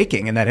is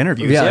shaking in that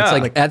interview. Yeah, it's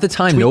like at the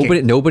time,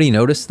 tweaking. nobody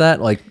noticed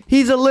that. Like,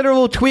 he's a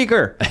literal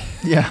tweaker.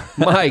 Yeah.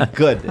 My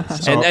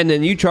goodness. And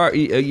then you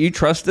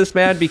trust this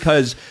man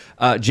because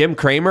Jim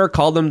Cramer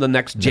called him the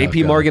next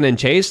JP Morgan and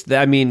Chase.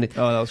 I mean, that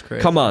was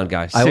crazy. Come on,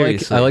 guys.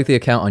 Seriously. I like the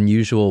account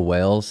Unusual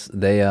Whales.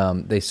 They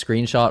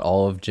screenshot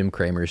all of Jim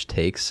Cramer's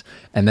takes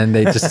and then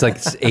they just like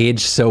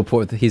age so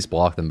poor. He's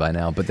blocked them by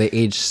now, but they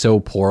age so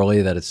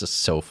poorly that it's just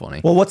so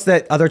funny. Well, what's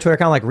that other Twitter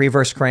account, like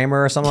Reverse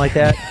Kramer or something like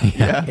that?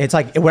 Yeah. It's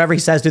like whatever he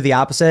says, do the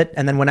opposite.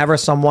 And then whenever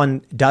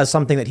someone does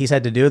something that he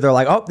said to do, they're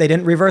like, oh, they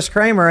didn't reverse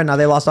Kramer and now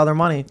they lost all their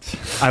money.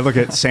 I look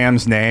at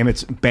Sam's name.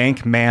 It's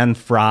Bankman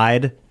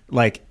Fried.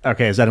 Like,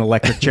 okay, is that an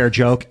electric chair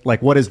joke?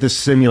 Like, what is this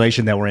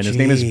simulation that we're in? His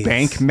name is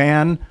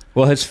Bankman.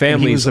 Well, his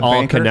family's all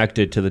banker?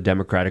 connected to the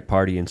Democratic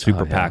Party and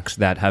super PACs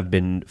that have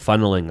been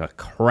funneling a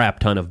crap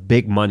ton of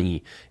big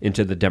money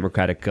into the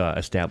Democratic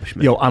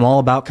establishment. Yo, I'm all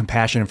about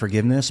compassion and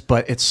forgiveness,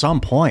 but at some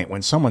point,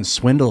 when someone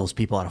swindles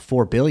people out of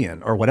 $4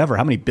 billion or whatever,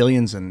 how many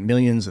billions and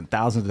millions and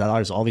thousands of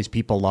dollars all these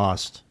people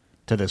lost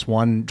to this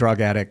one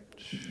drug addict,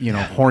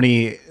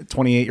 horny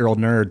 28-year-old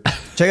nerd.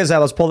 Check this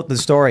out. Let's pull up the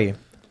story.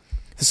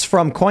 This is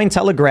from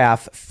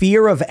Cointelegraph.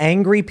 Fear of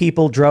angry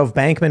people drove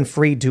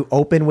Bankman-Fried to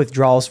open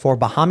withdrawals for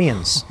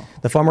Bahamians.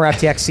 The former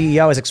FTX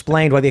CEO has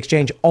explained why the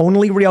exchange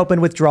only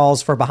reopened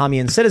withdrawals for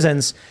Bahamian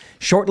citizens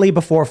shortly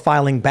before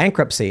filing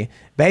bankruptcy.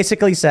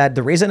 Basically said,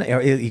 the reason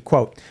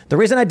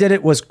I did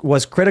it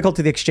was critical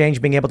to the exchange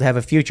being able to have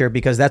a future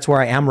because that's where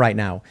I am right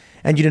now.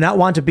 And you do not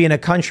want to be in a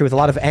country with a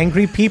lot of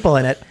angry people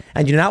in it.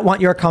 And you do not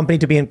want your company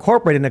to be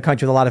incorporated in a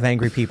country with a lot of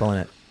angry people in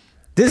it.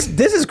 This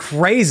is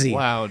crazy.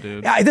 Wow,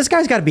 dude. This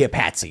guy's got to be a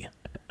patsy.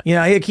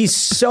 He's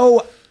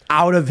so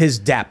out of his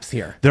depth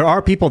here. There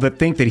are people that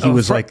think that he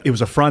was like, it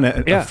was a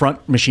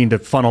front machine to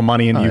funnel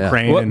money into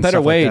Ukraine. What and better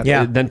stuff way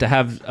like than to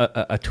have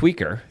a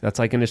tweaker that's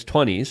like in his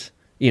 20s?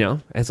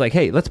 It's like,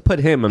 hey, let's put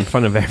him in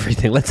front of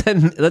everything.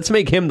 Let's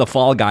make him the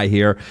fall guy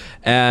here.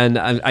 And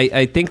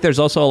I think there's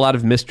also a lot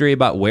of mystery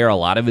about where a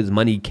lot of his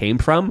money came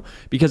from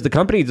because the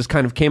company just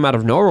kind of came out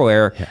of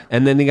nowhere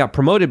and then they got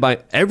promoted by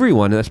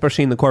everyone,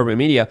 especially in the corporate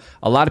media.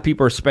 A lot of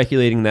people are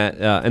speculating that,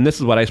 and this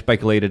is what I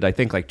speculated, I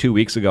think like 2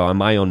 weeks ago on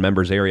my own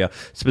members area,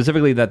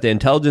 specifically that the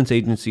intelligence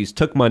agencies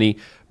took money,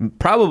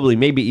 probably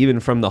maybe even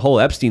from the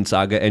whole Epstein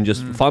saga and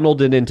just funneled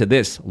it into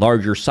this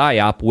larger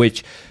PSYOP,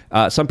 which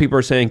some people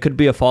are saying could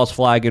be a false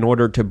flag in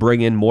order to bring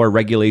in more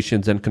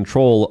regulations and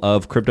control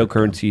of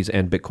cryptocurrencies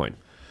and Bitcoin.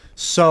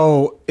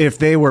 So if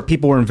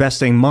people were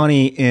investing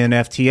money in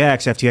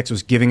FTX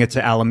was giving it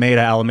to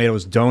Alameda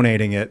was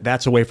donating it,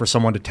 that's a way for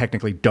someone to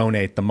technically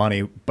donate the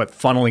money, but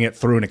funneling it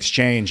through an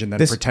exchange and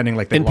then pretending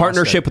like they in lost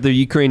partnership with the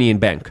Ukrainian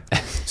bank.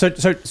 So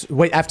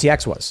wait,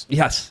 FTX was?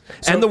 Yes.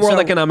 And the World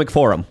Economic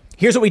Forum.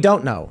 Here's what we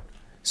don't know.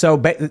 So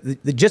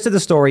the gist of the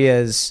story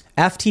is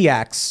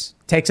FTX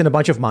takes in a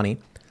bunch of money,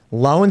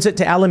 loans it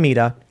to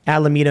Alameda.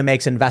 Alameda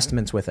makes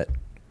investments with it.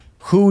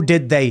 Who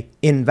did they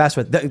invest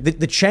with?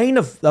 The chain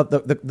of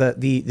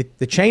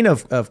the chain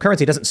of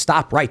currency doesn't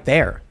stop right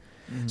there.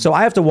 So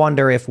I have to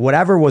wonder if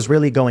whatever was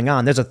really going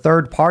on, there's a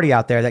third party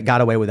out there that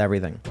got away with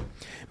everything.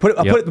 Put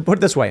it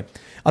this way: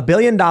 $1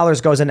 billion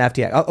goes into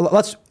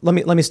FTX.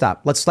 Let me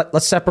stop.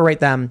 Let's separate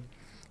them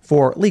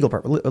for legal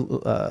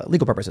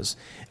purposes.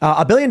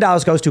 $1 billion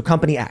goes to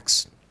Company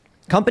X.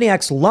 Company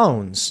X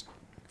loans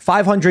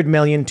 $500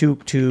 million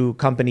to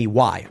Company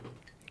Y.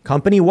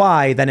 Company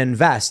Y then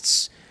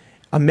invests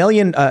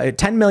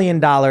 $10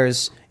 million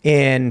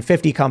in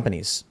 50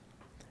 companies.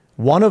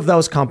 One of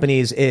those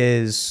companies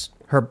is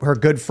her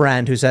good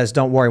friend who says,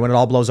 "Don't worry, when it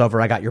all blows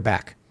over, I got your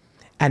back."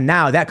 And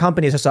now that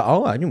company is just,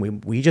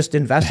 we just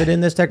invested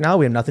in this technology.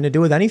 We have nothing to do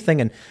with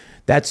anything. And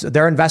that's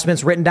their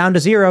investment's written down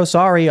to zero.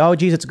 Sorry. Oh,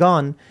 geez, it's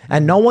gone.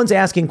 And no one's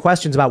asking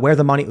questions about where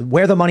the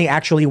money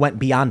actually went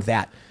beyond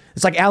that.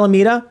 It's like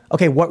Alameda.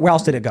 Okay, where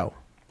else did it go?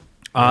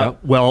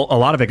 Well, a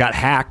lot of it got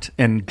hacked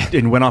and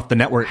went off the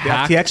network.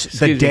 FTX,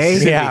 the day,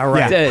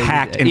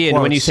 hacked.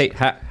 Ian, when you say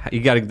you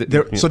got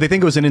to. So they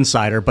think it was an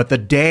insider, but the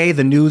day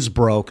the news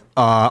broke,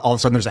 all of a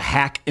sudden there's a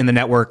hack in the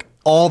network.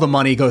 All the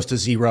money goes to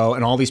zero,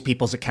 and all these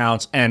people's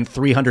accounts, and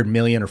 300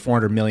 million or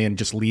 400 million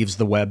just leaves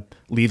the web,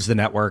 leaves the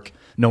network.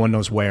 No one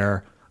knows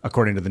where,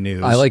 according to the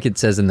news. I like it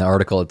says in the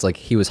article, it's like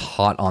he was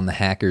hot on the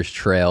hacker's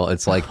trail.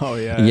 It's like,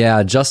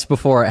 just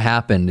before it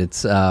happened.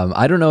 It's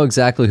I don't know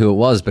exactly who it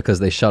was because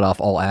they shut off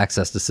all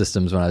access to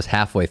systems when I was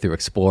halfway through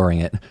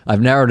exploring it.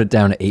 I've narrowed it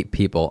down to 8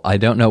 people. I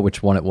don't know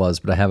which one it was,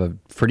 but I have a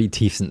pretty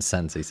decent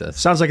sense, he says.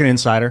 Sounds like an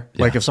insider.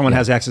 Yeah. Like if someone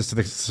has access to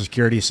the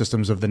security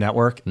systems of the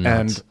network.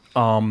 Nuts.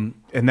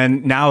 And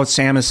then now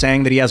Sam is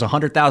saying that he has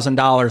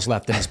 $100,000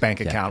 left in his bank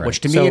account,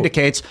 which to me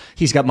indicates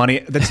he's got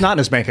money that's not in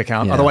his bank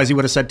account. Otherwise, he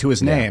would have said to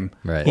his name.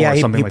 Right. Yeah,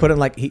 he put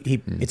in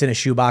it's in a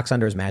shoebox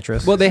under his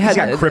mattress. Well, he's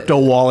got crypto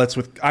wallets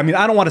with. I mean,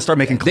 I don't want to start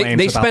making claims.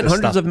 They spent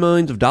hundreds of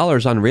millions of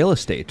dollars on real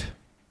estate.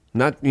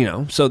 Not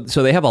so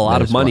they have a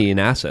lot of money in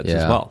assets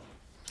as well.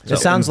 It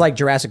sounds like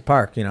Jurassic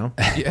Park,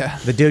 Yeah.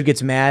 The dude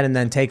gets mad and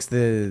then takes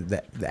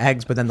the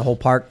eggs, but then the whole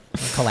park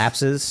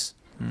collapses.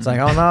 It's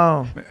like, oh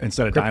no.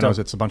 Instead of dinos,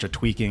 it's a bunch of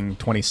tweaking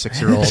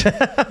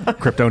 26-year-old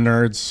crypto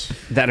nerds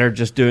that are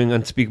just doing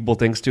unspeakable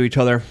things to each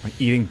other. Like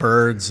eating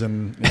birds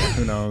and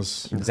who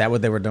knows. Is that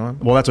what they were doing?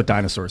 Well, that's what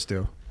dinosaurs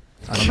do.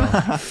 I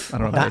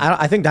don't know.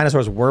 I think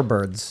dinosaurs were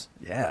birds.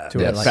 Yeah.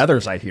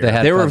 Feathers, I hear.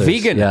 They were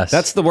vegan. Yes.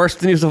 That's the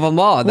worst news of them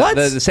all. What?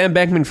 The Sam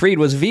Bankman-Fried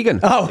was vegan.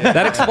 Oh.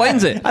 That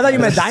explains it. I thought you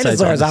meant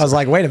dinosaurs. I was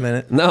like, wait a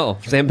minute. No,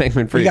 Sam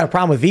Bankman-Fried. You got a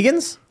problem with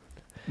vegans?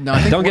 No, I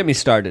think don't get me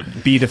started.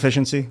 B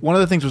deficiency. One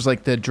of the things was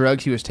like the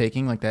drugs he was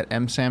taking, like that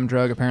MSAM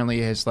drug.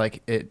 Apparently, has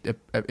like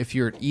if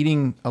you're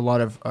eating a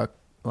lot of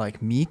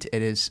like meat,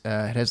 it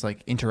has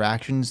like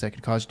interactions that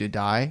could cause you to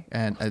die.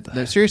 And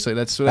seriously,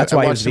 that's why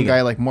I watched some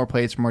guy like more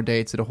plates, more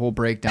dates, did a whole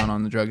breakdown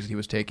on the drugs that he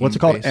was taking. What's it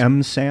called?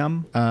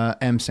 MSAM.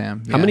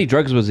 MSAM. Yeah. How many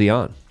drugs was he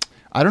on?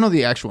 I don't know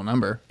the actual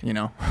number,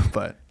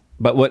 but.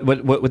 But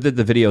what did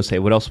the video say?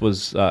 What else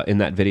was in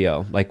that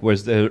video? Like,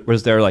 was there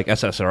like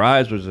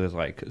SSRIs? Was there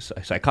like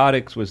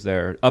psychotics? Was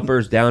there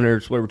uppers,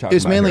 downers? What were we talking about?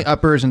 It's mainly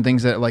uppers and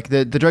things that like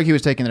the drug he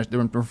was taking that they're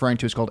referring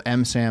to is called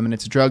MSAM, and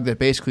it's a drug that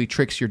basically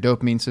tricks your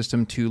dopamine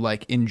system to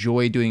like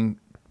enjoy doing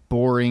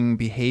boring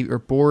behavior,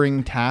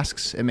 boring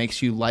tasks. It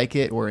makes you like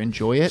it or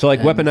enjoy it. So like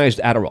weaponized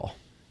Adderall.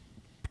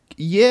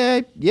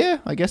 Yeah,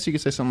 I guess you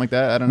could say something like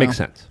that. I don't know. Makes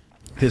sense.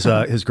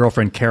 His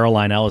girlfriend,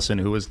 Caroline Ellison,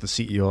 who was the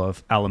CEO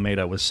of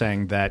Alameda, was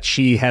saying that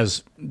she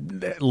has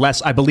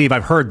less, I believe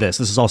I've heard this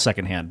is all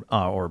secondhand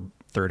or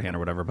third hand or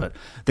whatever, but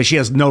that she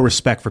has no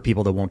respect for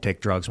people that won't take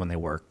drugs when they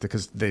work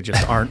because they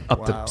just aren't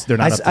up to, they're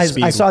not up to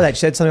speed. I saw that. She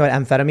said something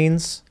about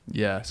amphetamines.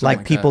 Yeah.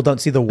 Like people don't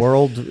see the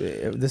world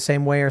the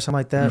same way or something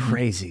like that.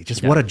 Crazy.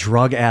 Just what a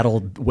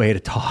drug-addled way to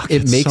talk.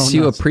 It makes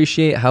you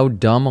appreciate how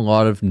dumb a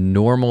lot of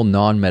normal,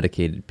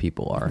 non-medicated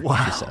people are.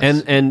 Wow.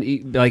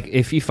 And like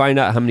if you find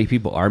out how many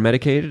people are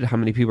medicated, how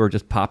many people are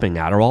just popping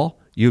Adderall,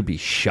 you'd be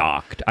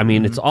shocked. I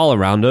mean, it's all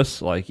around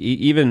us. Like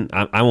even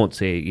I won't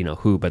say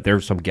who, but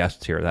there's some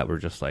guests here that were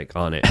just like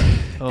on it.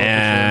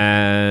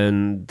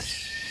 And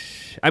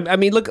sure. I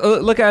mean, look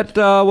at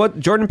what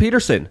Jordan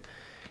Peterson.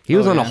 He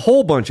was on a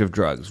whole bunch of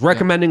drugs,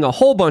 recommending a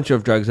whole bunch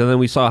of drugs, and then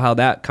we saw how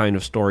that kind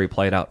of story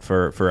played out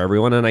for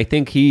everyone. And I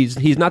think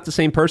he's not the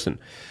same person.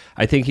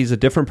 I think he's a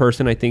different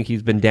person. I think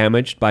he's been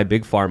damaged by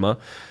Big Pharma.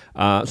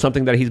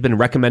 Something that he's been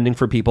recommending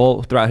for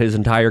people throughout his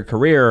entire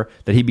career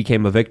that he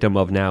became a victim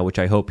of now, which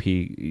I hope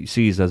he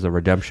sees as a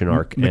redemption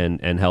arc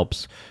and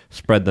helps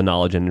spread the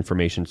knowledge and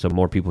information so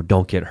more people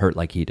don't get hurt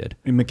like he did.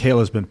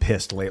 Michaela's been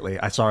pissed lately.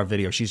 I saw a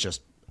video. She's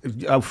just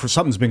for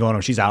something's been going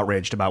on. She's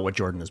outraged about what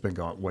Jordan has been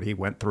what he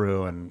went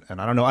through, and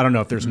I don't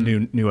know if there's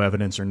new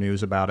evidence or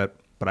news about it,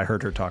 but I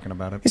heard her talking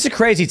about it. It's a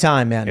crazy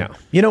time, man. Yeah.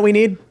 You know what we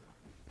need?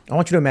 I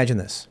want you to imagine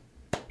this.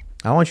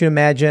 I want you to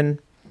imagine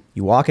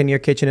you walk in your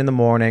kitchen in the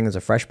morning, there's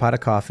a fresh pot of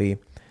coffee,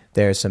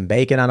 there's some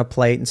bacon on a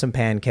plate and some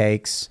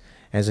pancakes,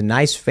 and there's a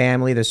nice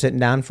family, they're sitting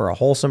down for a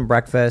wholesome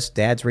breakfast,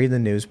 dad's reading the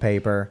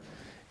newspaper.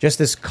 Just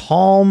this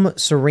calm,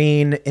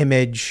 serene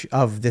image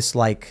of this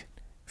like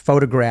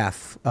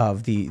photograph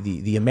of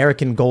the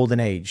American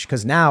golden age,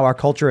 because now our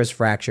culture is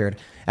fractured.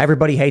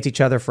 Everybody hates each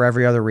other for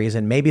every other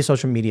reason. Maybe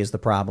social media is the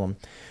problem.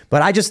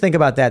 But I just think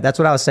about that. That's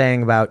what I was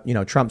saying about,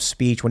 Trump's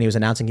speech when he was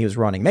announcing he was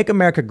running. Make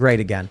America great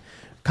again.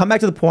 Come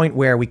back to the point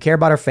where we care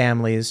about our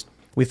families,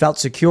 we felt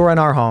secure in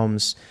our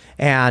homes,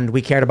 and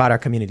we cared about our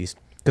communities.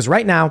 Because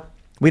right now,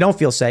 we don't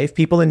feel safe.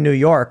 People in New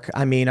York,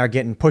 are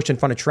getting pushed in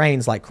front of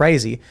trains like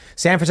crazy.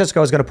 San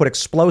Francisco is going to put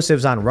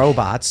explosives on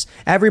robots.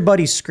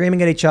 Everybody's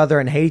screaming at each other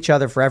and hate each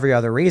other for every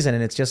other reason.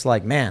 And it's just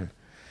like, man,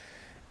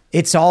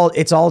 it's all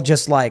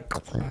just like.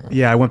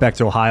 Yeah, I went back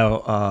to Ohio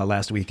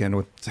last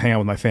weekend to hang out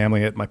with my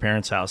family at my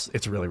parents' house.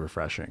 It's really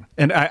refreshing.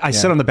 And I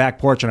sit on the back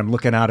porch and I'm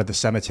looking out at the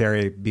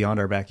cemetery beyond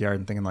our backyard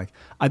and thinking like,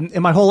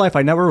 in my whole life,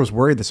 I never was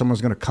worried that someone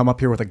was going to come up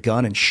here with a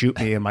gun and shoot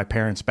me in my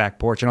parents' back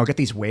porch. And I'll get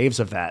these waves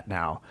of that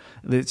now.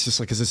 It's just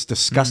like, because it's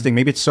disgusting.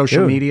 Maybe it's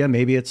social media.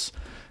 Maybe it's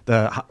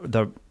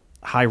the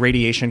high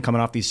radiation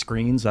coming off these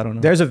screens. I don't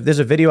know. There's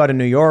a video out of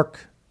New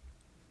York.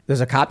 There's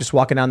a cop just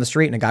walking down the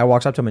street and a guy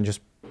walks up to him and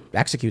just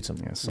executes him.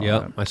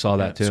 I saw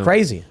that too. It's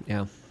crazy.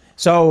 Yeah.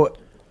 So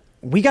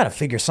we got to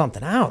figure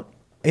something out.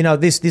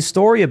 This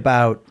story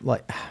about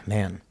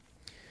man,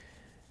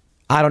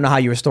 I don't know how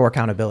you restore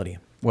accountability.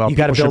 Well, you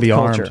got to build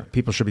culture. Armed.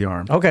 People should be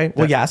armed. Okay.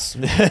 Well, yes.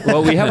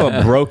 Well, we have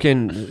a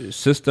broken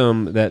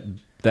system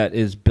that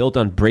is built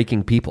on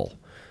breaking people.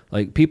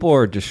 Like, people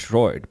are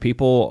destroyed.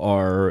 People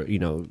are,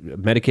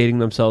 medicating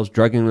themselves,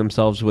 drugging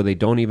themselves where they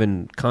don't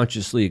even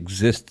consciously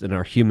exist in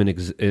our human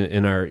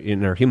in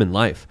our human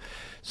life.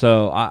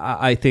 So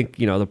I think,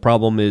 the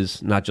problem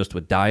is not just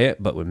with diet,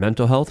 but with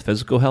mental health,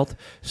 physical health,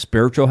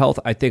 spiritual health.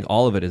 I think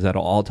all of it is at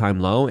an all-time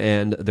low,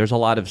 and there's a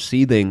lot of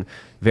seething,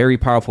 very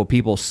powerful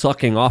people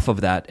sucking off of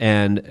that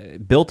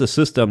and built a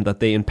system that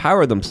they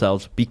empower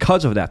themselves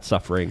because of that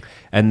suffering.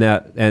 And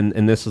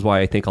this is why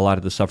I think a lot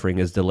of the suffering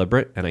is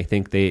deliberate, and I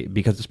think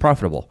because it's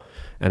profitable.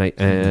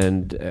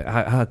 And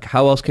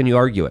how else can you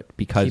argue it?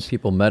 Because keep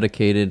people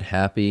medicated,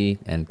 happy,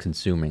 and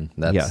consuming.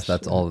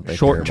 That's all that they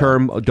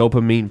short-term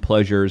dopamine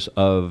pleasures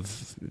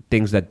of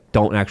things that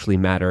don't actually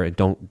matter and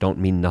don't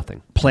mean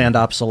nothing. Planned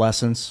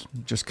obsolescence,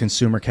 just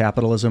consumer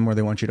capitalism, where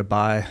they want you to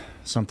buy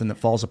something that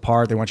falls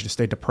apart. They want you to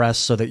stay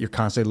depressed so that you're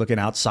constantly looking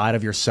outside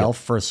of yourself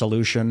for a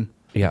solution.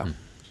 Yeah,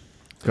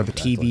 go the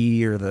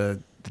TV or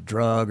the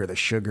drug or the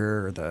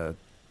sugar or the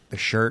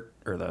shirt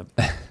or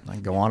I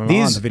can go on and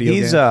on. The video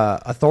these game.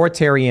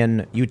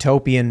 Authoritarian,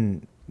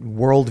 utopian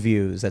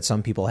worldviews that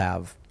some people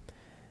have.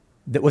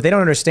 What they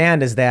don't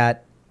understand is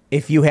that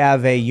if you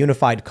have a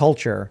unified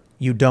culture,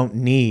 you don't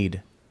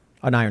need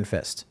an iron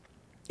fist.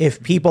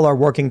 If people are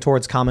working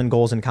towards common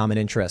goals and common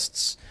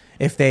interests,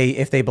 if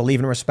they believe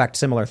and respect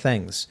similar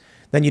things,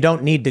 then you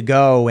don't need to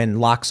go and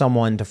lock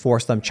someone to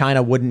force them.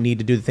 China wouldn't need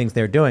to do the things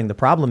they're doing. The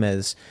problem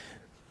is,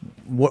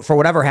 for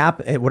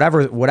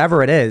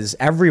whatever it is,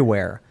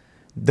 everywhere,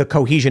 the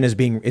cohesion is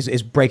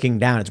breaking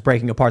down. It's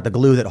breaking apart. The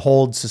glue that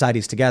holds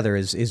societies together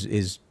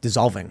is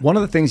dissolving. One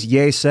of the things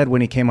Ye said when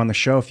he came on the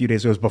show a few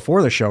days ago,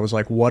 before the show, was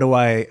like,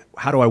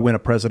 how do I win a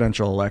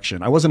presidential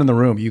election? I wasn't in the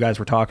room. You guys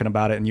were talking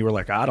about it, and you were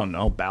like, I don't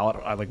know, ballot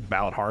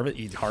harvest.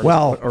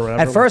 Well, or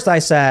whatever. At first I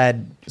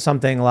said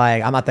something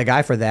like, I'm not the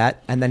guy for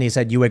that. And then he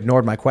said, you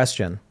ignored my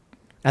question.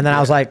 And then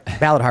I was like,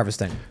 ballot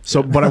harvesting.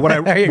 So, but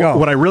there you go.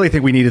 What I really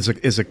think we need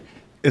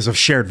is a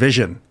shared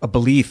vision, a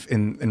belief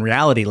in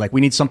reality. Like,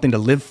 we need something to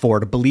live for,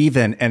 to believe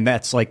in, and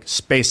that's like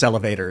space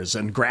elevators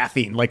and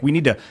graphene. Like, we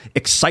need to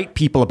excite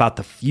people about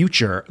the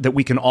future that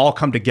we can all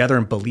come together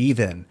and believe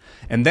in.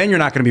 And then you're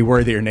not going to be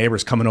worried that your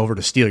neighbor's coming over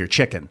to steal your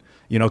chicken,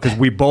 because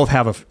we both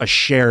have a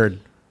shared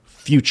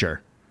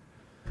future.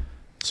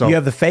 So you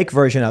have the fake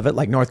version of it,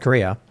 like North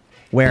Korea,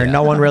 where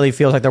no one really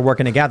feels like they're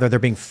working together. They're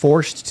being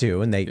forced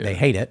to, and they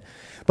hate it.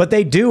 But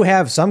they do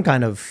have some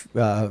kind of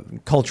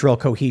cultural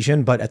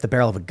cohesion, but at the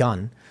barrel of a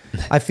gun.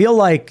 I feel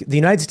like the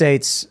United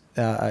States,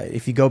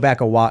 if you go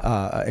back a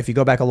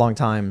long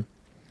time,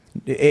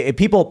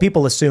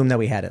 people assume that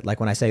we had it.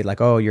 Like when I say,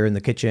 like, oh, you're in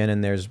the kitchen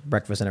and there's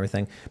breakfast and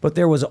everything, but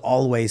there was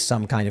always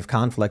some kind of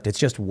conflict. It's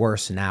just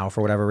worse now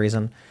for whatever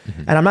reason.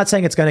 Mm-hmm. And I'm not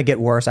saying it's going to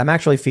get worse. I'm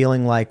actually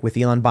feeling like with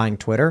Elon buying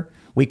Twitter,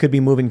 we could be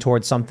moving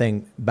towards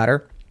something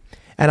better.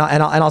 And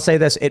I'll say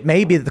this: it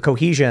may be that the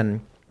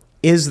cohesion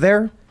is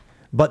there,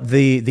 but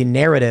the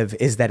narrative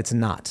is that it's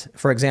not.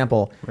 For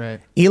example,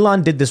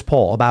 Elon did this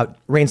poll about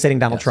reinstating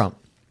Donald Trump.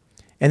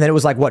 And then it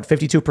was like,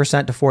 52%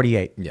 to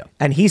 48%. Yeah.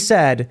 And he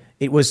said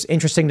it was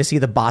interesting to see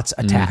the bots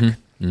attack.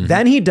 Mm-hmm. Mm-hmm.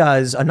 Then he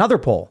does another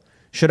poll.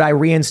 Should I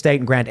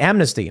reinstate and grant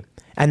amnesty?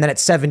 And then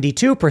it's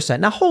 72%.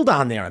 Now, hold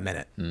on there a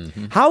minute.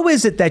 Mm-hmm. How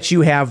is it that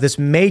you have this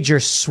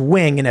major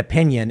swing in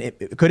opinion?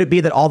 Could it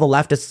be that all the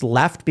leftists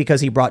left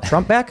because he brought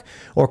Trump back?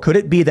 Or could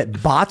it be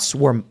that bots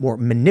were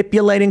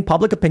manipulating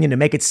public opinion to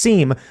make it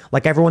seem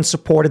like everyone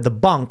supported the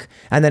bunk?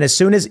 And then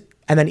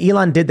then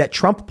Elon did that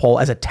Trump poll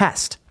as a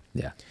test.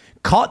 Yeah.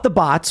 Caught the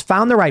bots,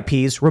 found their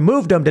IPs,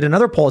 removed them, did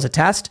another poll as a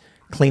test,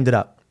 cleaned it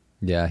up.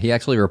 Yeah, he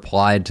actually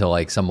replied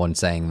to someone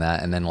saying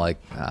that, and then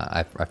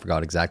I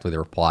forgot exactly the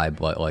reply,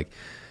 but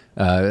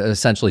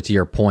Essentially, to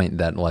your point,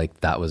 that like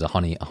that was a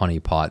honey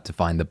pot to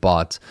find the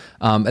bots.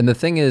 And the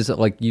thing is,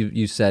 like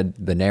you said,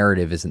 the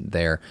narrative isn't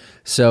there.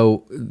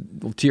 So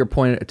to your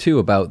point too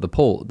about the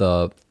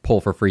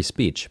poll for free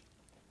speech,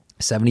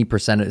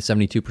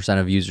 72%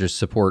 of users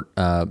support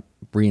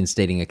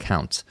reinstating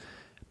accounts.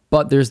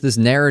 But there's this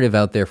narrative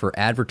out there for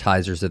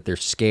advertisers that they're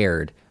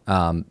scared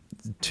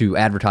to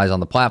advertise on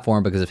the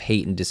platform because of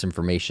hate and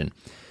disinformation.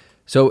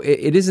 So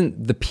it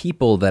isn't the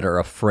people that are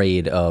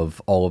afraid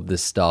of all of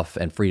this stuff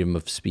and freedom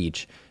of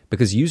speech,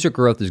 because user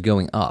growth is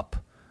going up.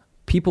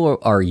 People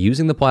are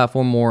using the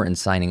platform more and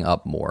signing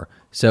up more.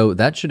 So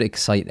that should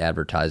excite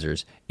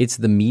advertisers. It's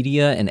the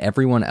media and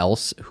everyone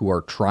else who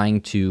are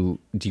trying to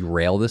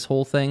derail this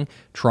whole thing,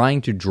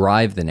 trying to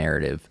drive the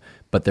narrative,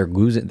 but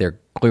they're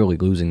clearly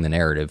losing the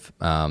narrative.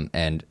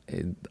 And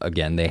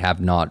again, they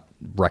have not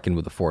reckoned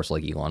with the force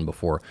like Elon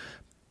before.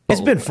 It's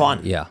been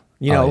fun. Yeah.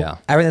 You know,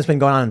 everything that's been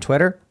going on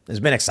Twitter has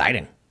been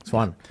exciting. It's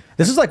fun.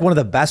 This is like one of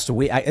the best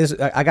weeks.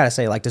 I got to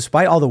say, like,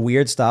 despite all the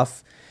weird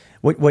stuff,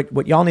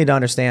 what y'all need to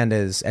understand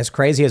is, as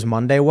crazy as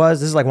Monday was,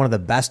 this is like one of the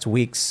best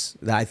weeks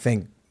that I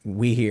think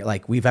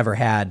we've ever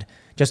had,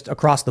 just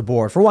across the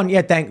board. For one, we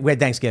had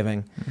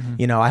Thanksgiving. Mm-hmm.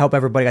 You know, I hope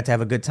everybody got to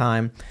have a good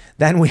time.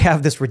 Then we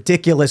have this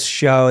ridiculous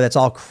show that's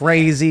all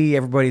crazy.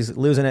 Everybody's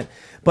losing it.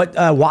 But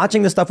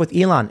watching the stuff with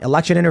Elon,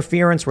 election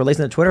interference,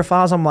 releasing the Twitter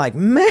files, I'm like,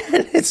 man,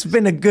 it's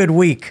been a good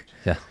week.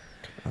 Yeah.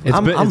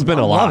 It's been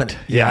a lot.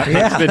 Yeah.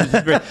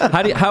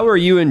 How are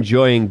you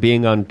enjoying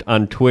being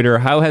on Twitter?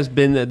 How has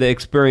been the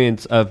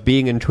experience of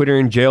being in Twitter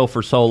in jail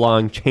for so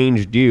long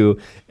changed you?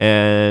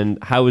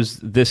 And how is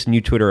this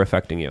new Twitter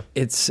affecting you?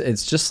 It's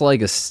just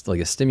like a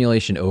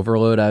stimulation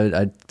overload.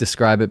 I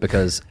describe it,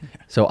 because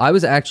so I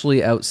was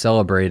actually out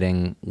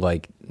celebrating.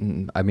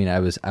 I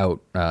was out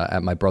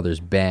at my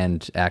brother's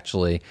band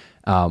actually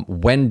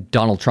when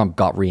Donald Trump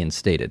got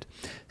reinstated.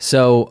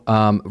 So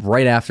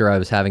right after, I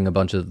was having a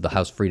bunch of the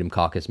House Freedom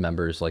Caucus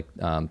members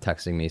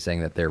texting me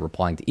saying that they're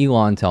replying to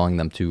Elon, telling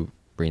them to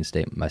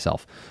reinstate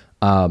myself.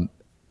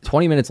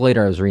 20 minutes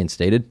later, I was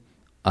reinstated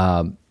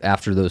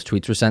after those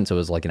tweets were sent. So it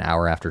was like an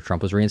hour after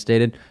Trump was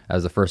reinstated. I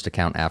was the first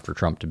account after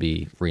Trump to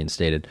be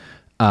reinstated.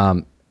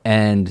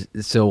 And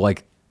so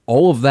like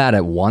all of that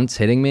at once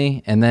hitting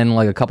me. And then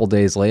like a couple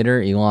days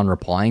later, Elon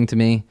replying to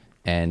me.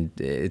 And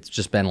it's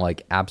just been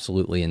like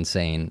absolutely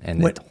insane,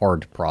 and it's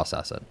hard to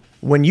process it.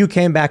 When you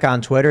came back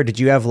on Twitter, did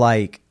you have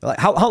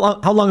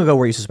how long ago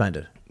were you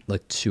suspended?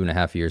 Like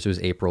 2.5 years. It was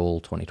April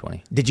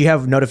 2020. Did you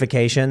have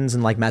notifications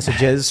and like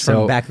messages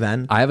from back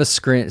then? I have a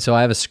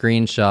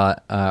screenshot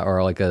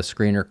or like a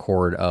screen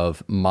record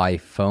of my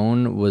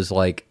phone was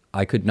like,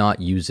 I could not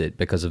use it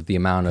because of the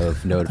amount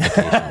of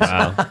notifications.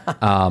 Wow.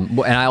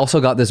 And I also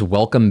got this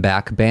welcome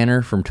back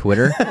banner from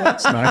Twitter.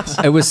 That's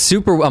nice. It was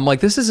super. I'm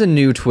like, this is a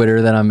new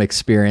Twitter that I'm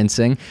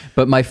experiencing.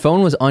 But my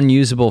phone was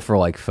unusable for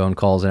like phone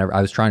calls, and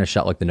I was trying to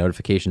shut like the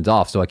notifications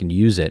off so I can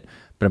use it.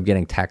 But I'm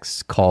getting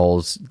texts,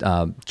 calls.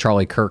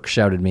 Charlie Kirk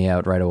shouted me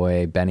out right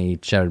away. Benny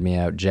shouted me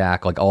out.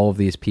 Jack, like all of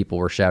these people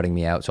were shouting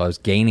me out. So I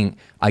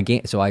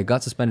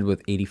got suspended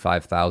with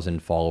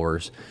 85,000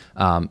 followers.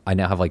 I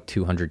now have like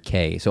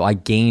 200K. So I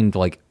gained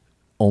like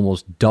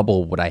almost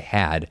double what I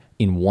had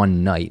in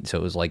one night. So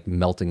it was like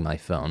melting my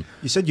phone.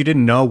 You said you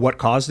didn't know what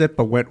caused it,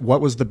 but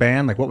what was the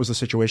ban? Like, what was the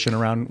situation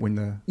around when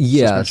the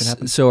suspension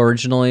happened? So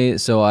originally,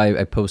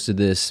 I posted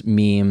this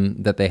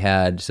meme that they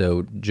had.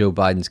 So Joe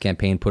Biden's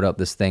campaign put up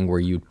this thing where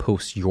you'd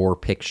post your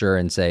picture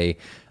and say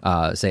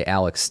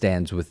Alex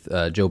stands with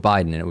Joe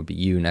Biden, and it would be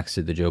you next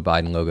to the Joe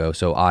Biden logo.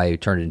 So I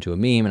turned it into a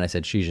meme, and I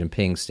said Xi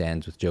Jinping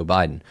stands with Joe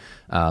Biden.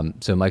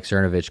 So Mike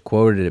Cernovich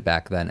quoted it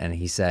back then, and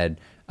he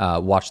said,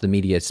 watch the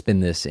media spin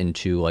this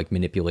into like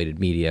manipulated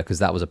media, because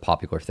that was a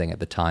popular thing at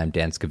the time.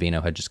 Dan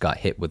Scavino had just got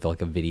hit with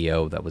like a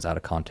video that was out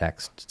of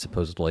context,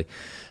 supposedly.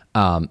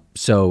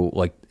 So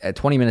like at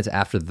 20 minutes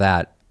after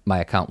that, my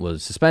account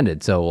was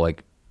suspended. So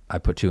like I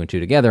put two and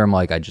two together. I'm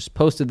like, I just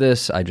posted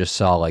this. I just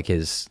saw like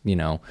his,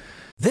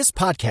 This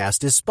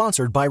podcast is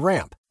sponsored by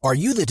Ramp. Are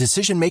you the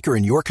decision maker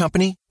in your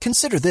company?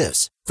 Consider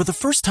this. For the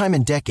first time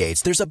in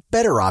decades, there's a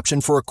better option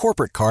for a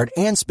corporate card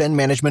and spend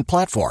management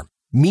platform.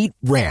 Meet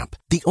Ramp,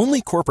 the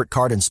only corporate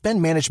card and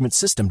spend management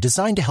system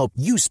designed to help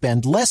you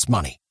spend less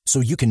money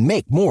so you can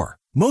make more.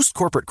 Most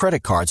corporate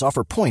credit cards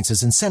offer points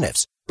as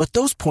incentives, but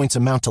those points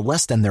amount to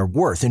less than their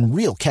worth in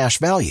real cash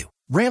value.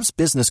 Ramp's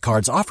business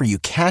cards offer you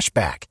cash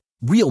back,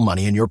 real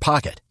money in your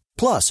pocket.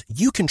 Plus,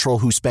 you control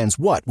who spends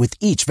what with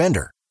each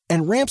vendor.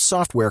 And Ramp's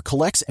software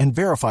collects and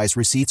verifies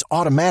receipts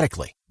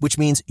automatically, which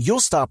means you'll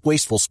stop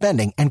wasteful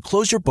spending and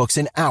close your books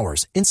in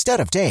hours instead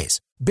of days.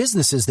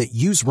 Businesses that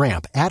use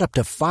Ramp add up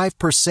to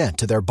 5%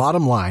 to their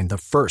bottom line the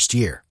first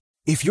year.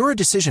 If you're a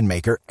decision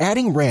maker,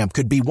 adding Ramp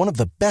could be one of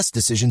the best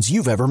decisions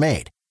you've ever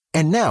made.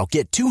 And now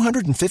get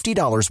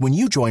 $250 when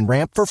you join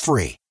Ramp for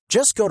free.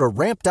 Just go to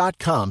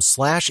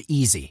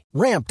ramp.com/easy.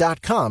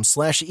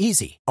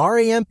 Ramp.com/easy.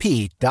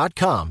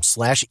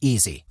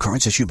 RAMP.com/easy.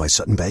 Cards issued by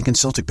Sutton Bank and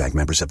Celtic Bank,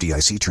 members of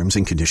FDIC. Terms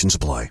and conditions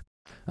apply.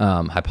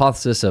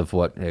 Hypothesis of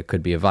what it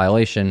could be a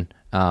violation.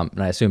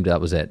 And I assumed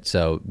that was it.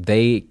 So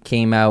they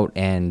came out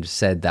and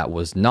said that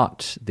was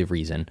not the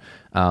reason,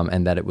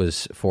 and that it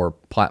was for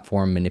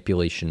platform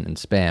manipulation and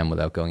spam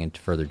without going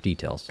into further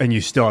details. And you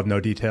still have no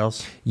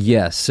details?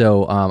 Yes.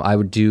 So I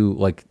would do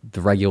like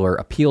the regular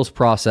appeals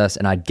process,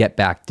 and I'd get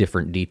back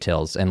different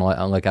details. And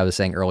like I was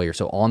saying earlier,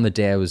 so on the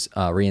day I was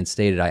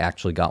reinstated, I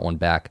actually got one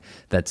back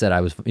that said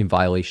I was in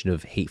violation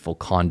of hateful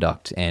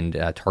conduct and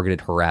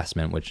targeted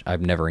harassment, which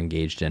I've never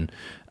engaged in.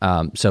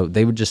 So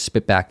they would just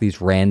spit back these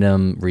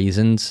random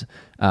reasons.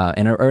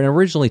 And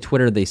originally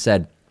Twitter, they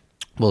said,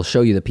 we'll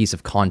show you the piece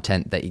of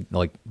content that you,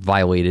 like,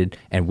 violated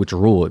and which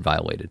rule it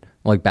violated.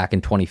 Like back in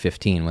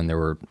 2015 when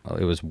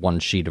it was one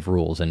sheet of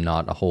rules and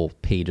not a whole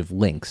page of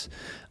links.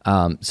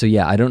 So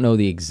yeah, I don't know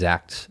the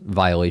exact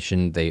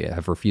violation. They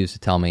have refused to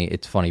tell me.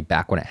 It's funny,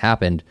 back when it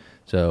happened,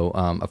 so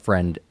a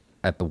friend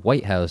at the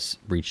White House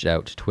reached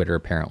out to Twitter,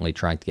 apparently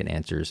trying to get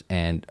answers,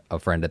 and a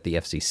friend at the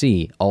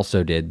FCC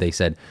also did. They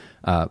said,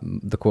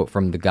 the quote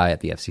from the guy at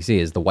the FCC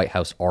is, the White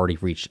House already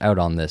reached out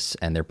on this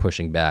and they're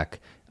pushing back.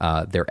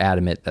 They're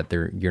adamant that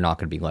you're not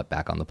going to be let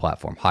back on the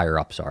platform. Higher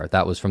ups are.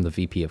 That was from the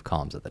VP of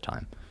Comms at the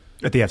time.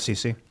 At the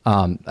FCC?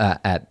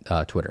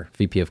 At Twitter.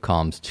 VP of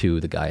Comms to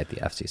the guy at the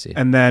FCC.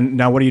 And then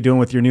now what are you doing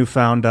with your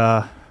newfound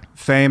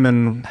fame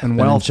and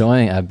wealth?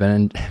 I've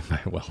been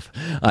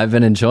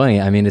enjoying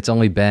it. I mean, it's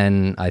only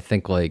been, I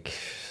think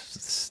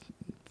it's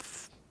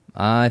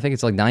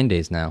like 9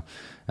 days now.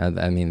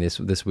 I mean,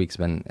 this week's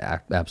been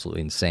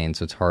absolutely insane.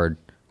 So it's hard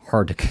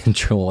to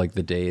control like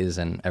the days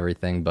and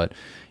everything. But,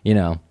 you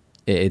know,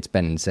 it's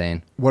been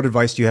insane. What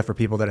advice do you have for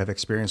people that have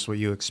experienced what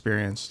you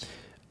experienced?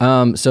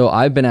 So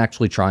I've been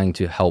actually trying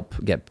to help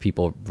get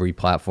people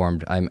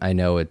replatformed. I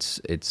know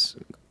it's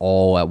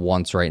all at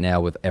once right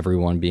now with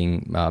everyone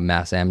being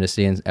mass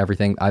amnesty and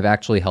everything. I've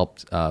actually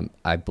helped,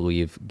 I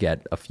believe,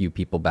 get a few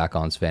people back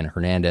on, Sven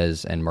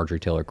Hernandez and Marjorie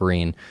Taylor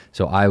Greene.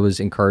 So I was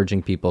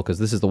encouraging people, because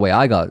this is the way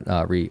I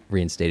got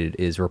reinstated,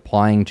 is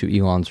replying to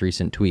Elon's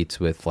recent tweets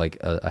with like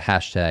a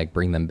hashtag,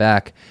 bring them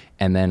back,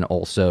 and then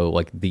also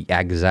like the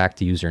exact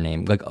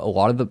username. Like a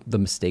lot of the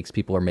mistakes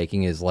people are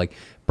making is like,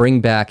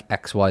 bring back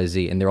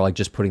XYZ, and they're like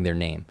just putting their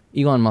name.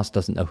 Elon Musk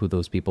doesn't know who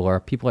those people are.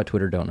 People at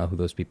Twitter don't know who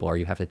those people are.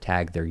 You have to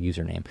tag their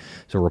username.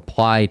 So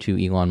reply to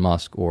Elon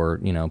Musk or,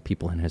 you know,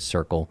 people in his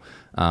circle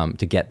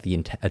to get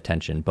the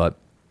attention. But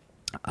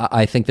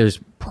I think there's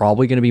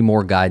probably going to be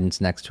more guidance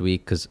next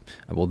week because,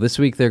 well, this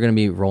week they're going to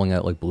be rolling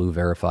out like Blue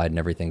Verified and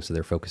everything, so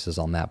their focus is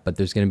on that. But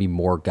there's going to be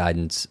more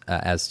guidance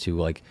as to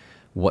like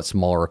what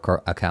smaller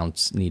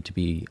accounts need to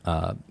be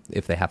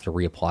if they have to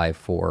reapply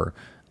for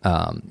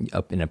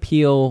an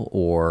appeal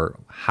or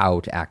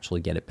how to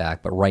actually get it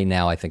back. But right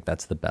now, I think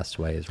that's the best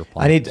way is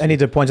reply. I need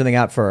to point something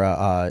out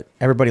for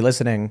everybody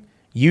listening.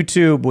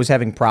 YouTube was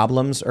having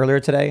problems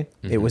earlier today.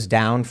 Mm-hmm. It was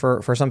down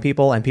for some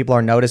people, and people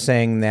are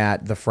noticing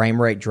that the frame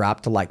rate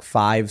dropped to like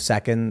 5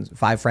 frames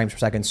per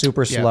second,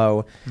 super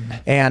slow. Mm-hmm.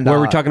 And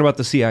were we talking about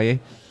the CIA?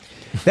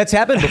 That's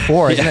happened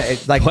before, isn't it?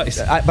 It's like, this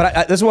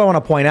is what I want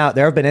to point out.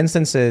 There have been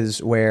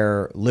instances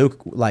where Luke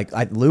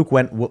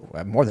went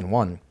more than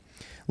one.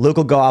 Luke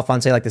will go off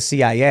on, say, like the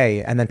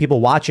CIA, and then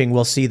people watching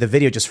will see the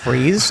video just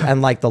freeze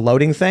and like the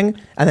loading thing,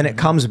 and then it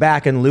comes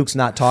back and Luke's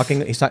not talking.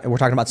 We're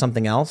talking about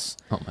something else.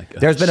 Oh my god!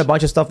 There's been a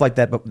bunch of stuff like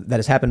that, but that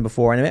has happened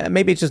before, and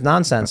maybe it's just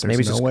nonsense. Maybe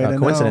it's just a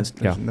coincidence.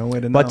 There's no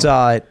way to know.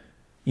 But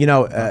you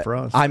know,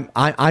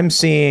 I'm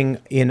seeing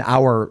in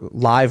our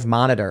live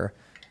monitor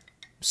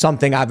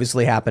something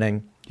obviously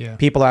happening. Yeah.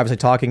 People are obviously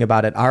talking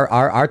about it.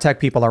 Our tech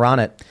people are on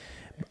it.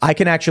 I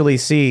can actually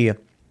see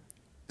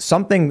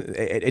something.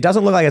 It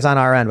doesn't look like it's on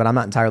our end, but I'm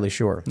not entirely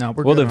sure. No,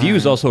 well, the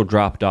views also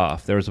dropped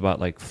off. There was about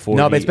like 40.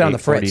 No, but it's been on the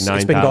fritz.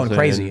 It's been going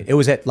crazy. It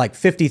was at like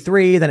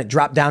 53, then it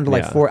dropped down to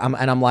like 4. And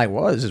I'm like,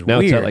 whoa, this is now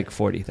weird. It's at like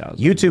 40,000.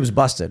 YouTube's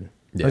busted.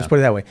 Yeah. Let's put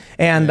it that way.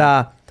 And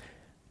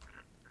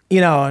you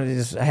know,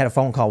 I had a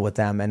phone call with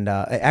them, and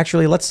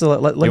actually, let you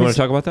want to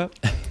talk about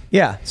that?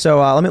 Yeah. So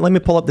let me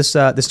pull up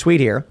this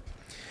tweet here.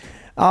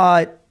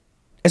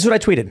 This is what I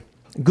tweeted.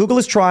 Google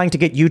is trying to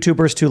get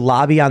YouTubers to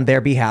lobby on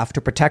their behalf to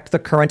protect the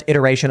current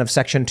iteration of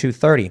Section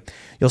 230.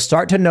 You'll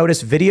start to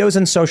notice videos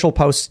and social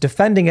posts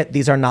defending it.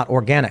 These are not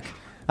organic.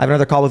 I have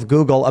another call with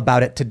Google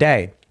about it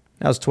today.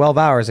 That was 12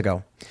 hours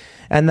ago.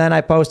 And then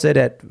I posted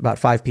at about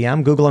 5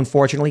 p.m. Google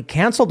unfortunately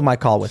canceled my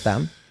call with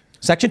them.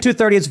 Section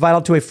 230 is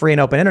vital to a free and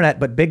open internet,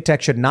 but big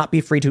tech should not be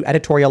free to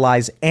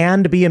editorialize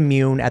and be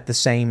immune at the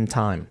same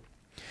time.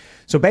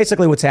 So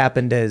basically what's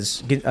happened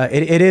is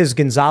it is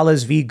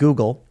Gonzalez v.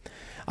 Google.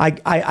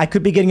 I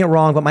could be getting it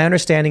wrong, but my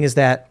understanding is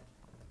that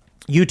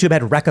YouTube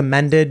had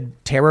recommended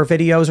terror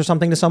videos or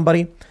something to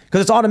somebody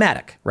because it's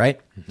automatic, right?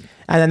 Mm-hmm.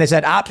 And then they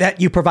said,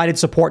 that you provided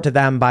support to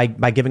them by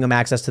giving them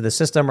access to the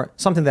system or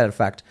something to that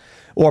effect.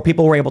 Or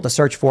people were able to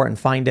search for it and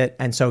find it.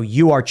 And so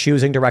you are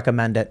choosing to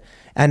recommend it.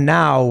 And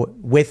now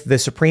with the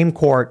Supreme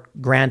Court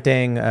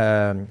granting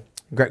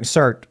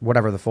cert,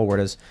 whatever the full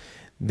word is,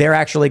 they're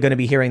actually going to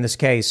be hearing this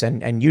case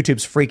and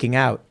YouTube's freaking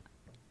out.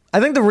 I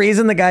think the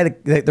reason the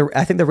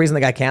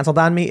guy canceled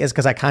on me is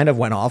because I kind of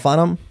went off on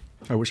him.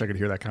 I wish I could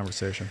hear that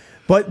conversation.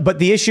 But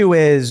the issue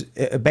is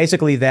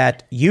basically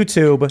that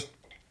YouTube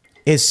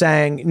is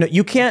saying, no,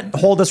 you can't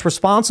hold us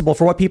responsible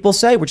for what people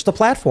say, which is the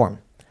platform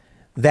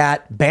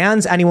that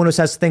bans anyone who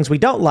says things we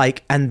don't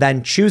like and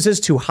then chooses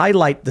to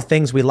highlight the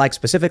things we like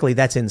specifically.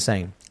 That's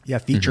insane. Yeah,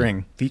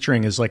 featuring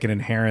is like an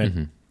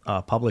inherent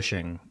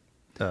publishing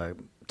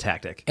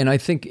tactic. And I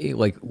think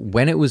like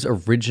when it was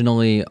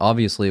originally,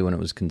 obviously when it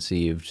was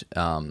conceived,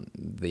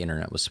 the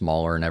internet was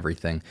smaller and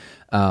everything.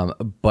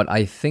 But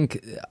I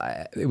think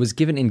it was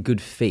given in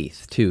good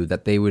faith too,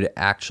 that they would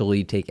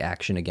actually take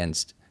action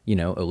against,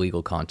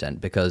 illegal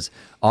content, because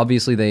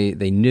obviously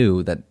they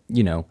knew that,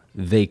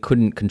 they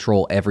couldn't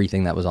control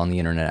everything that was on the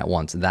internet at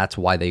once. That's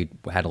why they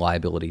had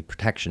liability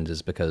protections,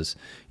 is because,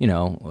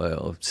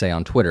 say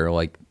on Twitter,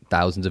 like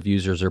thousands of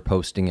users are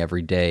posting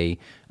every day.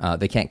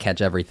 They can't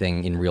catch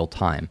everything in real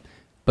time.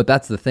 But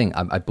that's the thing.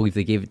 I believe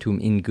they gave it to them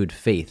in good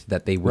faith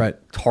that they would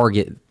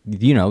target,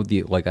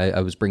 like I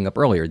was bringing up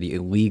earlier, the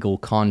illegal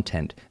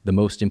content, the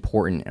most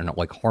important and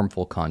like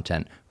harmful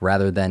content,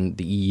 rather than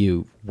the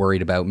EU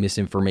worried about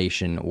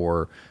misinformation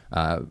or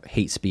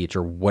hate speech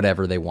or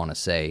whatever they want to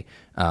say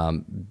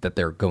that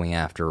they're going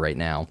after right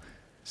now.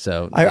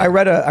 So I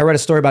read a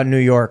story about New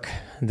York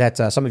that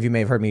some of you may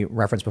have heard me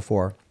reference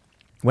before.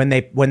 When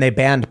they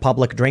banned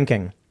public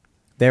drinking,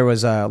 there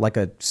was like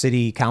a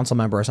city council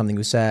member or something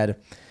who said,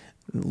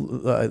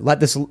 let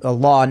this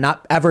law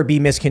not ever be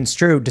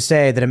misconstrued to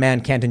say that a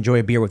man can't enjoy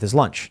a beer with his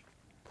lunch.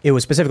 It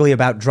was specifically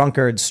about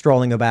drunkards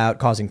strolling about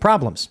causing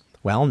problems.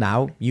 Well,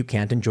 now you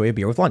can't enjoy a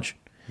beer with lunch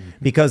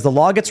because the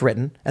law gets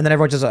written and then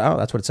everyone just, oh,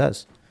 that's what it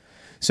says.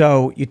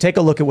 So you take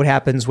a look at what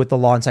happens with the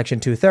law in Section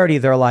 230.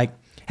 They're like,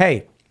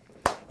 hey,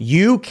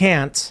 you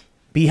can't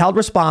be held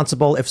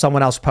responsible if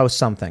someone else posts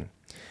something.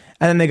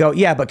 And then they go,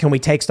 yeah, but can we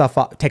take stuff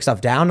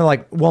down? They're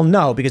like, well,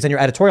 no, because then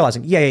you're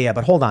editorializing. Yeah.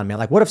 But hold on, man.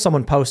 Like, what if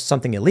someone posts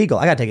something illegal?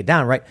 I got to take it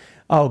down, right?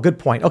 Oh, good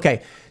point.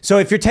 Okay. So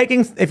if you're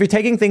taking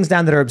things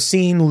down that are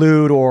obscene,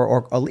 lewd,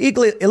 or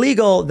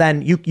illegal,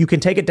 then you can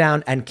take it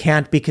down and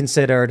can't be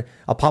considered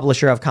a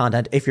publisher of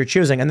content if you're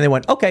choosing. And then they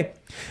went, okay,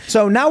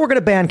 so now we're going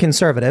to ban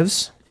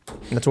conservatives.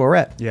 That's where we're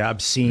at. Yeah,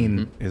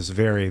 obscene is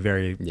very,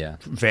 very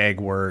vague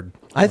word.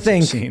 I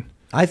think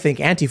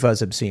Antifa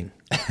is obscene.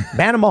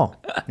 Ban them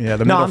all. Yeah,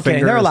 the no, middle I'm kidding.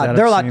 finger.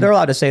 They're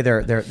allowed to say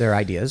their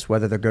ideas,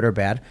 whether they're good or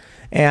bad,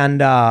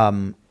 and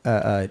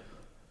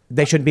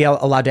they shouldn't be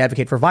allowed to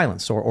advocate for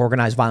violence or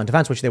organize violent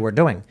defense, which they were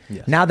doing.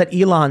 Yes. Now that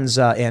Elon's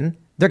in,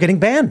 they're getting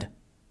banned.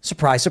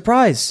 Surprise,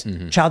 surprise.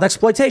 Child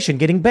exploitation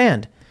getting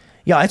banned.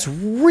 Yeah, it's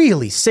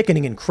really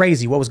sickening and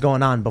crazy what was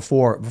going on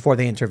before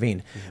they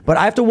intervened. But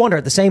I have to wonder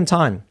at the same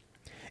time,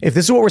 if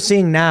this is what we're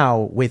seeing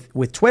now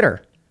with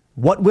Twitter,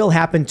 what will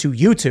happen to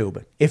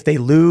YouTube if they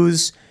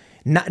lose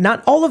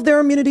not all of their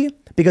immunity?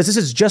 Because this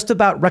is just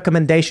about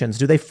recommendations.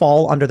 Do they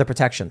fall under the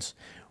protections?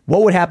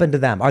 What would happen to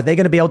them? Are they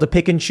going to be able to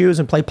pick and choose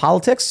and play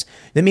politics?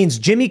 That means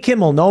Jimmy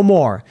Kimmel, no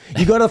more.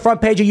 You go to the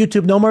front page of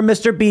YouTube, no more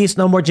Mr. Beast,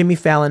 no more Jimmy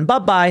Fallon.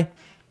 Bye-bye.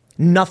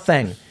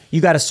 Nothing.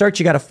 You got to search,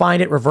 you got to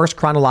find it, reverse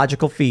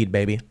chronological feed,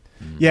 baby.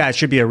 Yeah, it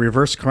should be a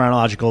reverse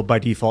chronological by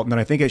default. And then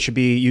I think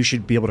you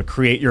should be able to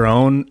create your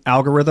own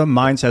algorithm.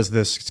 Mine says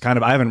this, it's kind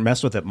of, I haven't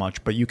messed with it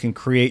much, but you can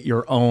create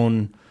your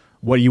own,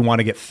 what you want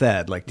to get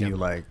fed. Like, do you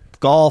like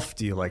golf?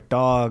 Do you like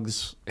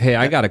dogs? Hey,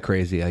 I got a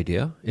crazy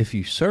idea. If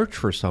you search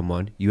for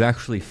someone, you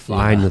actually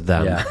find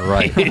them. Yeah,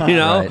 right.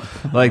 Right.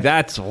 Like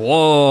that's,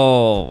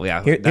 whoa.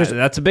 Yeah,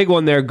 that's a big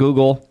one there,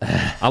 Google.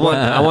 I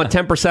want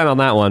 10% on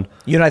that one.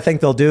 You know what I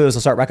think they'll do is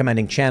they'll start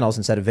recommending channels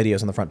instead of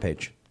videos on the front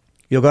page.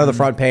 You'll go to the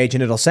front page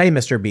and it'll say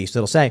Mr. Beast.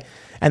 And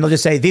they'll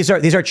just say, these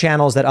are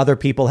channels that other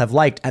people have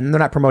liked, and they're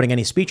not promoting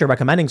any speech or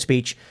recommending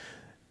speech.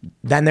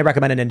 Then they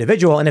recommend an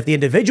individual. And if the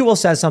individual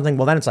says something,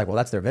 well, then it's like, well,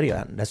 that's their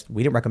video.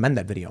 We didn't recommend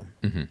that video.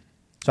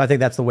 So I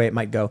think that's the way it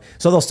might go.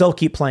 So they'll still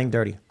keep playing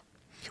dirty.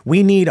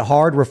 We need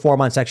hard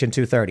reform on Section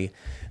 230.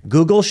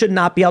 Google should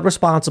not be held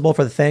responsible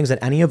for the things that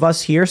any of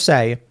us here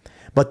say,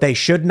 but they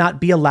should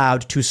not be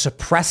allowed to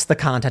suppress the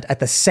content at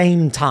the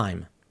same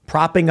time,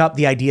 propping up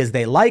the ideas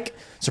they like,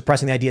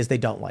 suppressing the ideas they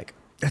don't like.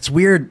 That's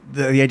weird,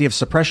 the idea of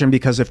suppression,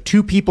 because if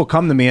two people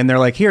come to me and they're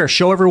like, here,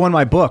 show everyone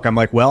my book, I'm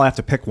like, well, I have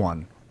to pick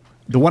one.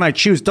 The one I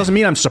choose doesn't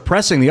mean I'm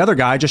suppressing the other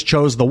guy. I just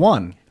chose the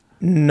one.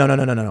 No.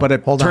 But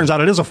it turns out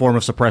it is a form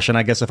of suppression,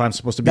 I guess, if I'm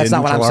supposed to be a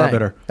neutral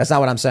arbiter. That's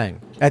not what I'm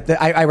saying.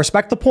 I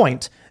respect the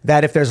point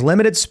that if there's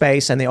limited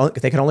space and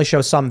they can only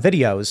show some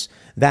videos,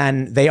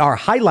 then they are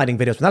highlighting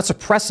videos, but not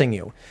suppressing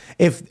you.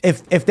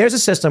 If there's a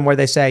system where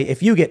they say,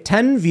 if you get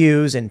 10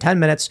 views in 10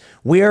 minutes,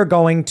 we're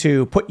going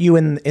to put you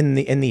in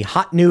the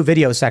hot new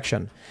video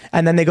section.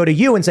 And then they go to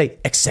you and say,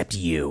 except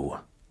you.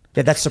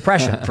 That's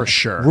suppression. For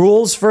sure.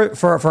 Rules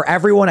for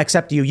everyone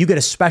except you. You get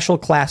a special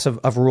class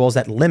of rules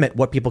that limit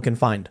what people can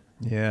find.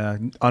 Yeah,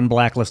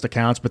 unblacklist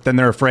accounts. But then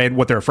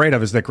what they're afraid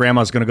of is that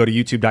grandma's going to go to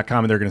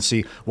youtube.com and they're going to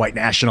see white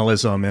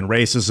nationalism and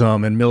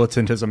racism and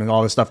militantism and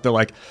all this stuff. They're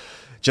like,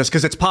 just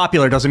because it's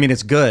popular doesn't mean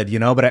it's good,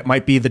 but it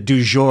might be the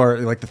du jour,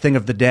 like the thing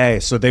of the day.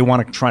 So they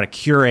want to try to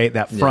curate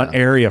that front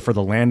area for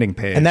the landing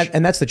page.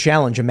 And that's the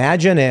challenge.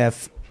 Imagine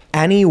if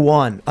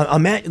anyone,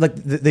 like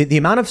the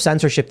amount of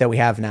censorship that we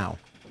have now.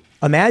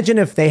 Imagine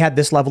if they had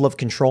this level of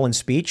control in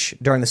speech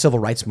during the civil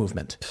rights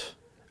movement.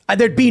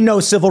 There'd be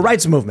no civil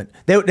rights movement.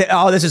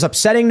 This is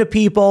upsetting to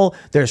people.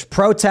 There's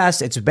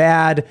protests. It's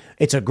bad.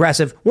 It's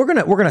aggressive. We're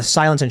gonna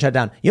silence and shut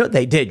down. You know,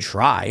 they did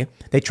try.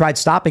 They tried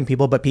stopping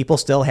people, but people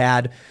still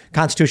had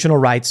constitutional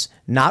rights.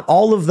 Not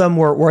all of them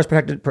were as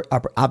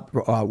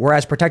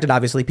protected.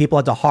 Obviously, people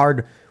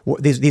had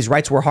these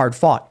rights were hard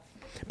fought.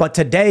 But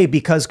today,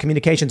 because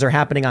communications are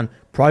happening on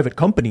private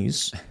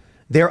companies,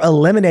 they're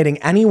eliminating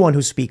anyone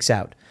who speaks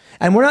out.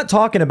 And we're not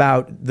talking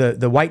about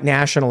the white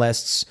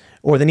nationalists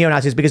or the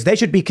neo-Nazis, because they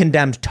should be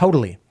condemned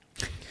totally.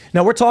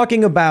 Now, we're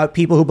talking about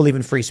people who believe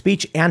in free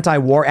speech,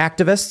 anti-war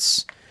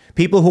activists,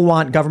 people who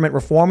want government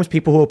reforms,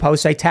 people who oppose,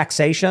 say,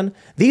 taxation.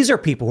 These are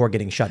people who are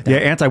getting shut down.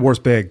 Yeah, anti-war's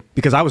big,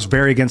 because I was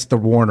very against the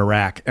war in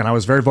Iraq, and I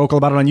was very vocal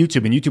about it on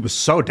YouTube, and YouTube was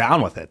so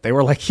down with it. They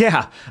were like,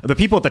 yeah, the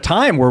people at the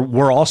time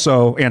were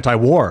also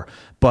anti-war,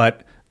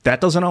 but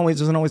that isn't always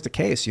the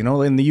case. You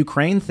know, in the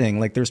Ukraine thing,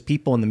 like, there's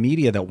people in the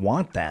media that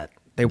want that.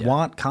 They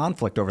want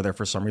conflict over there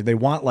for some reason. They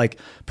want, like,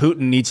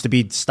 Putin needs to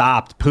be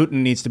stopped.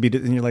 Putin needs to be,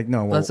 and you're like,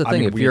 no. Well, that's the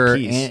thing.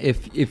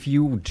 If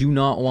you do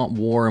not want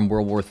war in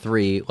World War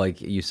III,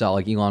 like you saw,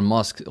 like Elon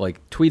Musk,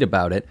 like tweet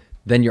about it,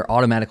 then you're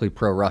automatically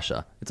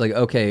pro-Russia. It's like,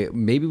 okay,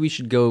 maybe we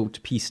should go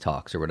to peace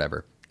talks or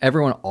whatever.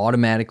 Everyone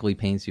automatically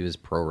paints you as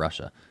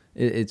pro-Russia.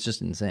 It's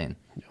just insane.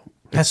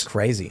 That's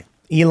crazy.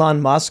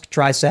 Elon Musk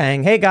tries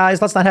saying, "Hey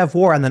guys, let's not have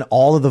war," and then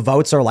all of the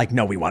votes are like,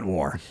 "No, we want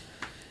war."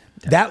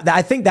 That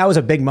I think that was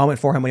a big moment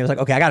for him when he was like,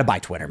 okay, I got to buy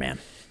Twitter, man.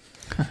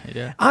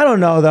 Yeah. I don't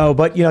know, though.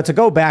 But, you know, to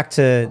go back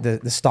to the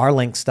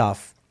Starlink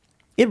stuff,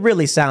 it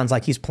really sounds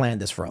like he's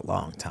planned this for a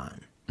long time.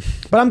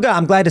 But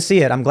I'm glad to see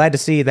it. I'm glad to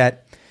see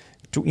that,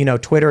 you know,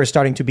 Twitter is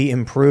starting to be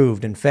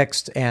improved and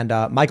fixed. And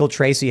Michael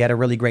Tracy had a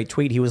really great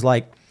tweet. He was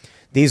like,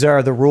 these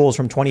are the rules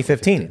from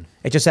 2015.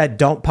 It just said,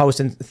 don't post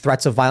in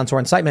threats of violence or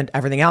incitement.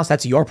 Everything else,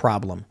 that's your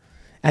problem.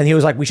 And he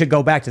was like, we should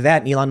go back to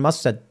that. And Elon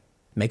Musk said,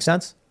 makes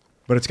sense.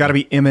 But it's got to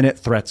be imminent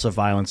threats of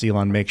violence.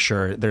 Elon makes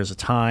sure there's a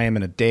time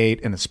and a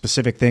date and a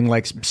specific thing,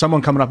 like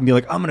someone coming up and be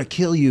like, I'm going to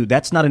kill you.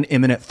 That's not an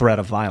imminent threat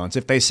of violence.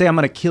 If they say I'm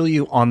going to kill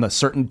you on the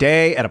certain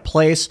day at a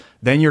place,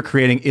 then you're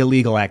creating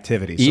illegal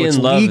activity. So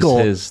Ian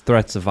loves his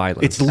threats of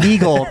violence. It's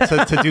legal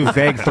to do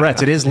vague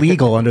threats. It is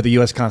legal under the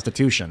U.S.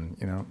 Constitution,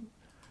 you know.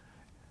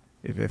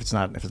 If it's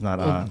not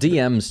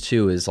DMs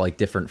too is like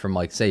different from,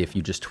 like, say if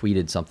you just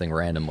tweeted something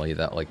randomly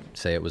that, like,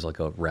 say it was like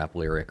a rap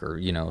lyric or,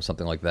 you know,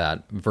 something like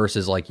that,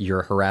 versus like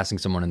you're harassing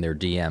someone in their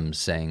DMs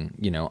saying,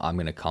 you know, I'm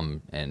going to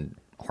come and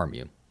harm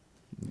you.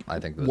 I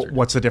think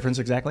what's the difference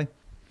exactly?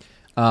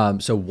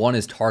 So one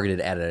is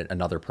targeted at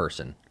another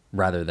person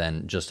rather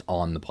than just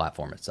on the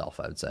platform itself,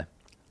 I would say.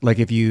 Like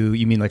if you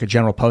mean like a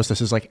general post,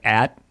 this is like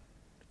at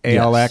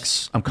ALX,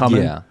 yes. I'm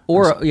coming. Yeah.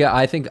 Or yeah,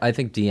 I think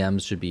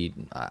DMs should be,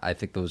 I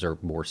think those are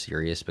more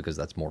serious because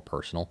that's more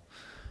personal.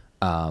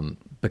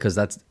 Because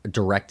that's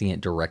directing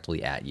it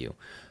directly at you.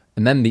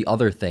 And then the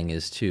other thing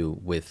is too,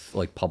 with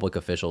like public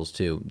officials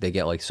too, they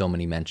get like so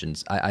many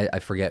mentions. I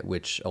forget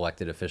which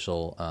elected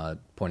official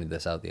pointed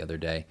this out the other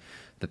day,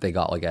 that they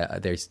got like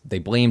they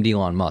blamed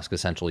Elon Musk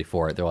essentially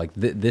for it. They're like,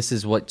 this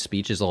is what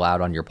speech is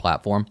allowed on your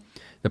platform.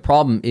 The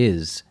problem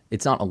is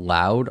it's not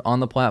allowed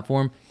on the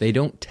platform. They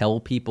don't tell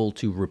people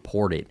to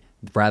report it,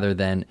 rather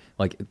than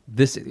like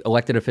this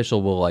elected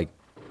official will like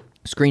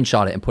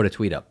screenshot it and put a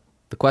tweet up.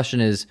 The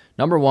question is,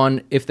 number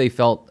one, if they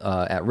felt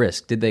at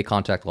risk, did they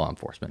contact law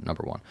enforcement?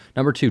 Number one.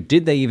 Number two,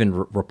 did they even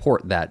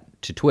report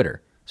that to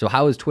Twitter? So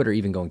how is Twitter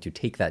even going to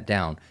take that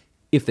down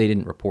if they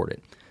didn't report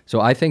it? So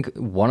I think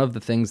one of the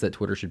things that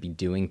Twitter should be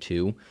doing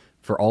too,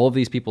 for all of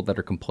these people that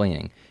are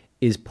complaining,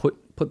 is put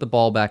the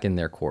ball back in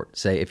their court.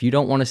 Say, if you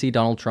don't want to see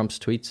Donald Trump's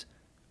tweets,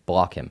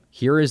 block him.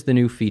 Here is the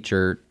new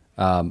feature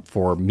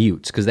for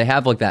mutes, because they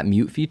have like that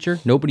mute feature.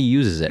 Nobody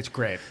uses it. It's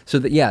great. So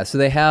so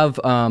they have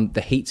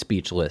the hate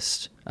speech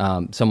list.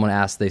 Someone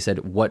asked, they said,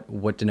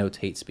 what denotes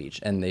hate speech?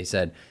 And they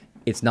said,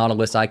 it's not a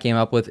list I came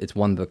up with. It's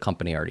one the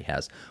company already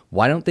has.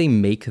 Why don't they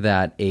make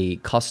that a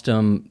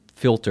custom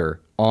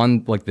filter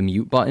on like the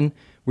mute button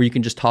where you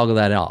can just toggle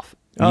that off?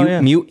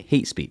 Mute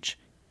hate speech.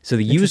 So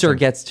the user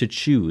gets to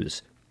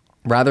choose,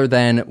 rather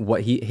than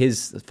what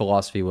his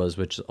philosophy was,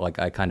 which like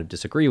I kind of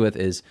disagree with,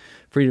 is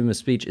freedom of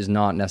speech is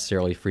not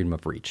necessarily freedom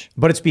of reach.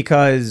 But it's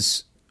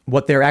because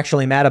what they're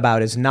actually mad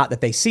about is not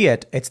that they see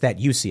it, it's that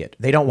you see it.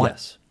 They don't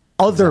want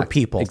other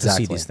people to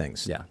see these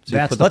things. Yeah. So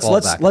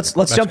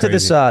let's jump to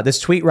this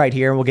tweet right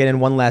here, and we'll get in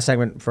one last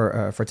segment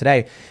for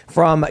today.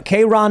 From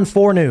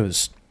KRON4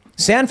 News.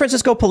 San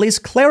Francisco police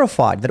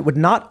clarified that it would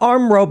not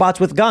arm robots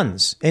with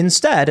guns.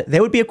 Instead, they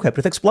would be equipped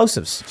with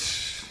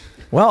explosives.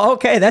 Well,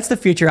 okay, that's the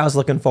future I was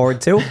looking forward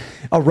to.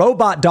 A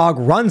robot dog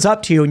runs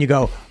up to you and you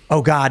go,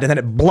 oh God, and then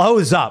it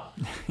blows up.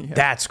 Yeah.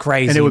 That's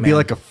crazy. And it would be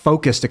like a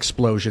focused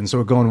explosion. So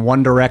it would go in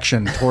one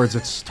direction towards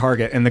its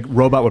target, and the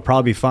robot would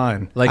probably be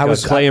fine. Like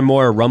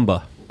Claymore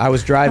Rumba. I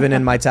was driving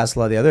in my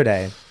Tesla the other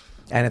day,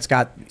 And it's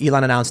got,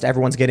 Elon announced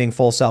everyone's getting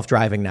full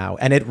self-driving now.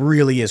 And it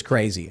really is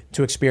crazy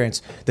to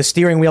experience. The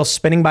steering wheel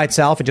spinning by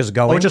itself and just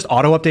going. Oh, it just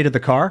auto-updated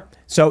the car?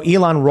 So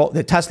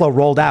the Tesla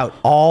rolled out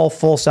all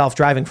full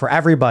self-driving for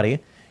everybody.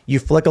 You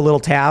flick a little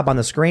tab on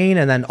the screen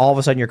and then all of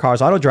a sudden your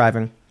car's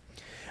auto-driving.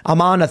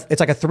 I'm on it's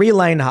like a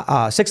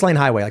 6-lane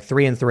highway, like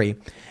 3 and 3.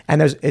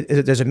 And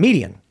there's a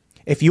median.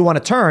 If you want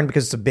to turn,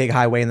 because it's a big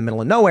highway in the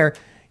middle of nowhere,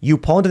 you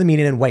pull into the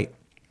median and wait.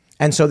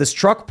 And so this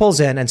truck pulls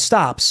in and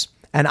stops.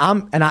 And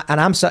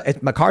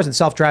my car's in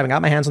self-driving,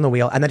 got my hands on the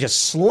wheel, and then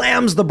just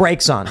slams the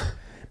brakes on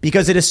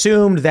because it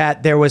assumed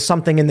that there was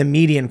something in the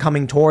median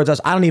coming towards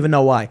us. I don't even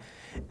know why.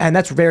 And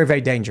that's very,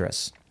 very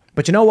dangerous.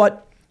 But you know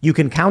what? You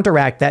can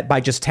counteract that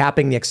by just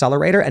tapping the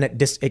accelerator, and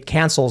it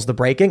cancels the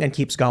braking and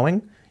keeps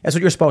going. That's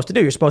what you're supposed to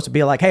do. You're supposed to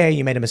be like, hey,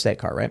 you made a mistake,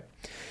 car, right?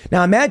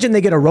 Now imagine they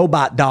get a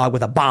robot dog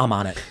with a bomb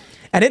on it,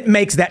 and it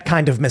makes that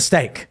kind of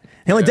mistake.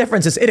 The only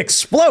difference is it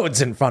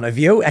explodes in front of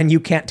you, and you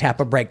can't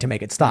tap a brake to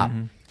make it stop.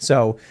 Mm-hmm.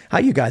 So how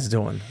you guys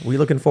doing? We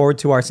looking forward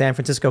to our San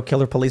Francisco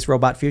killer police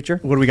robot future?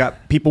 What do we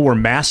got? People were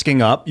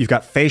masking up. You've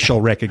got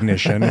facial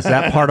recognition. Is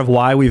that part of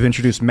why we've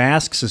introduced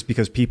masks? Is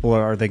because people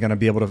are they going to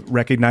be able to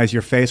recognize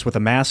your face with a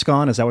mask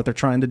on? Is that what they're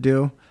trying to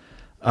do?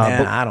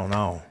 I don't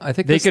know. I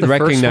think they could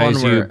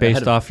recognize you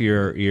based off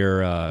your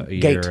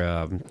gait,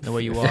 the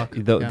way you walk,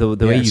 the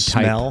way you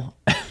smell.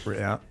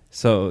 Yeah.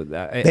 So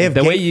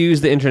the way you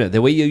use the internet,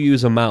 the way you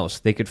use a mouse,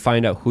 they could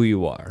find out who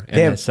you are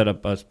and set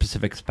up a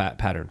specific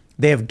pattern.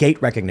 They have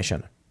gait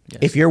recognition. Yes.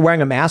 If you're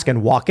wearing a mask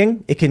and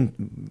walking, it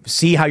can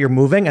see how you're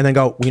moving and then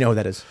go, we know who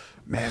that is.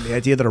 Man, the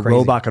idea that a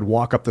robot could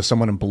walk up to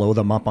someone and blow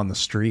them up on the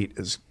street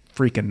is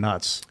freaking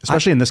nuts.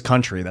 Especially in this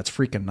country, that's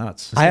freaking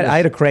nuts. I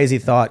had a crazy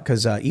thought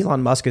because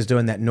Elon Musk is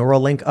doing that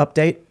Neuralink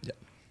update,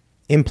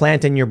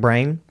 implant in your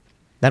brain.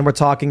 Then we're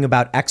talking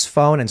about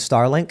X-Phone and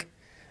Starlink.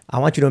 I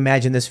want you to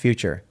imagine this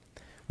future.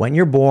 When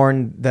you're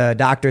born, the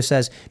doctor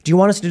says, do you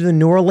want us to do the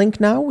Neuralink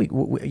now?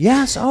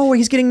 Yes. Oh,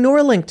 he's getting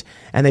Neuralinked.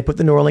 And they put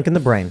the Neuralink in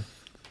the brain.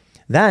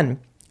 Then,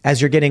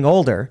 as you're getting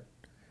older,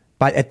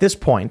 but at this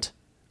point,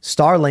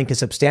 Starlink is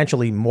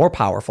substantially more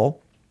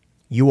powerful.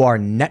 You are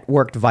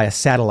networked via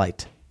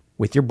satellite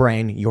with your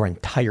brain your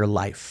entire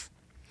life.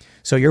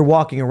 So you're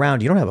walking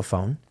around, you don't have a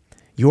phone.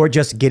 You're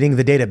just getting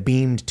the data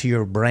beamed to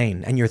your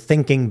brain and you're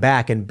thinking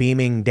back and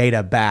beaming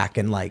data back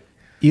and like,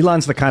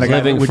 Elon's the kind of guy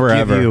that would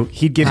forever.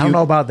 give you, I don't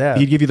know about that.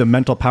 He'd give you the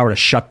mental power to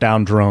shut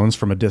down drones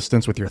from a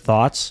distance with your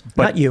thoughts.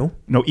 But not you.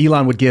 No,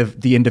 Elon would give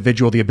the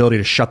individual the ability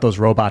to shut those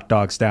robot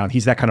dogs down.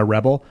 He's that kind of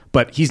rebel,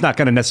 but he's not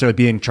going to necessarily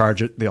be in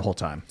charge the whole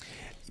time.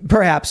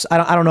 Perhaps.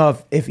 I don't know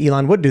if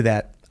Elon would do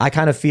that. I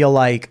kind of feel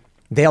like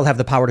they'll have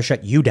the power to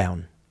shut you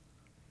down.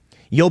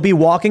 You'll be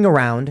walking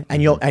around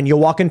and you'll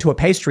walk into a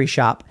pastry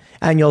shop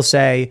and you'll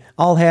say,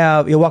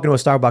 you'll walk into a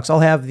Starbucks,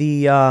 I'll have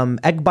the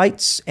egg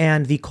bites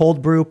and the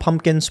cold brew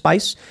pumpkin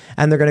spice.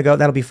 And they're going to go,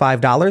 that'll be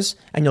 $5.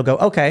 And you'll go,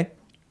 okay,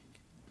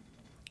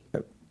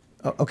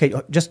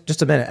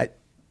 just a minute.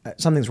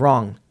 Something's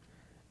wrong.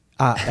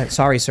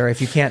 Sorry, sir, if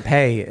you can't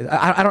pay.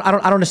 I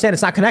don't understand.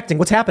 It's not connecting.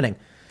 What's happening?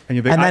 And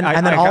you'll be, and then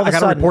all of a sudden, I got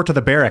to report to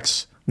the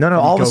barracks. No.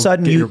 All of a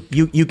sudden,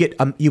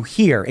 you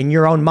hear in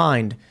your own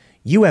mind,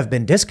 you have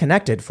been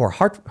disconnected for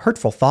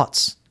hurtful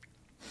thoughts.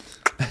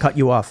 Cut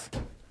you off.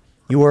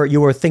 You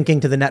were thinking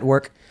to the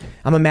network.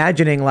 I'm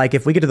imagining like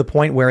if we get to the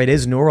point where it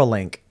is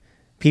Neuralink,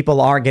 people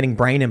are getting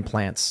brain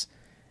implants.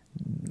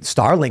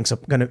 Starlink's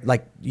gonna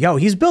like,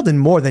 he's building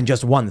more than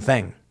just one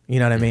thing. You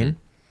know what I mean?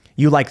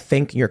 You like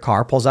think your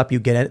car pulls up, you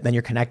get it, then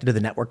you're connected to the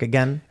network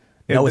again.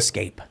 No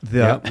escape.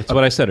 That's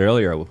what I said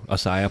earlier. A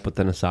psyop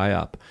within a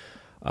psyop.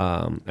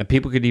 And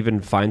people could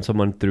even find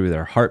someone through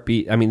their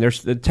heartbeat. I mean,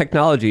 the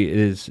technology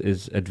is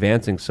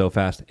advancing so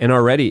fast, and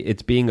already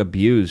it's being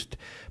abused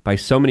by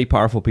so many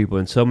powerful people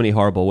in so many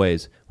horrible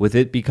ways. With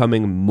it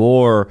becoming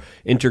more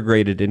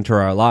integrated into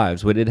our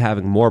lives, with it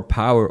having more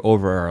power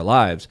over our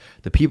lives,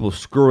 the people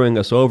screwing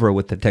us over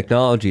with the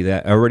technology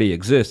that already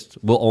exists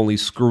will only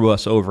screw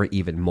us over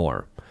even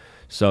more.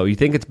 So you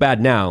think it's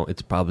bad now,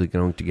 it's probably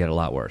going to get a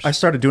lot worse. I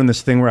started doing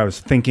this thing where I was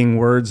thinking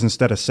words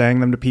instead of saying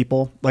them to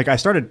people. Like I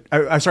started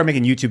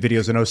making YouTube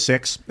videos in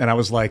 2006, and I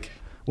was like,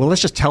 well,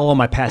 let's just tell all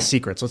my past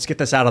secrets. Let's get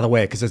this out of the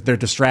way because they're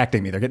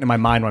distracting me. They're getting in my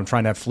mind when I'm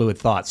trying to have fluid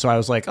thoughts. So I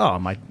was like, oh,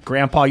 my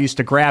grandpa used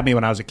to grab me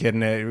when I was a kid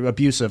and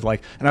abusive. And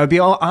I would be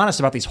all honest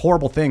about these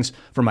horrible things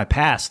from my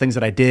past, things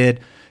that I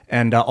did.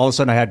 And all of a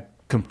sudden I had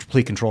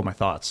complete control of my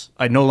thoughts.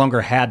 I no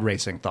longer had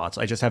racing thoughts.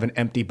 I just have an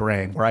empty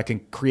brain where I can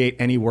create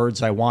any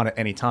words I want at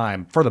any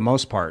time for the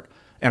most part.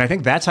 And I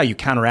think that's how you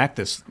counteract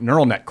this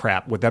neural net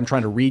crap with them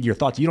trying to read your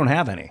thoughts. You don't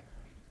have any.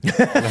 And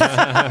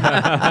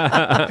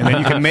then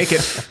you can make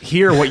it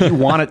hear what you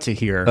want it to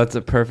hear. That's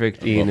a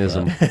perfect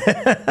Ianism.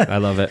 I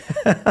love it.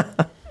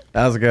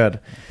 That was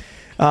good.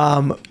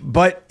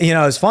 But,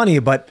 it's funny,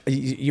 but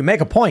you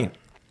make a point.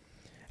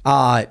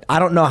 I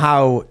don't know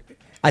how.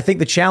 I think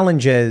the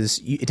challenge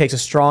is it takes a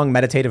strong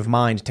meditative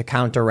mind to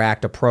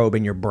counteract a probe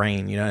in your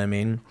brain. You know what I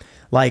mean?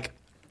 Like,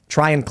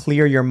 try and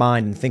clear your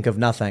mind and think of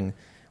nothing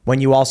when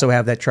you also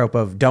have that trope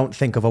of don't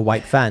think of a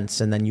white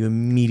fence, and then you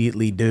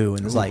immediately do.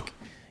 And it's like,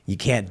 you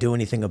can't do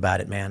anything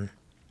about it, man.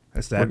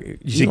 That's that.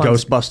 You see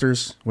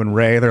Ghostbusters when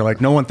they're like,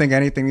 no one think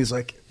anything. He's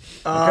like,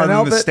 and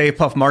then the Stay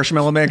Puft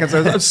Marshmallow Man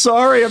says, I'm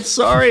sorry.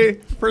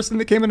 The first thing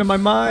that came into my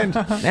mind.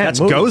 That's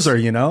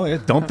Gozer, you know.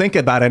 Don't think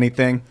about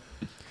anything.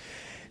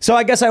 So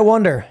I guess I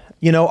wonder,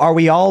 are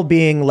we all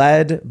being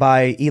led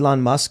by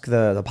Elon Musk,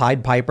 the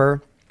Pied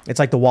Piper? It's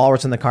like the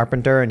walrus and the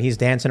carpenter, and he's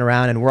dancing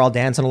around, and we're all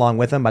dancing along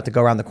with him, about to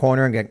go around the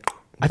corner and get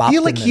I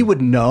feel like he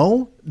would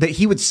know, that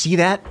he would see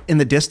that in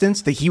the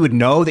distance, that he would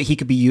know that he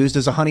could be used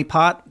as a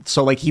honeypot.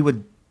 So like he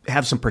would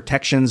have some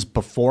protections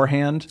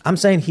beforehand. I'm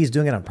saying he's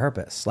doing it on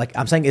purpose. Like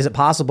I'm saying, is it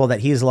possible that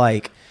he's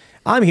like,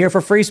 I'm here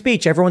for free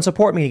speech, everyone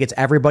support me. He gets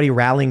everybody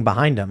rallying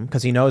behind him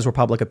because he knows where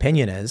public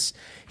opinion is.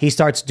 He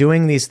starts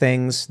doing these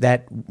things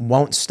that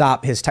won't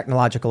stop his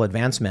technological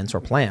advancements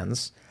or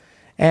plans.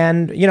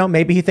 And,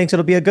 maybe he thinks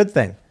it'll be a good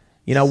thing.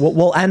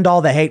 We'll end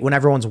all the hate when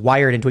everyone's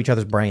wired into each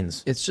other's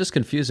brains. It's just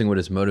confusing what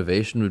his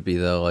motivation would be,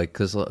 though. Like,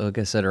 because like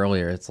I said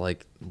earlier, it's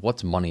like,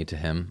 what's money to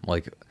him?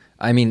 Like,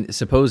 I mean,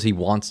 suppose he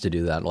wants to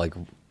do that. Like,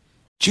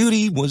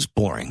 Judy was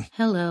boring.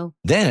 Hello.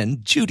 Then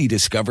Judy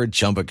discovered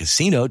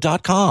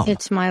ChumbaCasino.com.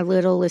 It's my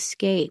little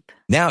escape.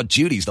 Now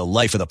Judy's the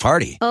life of the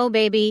party. Oh,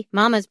 baby,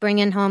 mama's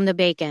bringing home the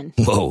bacon.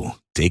 Whoa,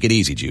 take it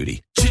easy,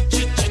 Judy.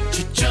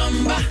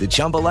 The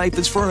Chumba life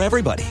is for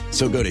everybody.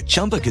 So go to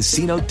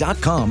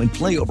ChumbaCasino.com and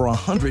play over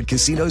 100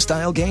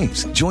 casino-style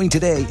games. Join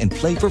today and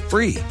play for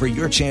free for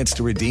your chance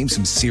to redeem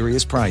some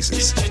serious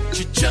prizes.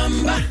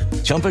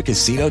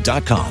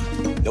 ChumbaCasino.com.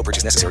 No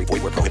purchase necessary.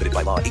 Void where prohibited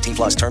by law.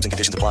 18+ terms and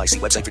conditions apply. See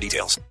website for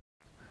details.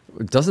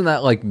 Doesn't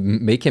that like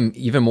make him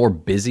even more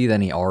busy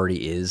than he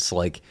already is?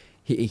 Like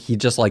he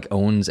just like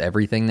owns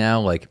everything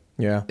now. Like,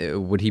 yeah,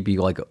 would he be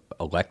like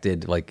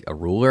elected like a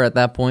ruler at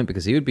that point?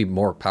 Because he would be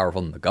more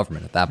powerful than the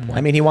government at that point.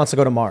 I mean, he wants to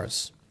go to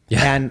Mars.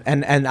 Yeah,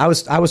 and I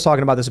was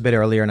talking about this a bit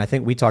earlier, and I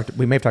think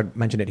we may have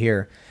mentioned it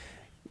here.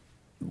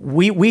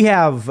 We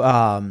have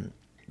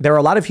there are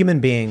a lot of human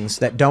beings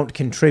that don't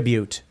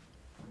contribute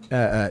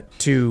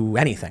to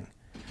anything.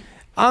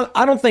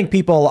 I don't think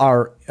people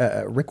are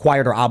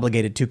required or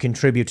obligated to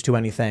contribute to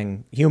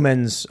anything.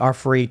 Humans are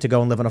free to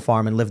go and live on a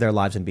farm and live their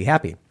lives and be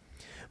happy.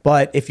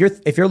 But if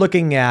you're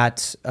looking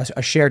at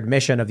a shared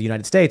mission of the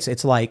United States,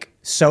 it's like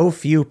so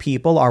few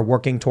people are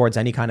working towards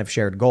any kind of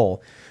shared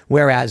goal.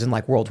 Whereas in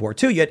like World War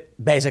II, you had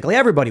basically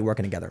everybody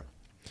working together.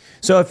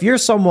 So if you're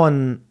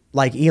someone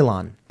like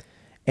Elon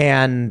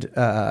and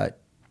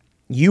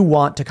you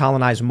want to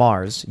colonize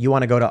Mars, you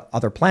want to go to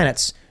other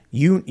planets,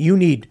 you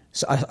need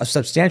a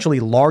substantially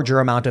larger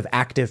amount of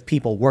active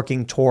people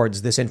working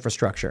towards this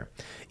infrastructure.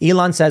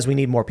 Elon says we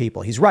need more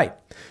people. He's right.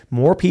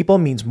 More people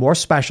means more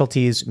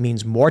specialties,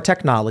 means more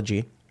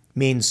technology,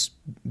 means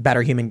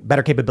better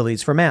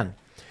capabilities for man.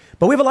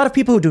 But we have a lot of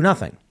people who do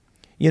nothing.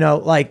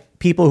 Like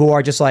people who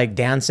are just like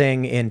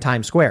dancing in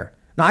Times Square.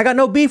 Now, I got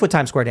no beef with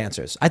Times Square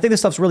dancers. I think this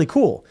stuff's really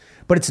cool,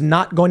 but it's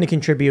not going to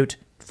contribute,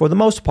 for the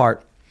most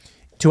part,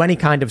 to any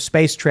kind of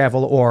space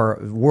travel or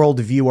world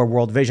view or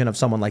world vision of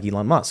someone like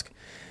Elon Musk.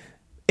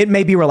 It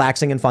may be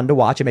relaxing and fun to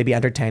watch. It may be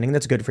entertaining.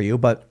 That's good for you.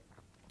 But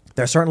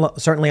there's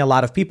certainly a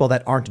lot of people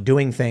that aren't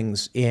doing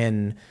things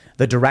in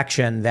the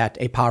direction that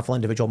a powerful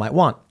individual might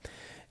want.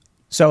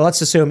 So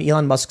let's assume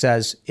Elon Musk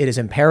says it is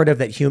imperative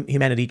that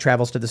humanity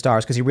travels to the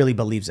stars because he really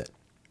believes it.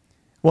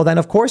 Well, then,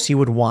 of course, he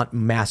would want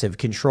massive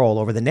control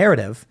over the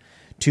narrative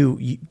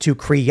to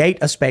create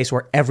a space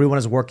where everyone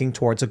is working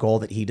towards a goal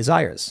that he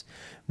desires.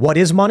 What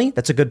is money?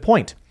 That's a good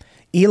point.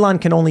 Elon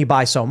can only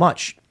buy so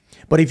much.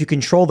 But if you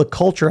control the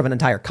culture of an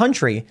entire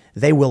country,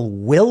 they will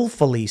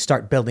willfully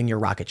start building your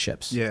rocket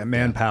ships. Yeah,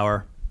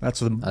 manpower.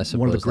 That's one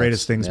of the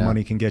greatest things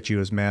money can get you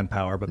is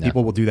manpower. But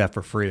people will do that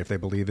for free if they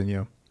believe in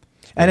you.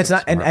 And it's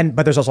not.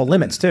 But there's also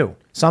limits too.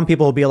 Some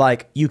people will be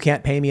like, "You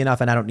can't pay me enough,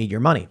 and I don't need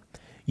your money."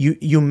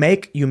 You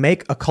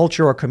make a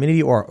culture or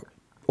community or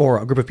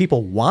a group of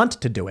people want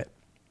to do it,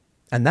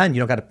 and then you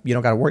don't got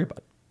to worry about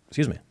it.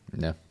 Excuse me.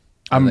 Yeah,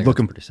 I'm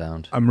pretty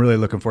sound. I'm really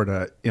looking forward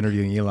to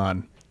interviewing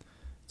Elon.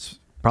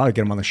 Probably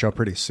get him on the show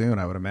pretty soon,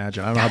 I would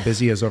imagine. I don't know how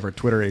busy he is over at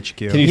Twitter HQ.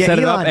 Can you set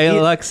it up,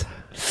 ALX?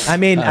 I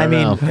mean,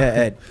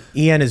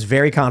 Ian is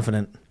very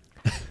confident.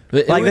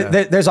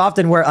 There's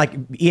often where like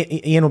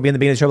Ian will be in the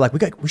beginning of the show,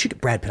 like we should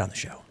get Brad Pitt on the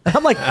show.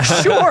 I'm like,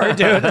 sure,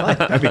 dude. Like,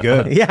 that'd be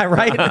good. Yeah,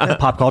 right.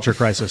 Pop culture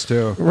crisis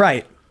too.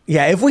 Right.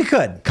 Yeah, if we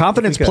could.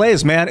 Confidence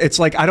plays, man. It's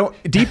like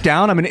deep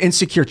down I'm an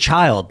insecure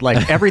child.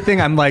 Like everything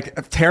I'm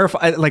like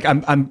terrified. Like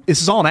I'm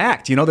this is all an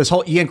act, this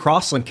whole Ian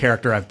Crossland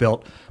character I've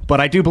built. But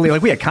I do believe,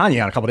 like we had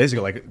Kanye on a couple days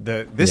ago, like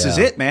this is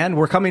it, man.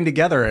 We're coming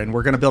together and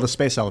we're going to build a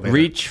space elevator.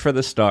 Reach for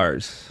the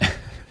stars.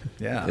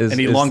 Yeah. And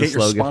elongate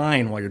your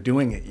spine while you're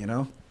doing it,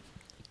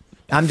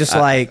 I'm just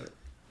like,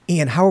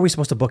 Ian, how are we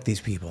supposed to book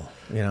these people?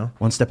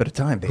 One step at a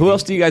time, baby. Who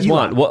else do you guys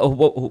want?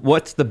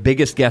 What's the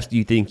biggest guest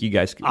you think you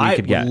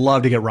could get? I'd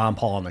love to get Ron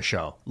Paul on the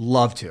show.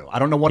 Love to. I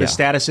don't know what his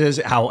status is,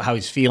 how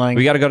he's feeling.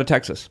 We got to go to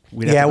Texas.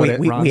 We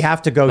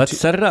have to go. Let's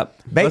set it up.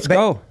 Let's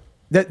go.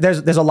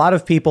 there's a lot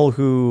of people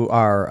who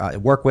are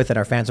work with and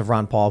are fans of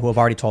Ron Paul who have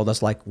already told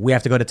us, like, we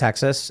have to go to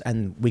Texas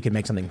and we can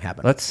make something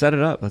happen. Let's set it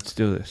up. Let's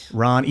do this.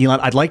 Ron, Elon,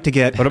 I'd like to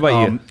get what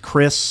about you?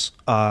 Chris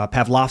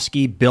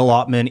Pavlovsky, Bill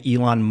Altman,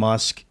 Elon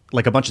Musk,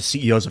 like a bunch of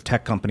CEOs of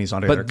tech companies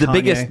on there. But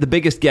the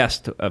biggest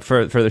guest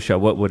for the show,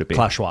 what would it be?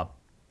 Klaus Schwab.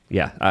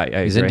 Yeah,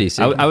 I He's agree. in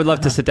DC. I would love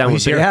to sit down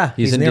with him. Yeah,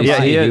 he's in nearby.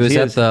 DC. Yeah, he was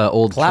at is. the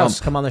old Klaus,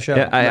 Trump. come on the show.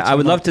 Yeah, I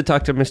would love to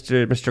talk to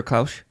Mr.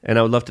 Klaus, and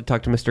I would love to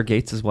talk to Mr.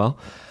 Gates as well.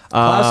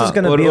 Klaus is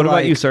going to be what like,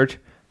 about you, Serge?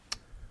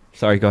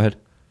 Sorry, go ahead.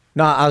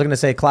 No, I was going to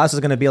say Klaus is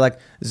going to be like,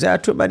 there are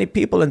too many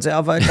people in the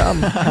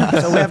come,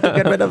 so we have to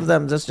get rid of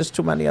them. There's just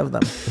too many of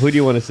them. Who do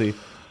you want to see?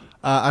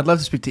 I'd love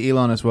to speak to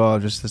Elon as well.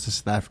 Just as a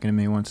South African in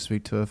me wants to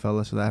speak to a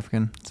fellow South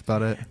African. That's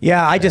about it.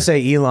 Yeah, I just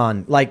say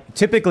Elon. Like,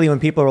 typically when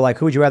people are like,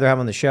 who would you rather have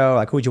on the show?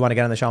 Like, who would you want to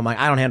get on the show? I'm like,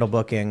 I don't handle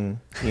booking.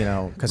 You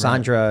know,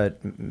 Cassandra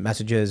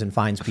messages and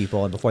finds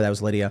people. And before that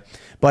was Lydia.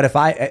 But if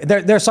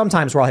there's some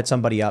times where I'll hit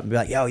somebody up and be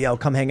like, yo,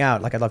 come hang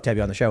out. Like, I'd love to have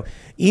you on the show.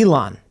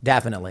 Elon,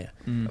 definitely.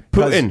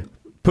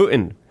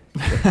 Putin,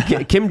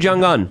 Kim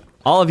Jong-un.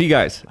 All of you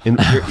guys.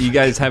 You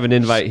guys have an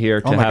invite here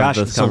to have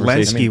this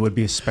conversation. Zelensky would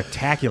be a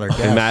spectacular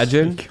guest.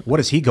 Imagine. What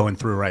is he going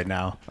through right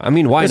now? I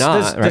mean, why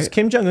not? Does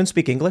Kim Jong-un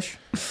speak English?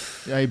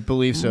 I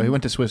believe so. He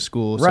went to Swiss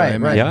school, so Right, I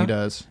imagine right. he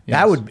does.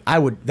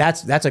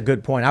 Yes. That's a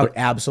good point. I would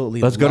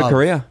absolutely Let's go to love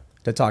Korea.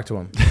 to talk to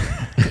him.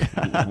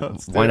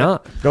 Why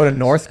not? Go to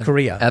North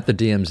Korea. At the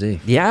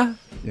DMZ. Yeah.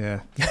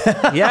 Yeah.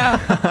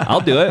 Yeah.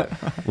 I'll do it.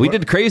 We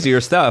did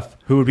crazier stuff.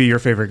 Who would be your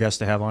favorite guest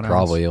to have on?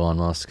 Probably Elon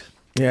Musk.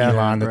 Yeah.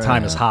 Elon, the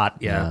time is hot.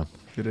 Yeah.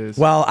 It is.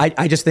 Well,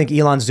 I just think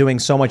Elon's doing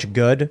so much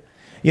good.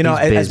 You know,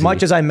 He's as busy.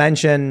 much as I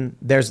mention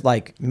there's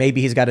like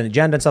maybe he's got an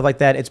agenda and stuff like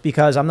that, it's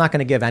because I'm not going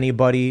to give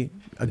anybody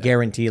a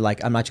guarantee.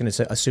 Like, I'm not going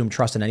to assume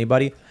trust in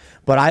anybody.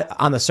 But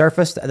on the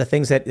surface, the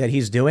things that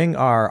he's doing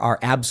are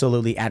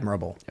absolutely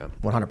admirable.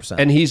 100%.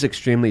 And he's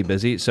extremely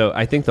busy. So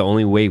I think the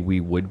only way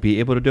we would be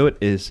able to do it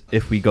is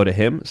if we go to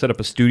him, set up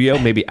a studio,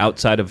 maybe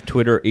outside of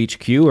Twitter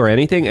HQ or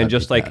anything, and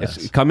just like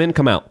come in,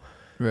 come out.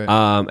 Right.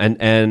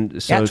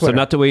 And so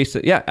not to waste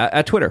it. Yeah,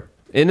 at Twitter.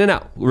 In and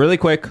out. Really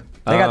quick.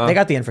 They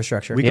got the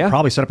infrastructure. We could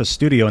probably set up a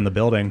studio in the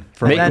building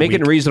for make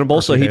it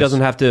reasonable so he doesn't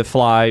have to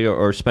fly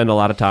or spend a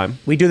lot of time.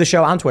 We do the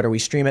show on Twitter. We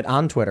stream it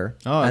on Twitter.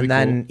 Oh, and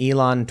then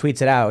Elon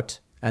tweets it out.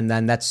 And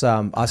then that's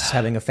us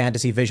having a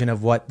fantasy vision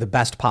of what the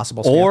best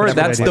possible. Or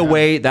that's the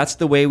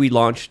way we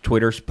launched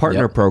Twitter's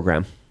partner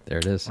program. There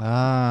it is.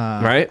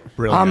 Right?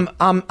 Brilliant.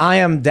 I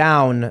am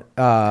down.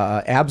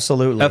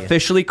 Absolutely.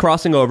 Officially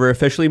crossing over,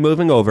 officially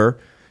moving over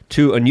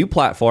to a new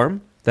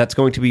platform that's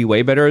going to be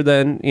way better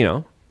than,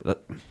 and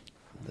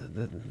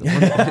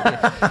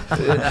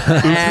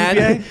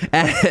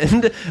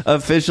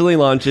officially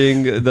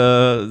launching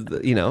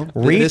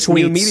this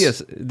new media.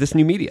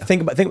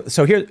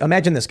 So here,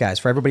 imagine this, guys,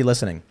 for everybody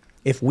listening.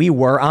 If we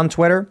were on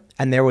Twitter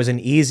and there was an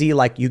easy,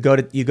 like, you go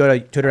to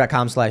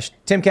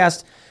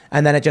twitter.com/Timcast,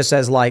 and then it just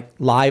says like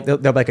live, there'll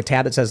be like a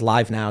tab that says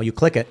live now. You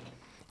click it,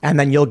 and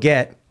then you'll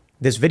get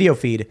this video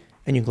feed,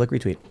 and you can click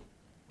retweet.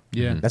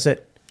 Yeah. That's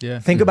it. Yeah.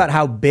 Think about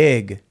how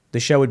big the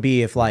show would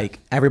be if like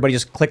everybody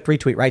just clicked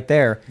retweet right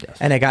there,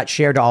 and it got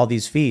shared to all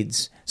these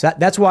feeds. So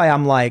that's why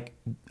I'm like,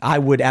 I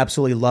would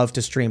absolutely love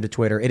to stream to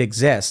Twitter. It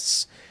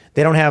exists.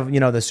 They don't have,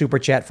 the super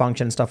chat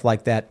function and stuff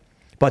like that,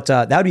 but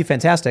that would be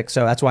fantastic.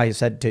 So that's why I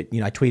said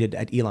I tweeted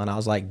at Elon. I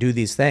was like, do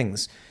these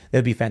things. It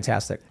would be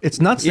fantastic.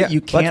 It's nuts that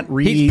you can't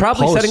read. He's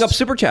probably setting up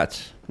super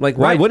chats. Like,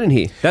 why wouldn't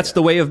he? That's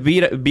the way of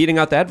beating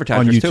out the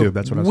advertisers on YouTube. Too.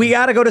 That's what I was We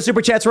got to go to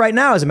super chats right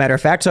now, as a matter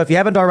of fact. So if you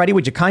haven't already,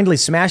 would you kindly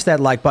smash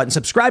that like button,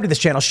 subscribe to this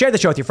channel, share the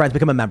show with your friends,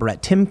 become a member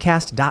at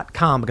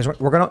timcast.com, because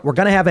we're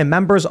gonna have a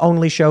members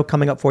only show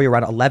coming up for you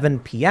around 11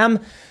 p.m.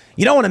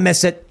 You don't want to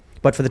miss it.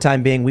 But for the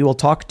time being, we will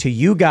talk to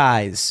you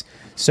guys.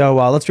 So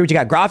let's see what you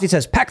got. Grofty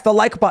says, peck the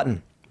like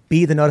button,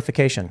 be the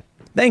notification.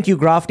 Thank you,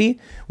 Grofty.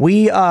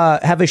 We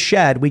have a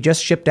shed we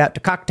just shipped out to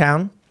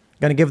Cocktown.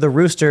 Going to give the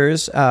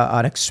roosters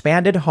an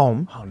expanded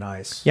home. Oh,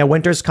 nice. Yeah,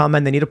 winter's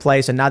coming. They need a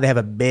place, and now they have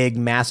a big,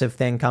 massive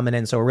thing coming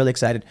in, so we're really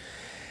excited.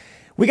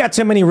 We got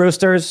too many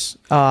roosters.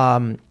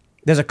 There's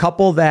a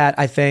couple that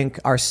I think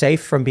are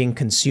safe from being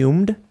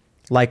consumed,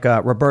 like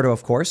Roberto,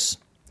 of course.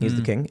 He's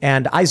the king.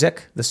 And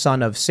Isaac, the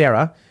son of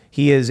Sarah,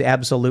 he is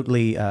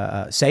absolutely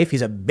safe.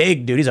 He's a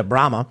big dude. He's a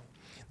Brahma.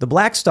 The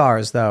Black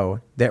Stars,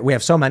 though, we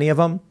have so many of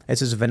them.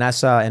 This is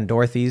Vanessa and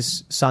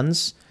Dorothy's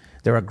sons.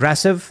 They're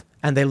aggressive,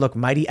 and they look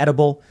mighty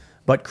edible,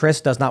 but Chris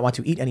does not want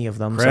to eat any of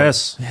them. Chris.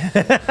 So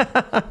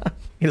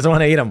he doesn't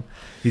want to eat them.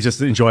 He's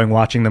just enjoying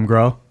watching them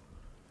grow.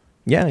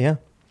 Yeah.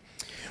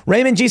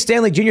 Raymond G.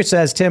 Stanley Jr.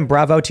 says, Tim,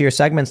 bravo to your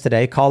segments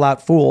today. Call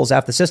out fools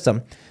after the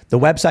system. The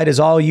website is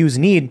all you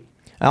need.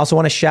 I also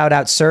want to shout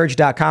out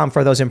Surge.com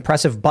for those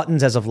impressive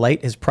buttons as of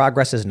late. His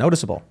progress is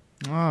noticeable.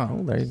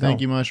 Oh, there you go. Thank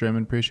you much,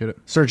 Raymond. Appreciate it.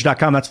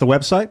 Surge.com, that's the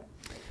website?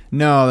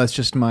 No, that's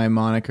just my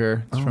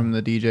moniker. It's from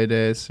the DJ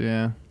days.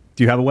 Yeah.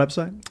 Do you have a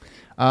website?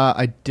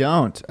 I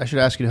don't. I should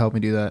ask you to help me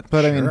do that.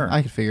 But I mean,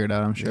 I could figure it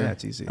out, I'm sure. Yeah,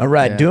 it's easy. All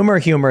right. Yeah.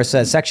 Doomer Humor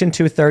says Section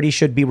 230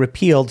 should be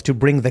repealed to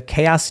bring the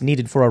chaos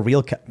needed for a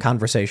real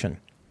conversation.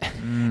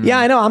 Yeah,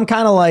 I know. I'm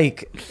kind of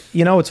like,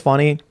 what's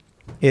funny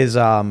is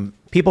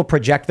people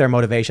project their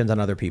motivations on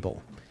other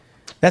people.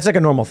 That's like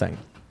a normal thing.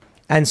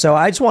 And so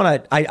I just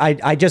want to,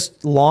 I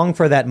just long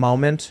for that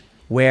moment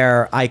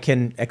where I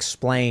can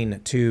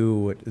explain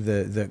to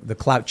the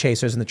clout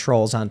chasers and the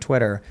trolls on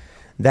Twitter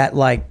that,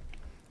 like,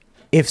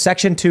 if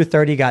Section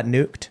 230 got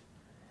nuked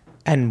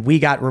and we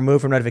got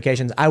removed from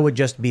notifications, I would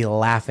just be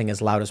laughing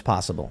as loud as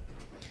possible.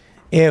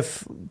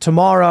 If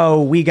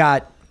tomorrow we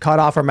got cut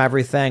off from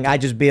everything,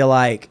 I'd just be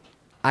like,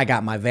 I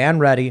got my van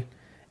ready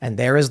and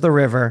there is the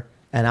river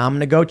and I'm going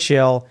to go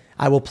chill.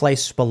 I will play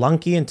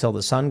Spelunky until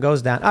the sun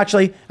goes down.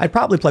 Actually, I'd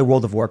probably play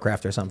World of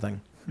Warcraft or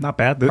something. Not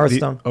bad.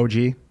 Hearthstone.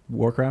 The OG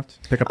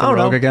Warcraft. Pick up the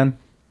Rogue again.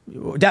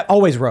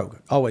 Always Rogue.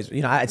 Always.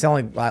 It's the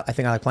only I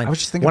think I like playing. I was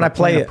just thinking when about I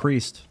play playing a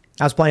priest.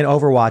 I was playing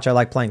Overwatch. I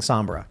like playing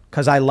Sombra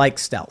because I like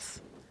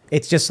stealth.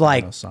 It's just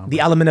like the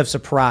element of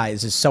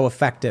surprise is so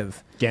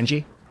effective.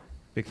 Genji.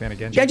 Big fan of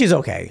Genji. Genji's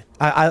okay.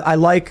 I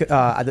like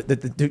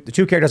the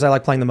two characters I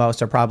like playing the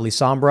most are probably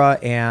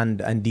Sombra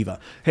and D.Va.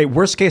 Hey,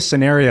 worst case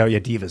scenario,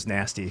 D.Va's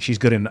nasty. She's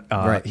good in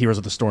Heroes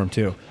of the Storm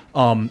too.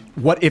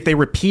 What if they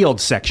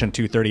repealed Section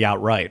 230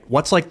 outright?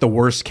 What's like the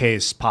worst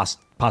case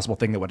possible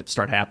thing that would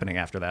start happening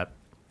after that?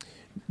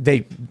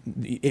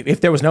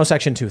 If there was no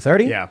Section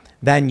 230,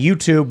 then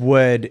YouTube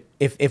would,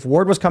 if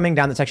word was coming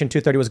down that Section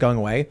 230 was going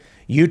away,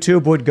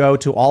 YouTube would go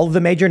to all of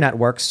the major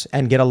networks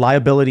and get a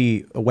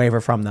liability waiver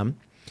from them.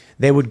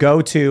 They would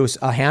go to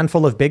a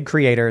handful of big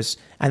creators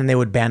and then they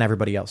would ban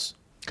everybody else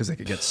because they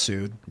could get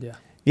sued.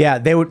 Yeah.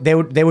 They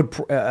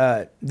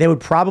would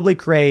probably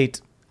create.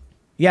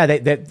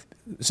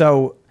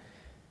 So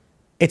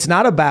it's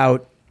not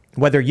about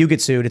whether you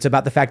get sued. It's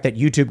about the fact that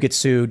YouTube gets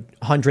sued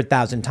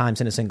 100,000 times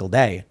in a single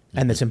day,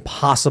 and it's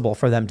impossible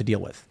for them to deal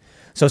with.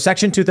 So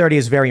Section 230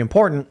 is very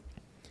important,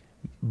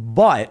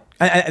 but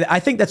I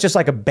think that's just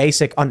like a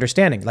basic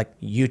understanding. Like,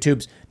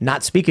 YouTube's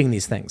not speaking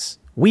these things.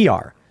 We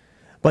are.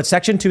 But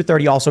Section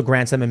 230 also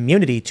grants them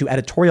immunity to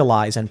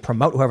editorialize and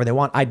promote whoever they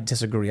want. I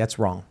disagree. That's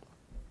wrong.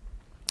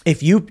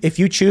 If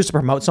you choose to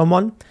promote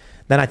someone,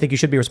 then I think you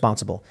should be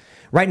responsible.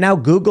 Right now,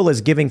 Google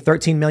is giving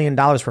 $13 million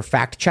for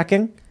fact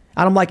checking.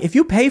 And I'm like, if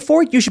you pay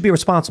for it, you should be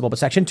responsible. But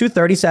Section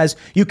 230 says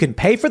you can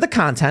pay for the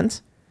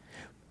content,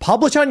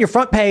 publish on your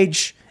front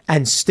page,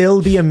 and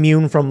still be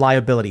immune from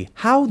liability.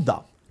 How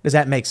does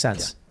that make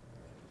sense?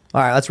 Yeah.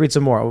 All right, let's read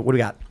some more. What do we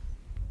got?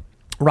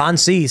 Ron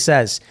C.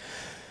 says,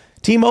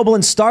 T-Mobile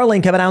and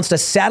Starlink have announced a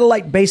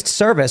satellite-based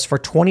service for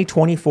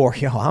 2024.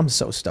 Yo, I'm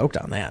so stoked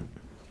on that.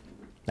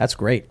 That's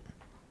great.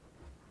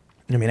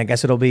 I mean, I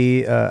guess it'll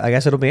be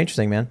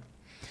interesting, man.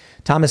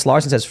 Thomas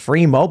Larson says,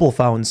 free mobile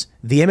phones.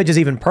 The image is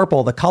even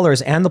purple, the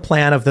colors, and the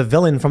plan of the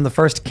villain from the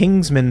first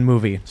Kingsman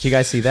movie. Did you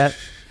guys see that?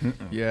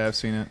 Yeah, I've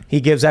seen it. He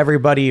gives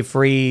everybody a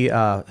free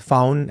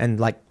phone and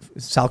like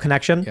cell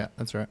connection. Yeah,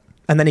 that's right.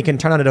 And then he can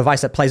turn on a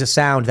device that plays a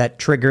sound that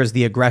triggers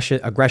the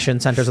aggression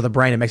centers of the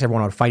brain and makes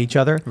everyone want to fight each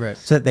other. Right.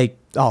 So that they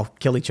all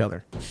kill each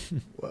other.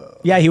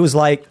 Yeah, he was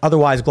like,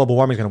 otherwise global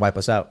warming is going to wipe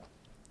us out.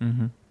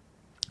 Mm-hmm.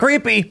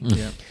 Creepy.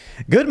 Yeah.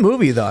 Good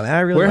movie, though. Man,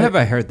 I really Where have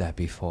I heard that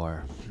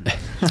before?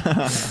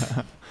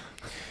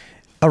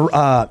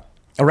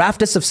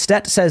 Araftus of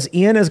Stet says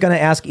Ian is going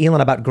to ask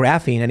Elon about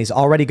graphene, and he's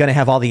already going to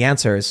have all the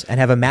answers and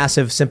have a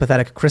massive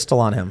sympathetic crystal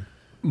on him.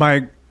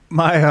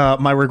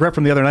 My regret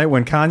from the other night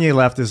when Kanye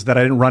left is that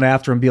I didn't run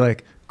after him and be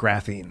like,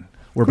 graphene.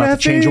 We're about to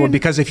change the world.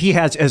 Because if he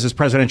has as his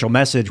presidential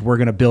message, we're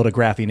going to build a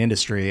graphene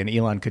industry, and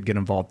Elon could get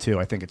involved too.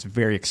 I think it's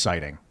very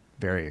exciting.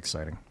 Very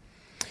exciting.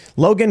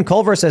 Logan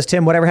Culver says,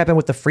 Tim, whatever happened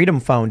with the Freedom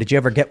Phone? Did you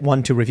ever get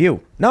one to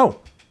review? No,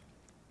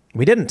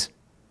 we didn't.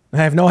 I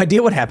have no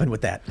idea what happened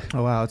with that.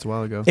 Oh, wow. That's a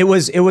while ago. It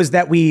was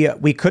that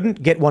we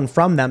couldn't get one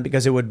from them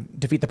because it would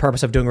defeat the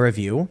purpose of doing a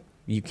review.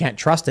 You can't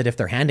trust it if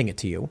they're handing it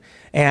to you.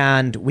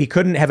 And we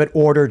couldn't have it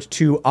ordered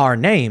to our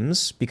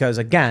names because,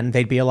 again,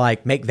 they'd be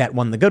like, make that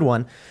one the good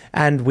one.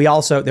 And we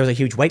also, there was a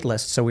huge wait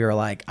list. So we were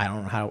like, I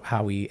don't know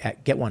how we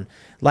get one.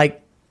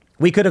 Like,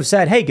 we could have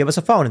said, hey, give us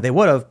a phone. And they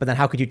would have. But then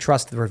how could you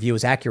trust the review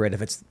is accurate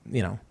if it's,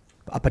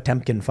 a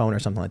Potemkin phone or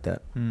something like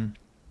that?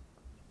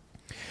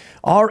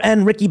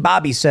 RN Ricky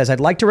Bobby says,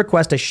 I'd like to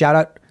request a shout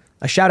out.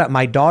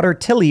 My daughter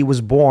Tilly was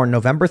born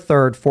November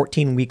 3rd,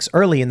 14 weeks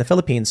early in the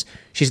Philippines.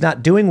 She's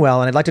not doing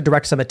well, and I'd like to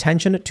direct some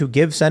attention to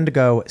Give Send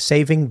Go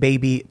Saving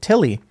Baby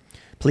Tilly.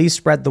 Please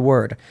spread the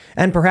word.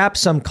 And perhaps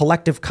some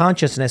collective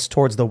consciousness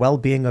towards the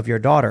well-being of your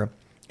daughter.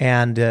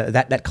 And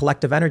that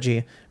collective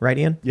energy, right,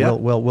 Ian? Yeah.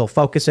 We'll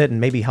focus it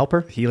and maybe help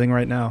her. Healing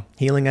right now.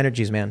 Healing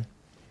energies, man.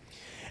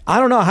 I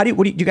don't know.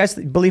 Do you guys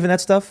believe in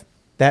that stuff?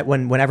 That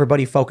when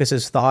everybody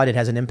focuses thought, it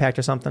has an impact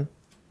or something?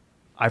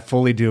 I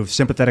fully do.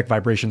 Sympathetic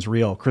vibration's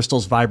real.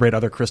 Crystals vibrate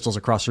other crystals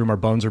across the room. Our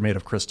bones are made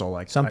of crystal.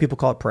 Like some people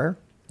call it prayer.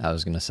 I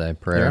was going to say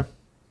prayer. Yeah.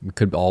 We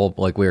could all,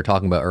 like we were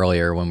talking about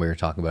earlier when we were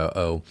talking about,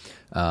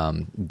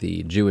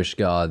 the Jewish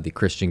God, the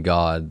Christian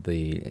God,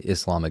 the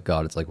Islamic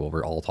God. It's like, well,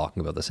 we're all talking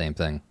about the same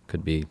thing.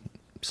 Could be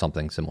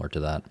something similar to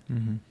that.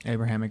 Mm-hmm.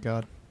 Abrahamic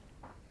God.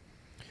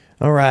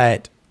 All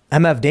right.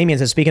 MF Damien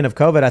says, speaking of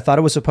COVID, I thought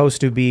it was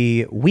supposed to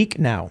be week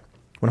now.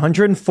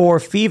 104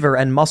 fever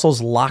and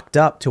muscles locked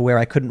up to where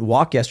I couldn't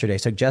walk yesterday.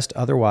 Suggest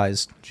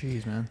otherwise.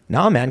 Jeez, man.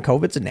 No, man,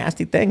 COVID's a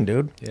nasty thing,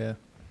 dude. Yeah.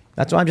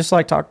 That's why I'm just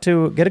like,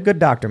 get a good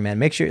doctor, man.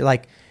 Make sure,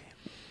 like,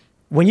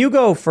 when you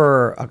go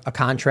for a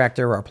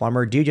contractor or a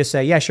plumber, do you just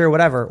say, yeah, sure,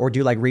 whatever? Or do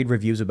you like read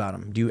reviews about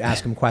them? Do you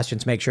ask them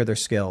questions, make sure they're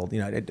skilled? You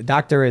know, a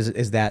doctor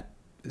is that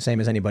same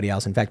as anybody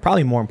else. In fact,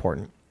 probably more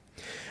important.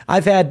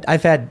 I've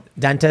had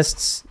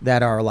dentists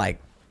that are like,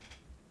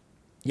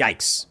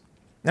 yikes.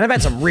 And I've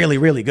had some really,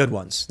 really good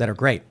ones that are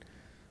great,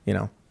 you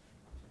know.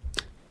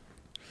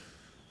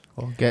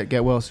 Well,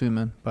 get well soon,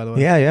 man, by the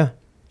way. Yeah.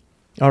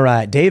 All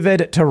right.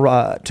 David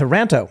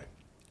Taranto.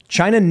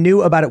 China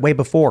knew about it way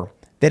before.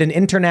 They had an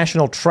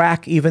international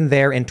track even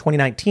there in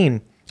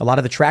 2019. A lot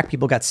of the track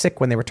people got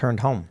sick when they returned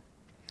home.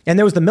 And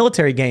there was the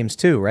military games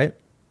too, right?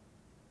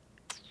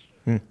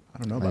 I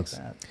don't know about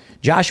that.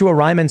 Joshua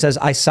Ryman says,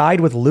 I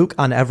side with Luke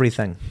on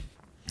everything.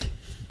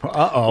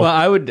 Well,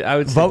 I would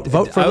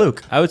vote for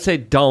Luke. I would say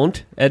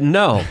don't and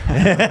no.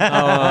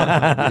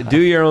 Do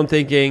your own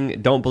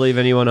thinking. Don't believe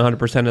anyone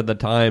 100% of the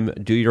time.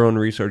 Do your own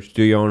research.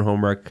 Do your own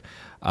homework.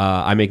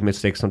 I make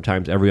mistakes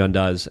sometimes. Everyone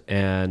does,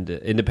 and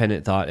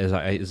independent thought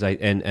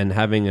and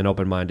having an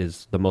open mind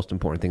is the most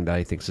important thing that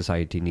I think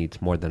society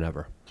needs more than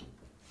ever.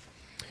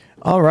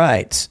 All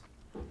right.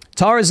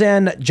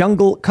 Tarzan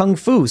Jungle Kung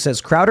Fu says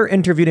Crowder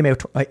interviewed a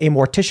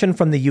mortician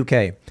from the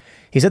UK.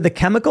 He said the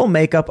chemical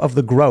makeup of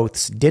the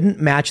growths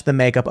didn't match the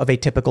makeup of a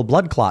typical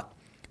blood clot.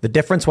 The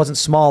difference wasn't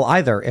small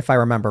either, if I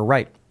remember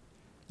right.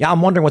 Yeah,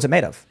 I'm wondering what's it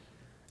made of.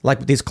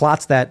 Like these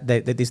clots that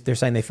they're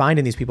saying they find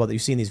in these people that you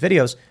see in these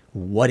videos,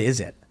 what is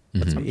it?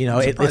 Mm-hmm. You know,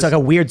 it's like a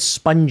weird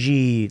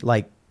spongy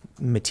like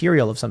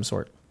material of some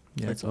sort.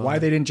 Yeah, like why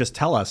they didn't just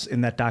tell us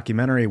in that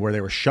documentary where they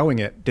were showing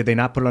it? Did they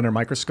not put it under a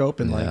microscope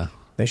and like?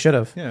 They should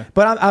have. Yeah.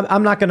 But I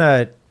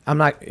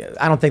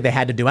don't think they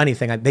had to do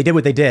anything. They did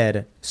what they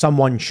did.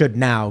 Someone should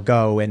now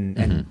go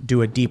and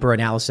do a deeper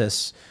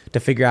analysis to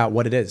figure out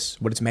what it is,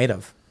 what it's made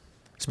of.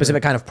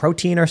 Specific kind of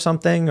protein or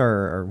something,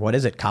 or what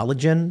is it?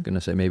 Collagen? I'm going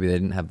to say maybe they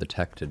didn't have the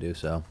tech to do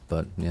so,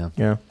 but yeah.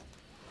 Yeah.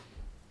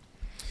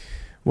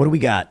 What do we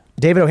got?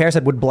 David O'Hare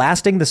said, would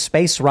blasting the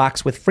space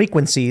rocks with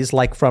frequencies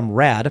like from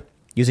RAD,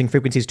 using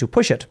frequencies to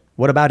push it.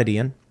 What about it,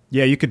 Ian?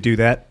 Yeah, you could do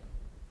that.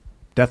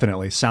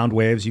 Definitely. Sound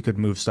waves, you could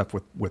move stuff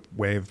with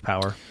wave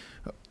power.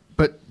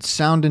 But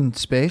sound in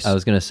space? I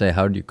was going to say,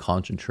 how do you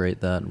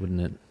concentrate that,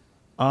 wouldn't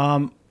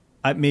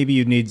it? Maybe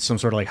you'd need some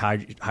sort of like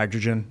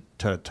hydrogen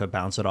to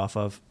bounce it off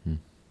of.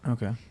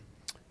 Okay.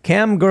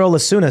 Cam Girl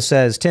Asuna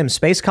says, Tim,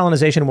 space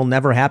colonization will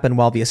never happen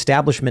while the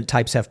establishment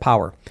types have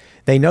power.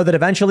 They know that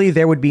eventually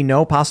there would be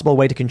no possible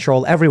way to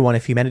control everyone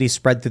if humanity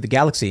spread through the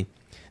galaxy.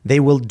 They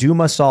will doom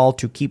us all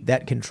to keep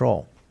that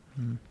control.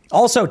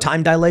 Also,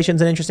 time dilation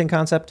is an interesting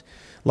concept.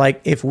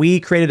 Like if we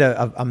created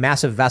a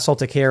massive vessel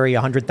to carry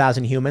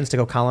 100,000 humans to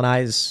go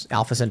colonize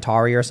Alpha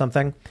Centauri or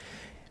something,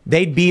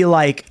 they'd be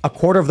like a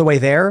quarter of the way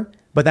there.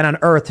 But then on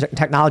Earth,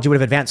 technology would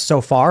have advanced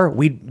so far,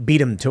 we'd beat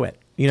them to it.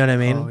 You know what I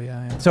mean? Oh,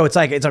 yeah. So it's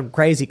like, it's a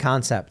crazy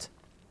concept.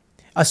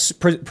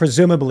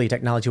 Presumably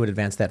technology would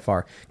advance that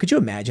far. Could you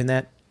imagine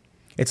that?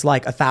 It's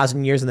like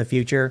 1,000 years in the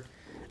future.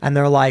 And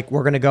they're like,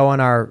 we're going to go on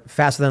our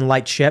faster than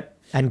light ship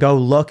and go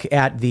look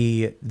at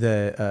the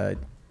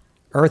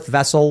Earth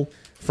vessel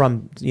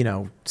from,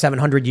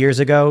 700 years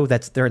ago.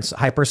 They're in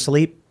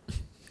hypersleep.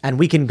 And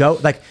we can go,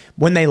 like,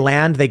 when they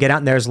land, they get out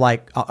and there's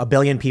like a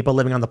billion people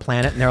living on the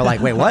planet. And they're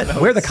like, wait,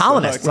 what? We're the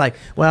colonists. Like,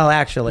 well,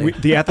 actually.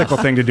 The ethical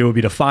thing to do would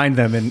be to find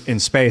them in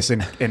space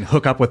and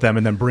hook up with them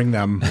and then bring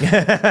them.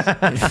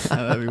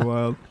 That'd be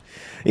wild.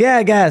 Yeah,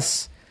 I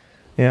guess.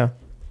 Yeah.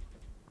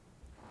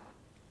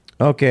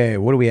 Okay,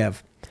 what do we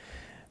have?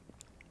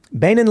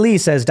 Bainan Lee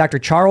says Dr.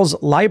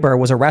 Charles Leiber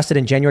was arrested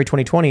in January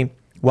 2020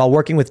 while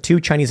working with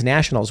 2 Chinese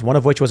nationals, one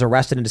of which was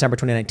arrested in December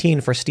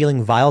 2019 for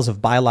stealing vials of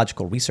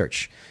biological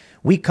research.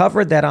 We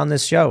covered that on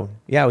this show.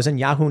 Yeah, it was in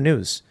Yahoo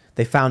News.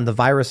 They found the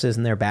viruses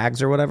in their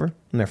bags or whatever,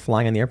 and they're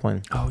flying in the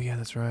airplane. Oh, yeah,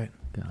 that's right.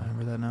 I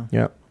remember that now.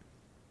 Yep.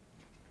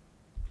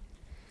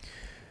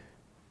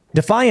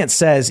 Defiance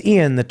says,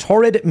 Ian, the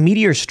Taurid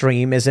meteor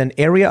stream is an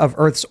area of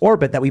Earth's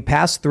orbit that we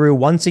pass through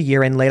once a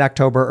year in late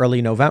October,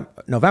 early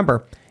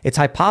November. It's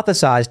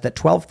hypothesized that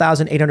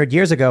 12,800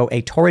 years ago,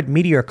 a Taurid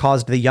meteor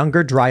caused the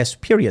Younger Dryas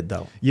period,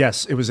 though.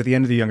 Yes, it was at the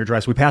end of the Younger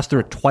Dryas. We passed through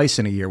it twice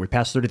in a year. We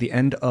passed through it at the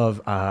end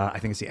of, I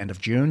think it's the end of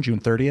June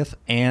 30th,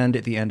 and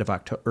at the end of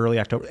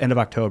end of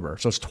October.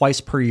 So it's twice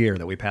per year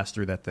that we pass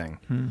through that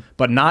thing.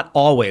 But not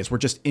always. We're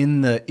just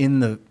in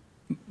the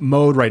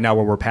mode right now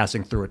where we're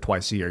passing through it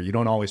twice a year. You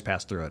don't always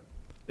pass through it.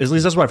 At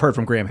least that's what I've heard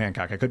from Graham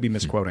Hancock. I could be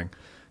misquoting.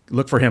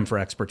 Look for him for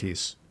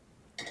expertise.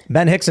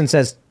 Ben Hickson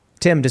says,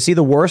 Tim, to see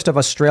the worst of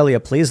Australia,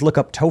 please look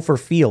up Topher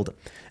Field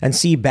and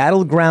see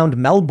Battleground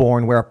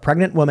Melbourne, where a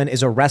pregnant woman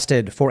is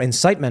arrested for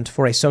incitement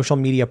for a social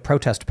media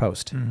protest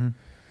post. Mm-hmm.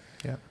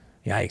 Yeah.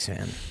 Yikes,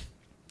 man.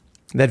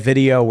 That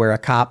video where a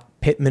cop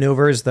pit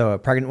maneuvers the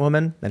pregnant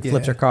woman and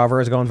flips her car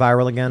over is going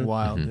viral again.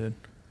 Wild, dude.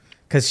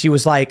 Because she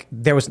was like,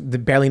 there was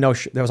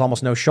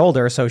almost no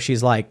shoulder, so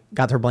she's like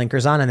got her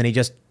blinkers on, and then he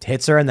just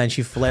hits her, and then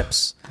she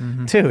flips.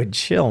 Dude,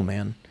 chill,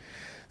 man.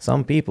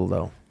 Some people,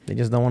 though, they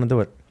just don't want to do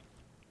it.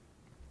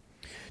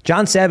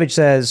 John Savage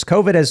says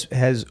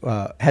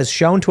COVID has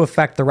shown to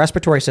affect the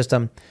respiratory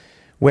system,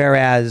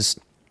 whereas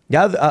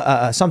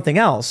something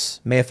else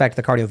may affect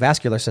the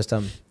cardiovascular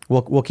system.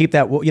 We'll keep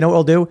that. You know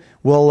what we'll do?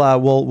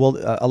 We'll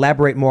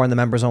elaborate more on the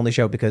members only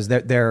show because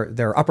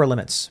they're upper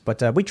limits.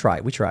 But we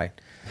try.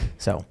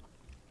 So,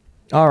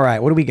 all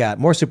right. What do we got?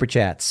 More super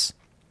chats.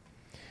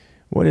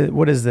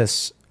 What is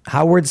this?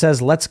 Howard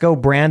says, "Let's go,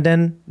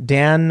 Brandon,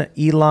 Dan,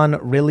 Elon,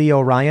 really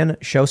Orion.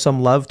 Show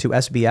some love to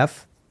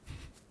SBF.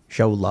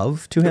 Show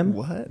love to him.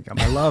 What? Got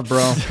my love,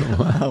 bro.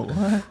 Wow,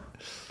 what?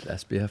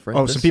 SBF. Right?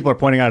 Oh, so people are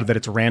pointing out that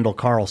it's Randall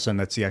Carlson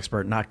that's the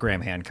expert, not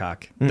Graham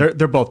Hancock.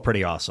 They're both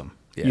pretty awesome.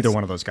 Yes. Either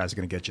one of those guys are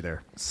going to get you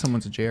there.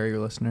 Someone's a Jerry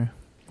listener.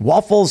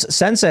 Waffles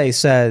Sensei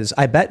says,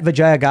 I bet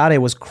Vijayagade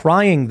was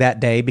crying that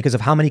day because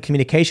of how many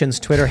communications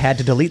Twitter had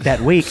to delete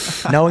that week,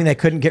 knowing they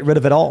couldn't get rid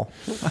of it all.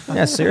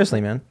 Yeah,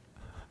 seriously, man.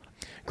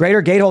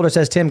 Greater Gateholder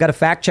says, Tim, got to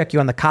fact check you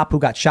on the cop who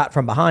got shot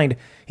from behind.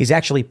 He's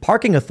actually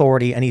parking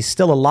authority and he's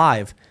still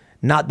alive.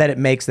 Not that it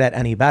makes that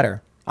any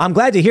better. I'm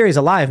glad to hear he's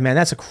alive, man.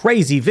 That's a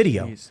crazy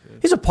video.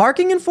 He's a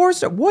parking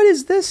enforcer? What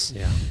is this?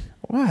 Yeah.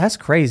 Wow, that's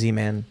crazy,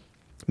 man.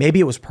 Maybe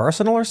it was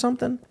personal or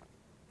something?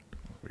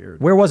 Weird.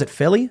 Where was it?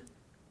 Philly?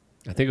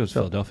 I think it was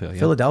Philadelphia. Yeah.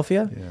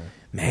 Philadelphia? Yeah.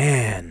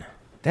 Man,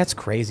 that's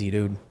crazy,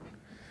 dude.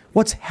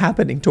 What's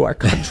happening to our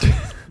country?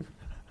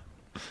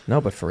 No,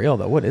 but for real,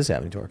 though, what is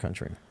happening to our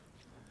country?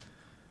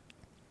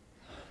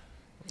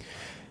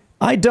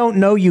 I don't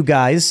know, you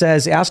guys,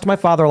 says, asked my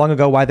father long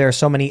ago why there are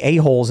so many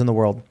a-holes in the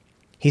world.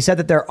 He said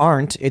that there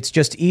aren't. It's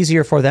just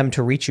easier for them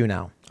to reach you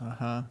now.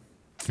 Uh-huh.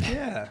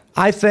 Yeah.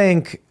 I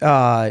think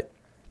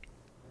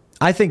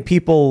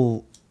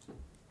people,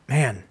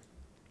 man,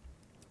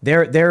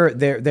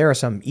 there are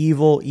some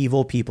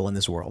evil people in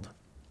this world.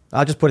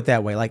 I'll just put it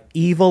that way. Like,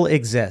 evil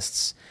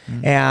exists.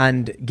 Mm-hmm.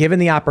 And given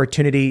the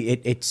opportunity,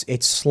 it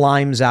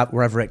slimes out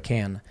wherever it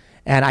can.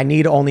 And I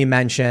need only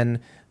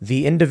mention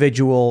the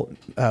individual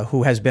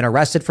who has been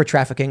arrested for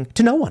trafficking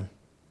to no one.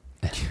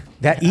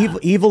 That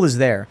evil is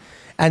there.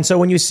 And so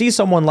when you see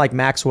someone like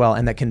Maxwell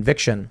and that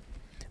conviction,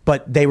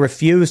 but they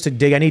refuse to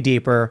dig any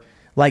deeper,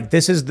 like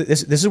this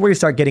is where you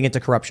start getting into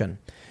corruption.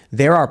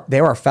 There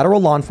are federal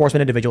law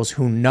enforcement individuals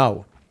who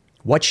know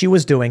what she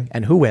was doing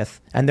and who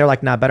with, and they're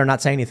like, nah, better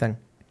not say anything.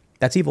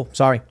 That's evil.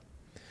 Sorry.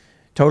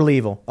 Totally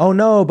evil. Oh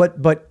no,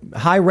 but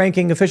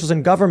high-ranking officials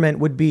in government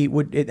would be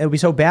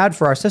so bad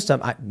for our system.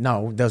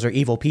 No, those are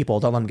evil people.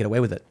 Don't let them get away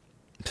with it.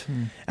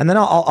 And then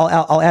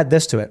I'll add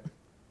this to it.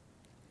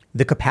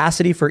 The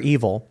capacity for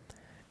evil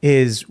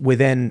is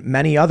within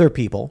many other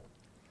people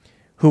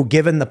who,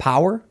 given the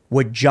power,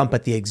 would jump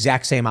at the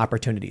exact same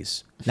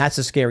opportunities. That's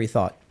a scary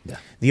thought. Yeah.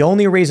 The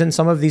only reason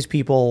some of these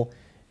people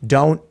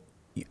don't,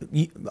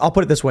 I'll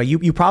put it this way.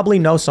 You probably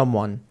know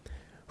someone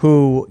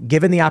who,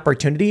 given the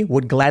opportunity,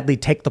 would gladly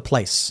take the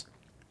place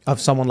of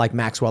someone like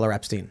Maxwell or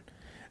Epstein.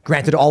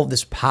 Granted all of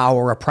this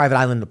power, a private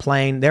island in the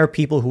plane, there are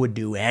people who would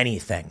do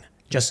anything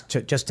just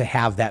to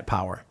have that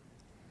power.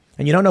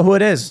 And you don't know who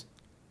it is.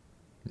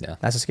 Yeah.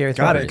 That's a scary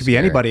thought. It could be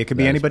anybody. It could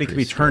be anybody. It could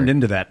be turned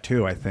into that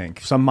too, I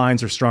think. Some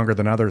minds are stronger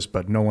than others,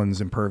 but no one's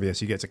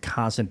impervious. You get a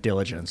constant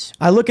diligence.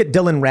 I look at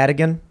Dylan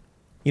Ratigan.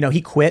 You know, he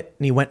quit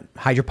and he went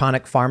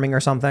hydroponic farming or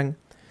something.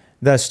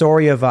 The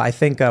story of, I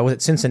think, was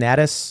it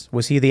Cincinnatus?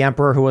 Was he the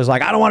emperor who was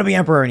like, I don't want to be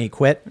emperor, and he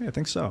quit? Yeah, I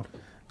think so.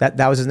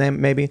 That was his name,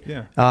 maybe?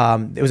 Yeah.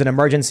 It was an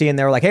emergency, and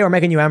they were like, hey, we're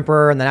making you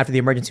emperor. And then after the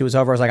emergency was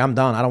over, I was like, I'm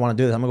done. I don't want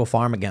to do this. I'm going to go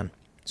farm again.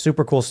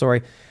 Super cool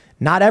story.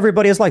 Not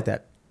everybody is like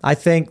that. I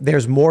think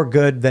there's more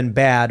good than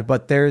bad,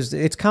 but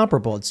it's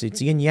comparable.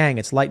 It's yin yang.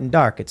 It's light and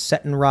dark. It's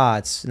set and raw.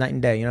 It's night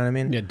and day. You know what I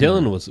mean? Yeah,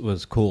 Dylan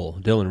was cool.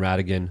 Dylan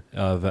Ratigan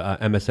of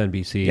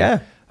MSNBC. Yeah.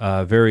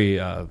 Very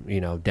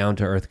down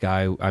to earth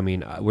guy. I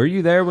mean, were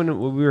you there when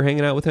we were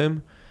hanging out with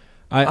him?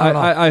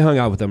 I hung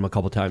out with him a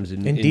couple times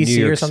in DC New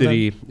York or something?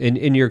 City.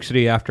 In New York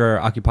City after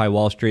Occupy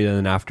Wall Street and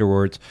then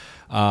afterwards.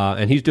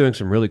 And he's doing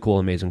some really cool,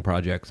 amazing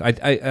projects. I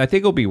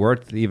think it'll be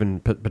worth even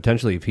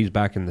potentially if he's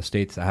back in the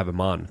States to have him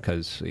on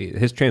because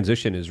his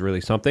transition is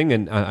really something.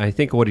 And I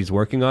think what he's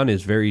working on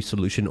is very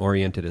solution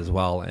oriented as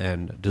well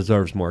and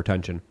deserves more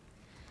attention.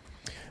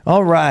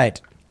 All right.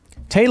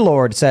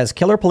 Taylord says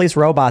killer police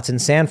robots in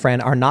San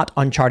Fran are not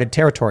uncharted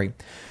territory.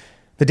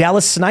 The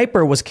Dallas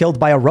sniper was killed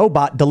by a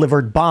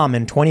robot-delivered bomb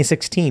in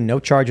 2016. No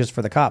charges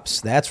for the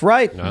cops. That's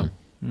right. No.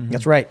 Mm-hmm.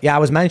 That's right. Yeah, I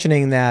was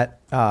mentioning that.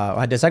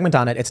 I did a segment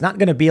on it. It's not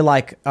going to be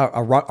like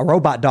a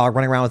robot dog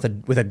running around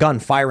with a gun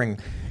firing.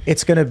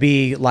 It's going to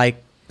be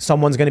like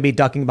someone's going to be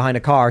ducking behind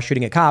a car,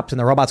 shooting at cops, and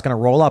the robot's going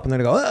to roll up and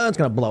they're going to go, it's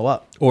going to blow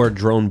up. Or a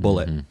drone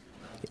bullet. Mm-hmm.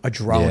 A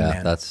drone, yeah,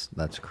 man.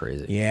 that's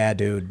crazy. Yeah,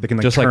 dude. They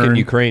can, just like in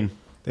Ukraine.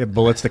 They have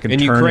bullets that can in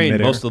turn Ukraine,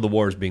 midair. most of the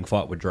war is being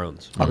fought with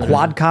drones. A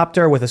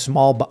quadcopter with a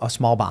small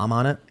bomb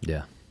on it.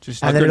 Yeah.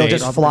 And then it'll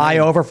just fly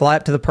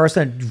up to the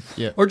person.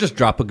 Yeah. Or just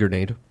drop a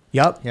grenade.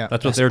 Yep. Yeah.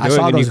 That's what they're doing I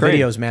saw in those Ukraine.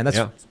 videos, man.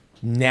 That's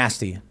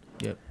nasty.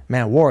 Yep.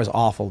 Man, war is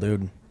awful,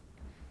 dude.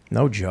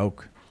 No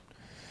joke.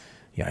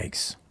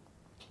 Yikes.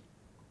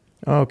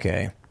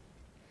 Okay.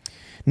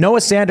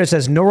 Noah Sanders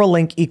says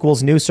Neuralink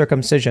equals new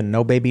circumcision.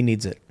 No baby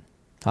needs it.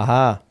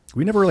 Haha.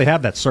 We never really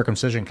have that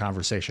circumcision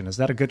conversation. Is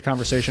that a good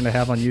conversation to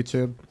have on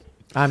YouTube?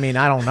 I mean,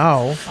 I don't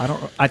know.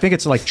 I think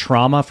it's like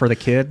trauma for the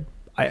kid.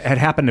 It had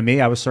happened to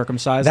me. I was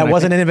circumcised. That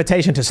wasn't an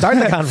invitation to start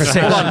the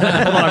conversation. Hold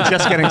on, I'm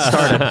just getting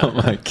started. Oh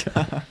my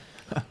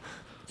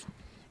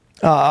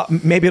God.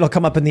 Maybe it'll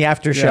come up in the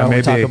after show.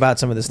 We'll talk about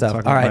some of this stuff.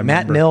 All right.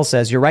 Matt Nill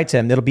says, you're right,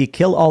 Tim. It'll be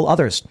kill all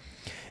others.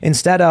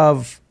 Instead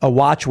of a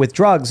watch with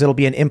drugs, it'll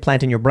be an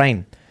implant in your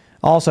brain.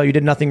 Also, you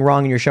did nothing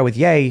wrong in your show with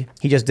Ye.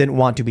 He just didn't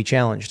want to be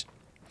challenged.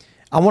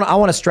 I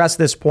want to stress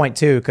this point,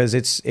 too, because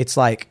it's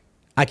like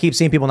I keep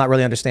seeing people not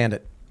really understand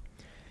it.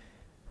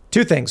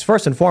 Two things.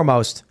 First and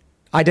foremost,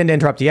 I didn't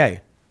interrupt Ye.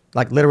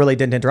 Like, literally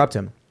didn't interrupt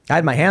him. I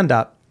had my hand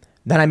up.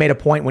 Then I made a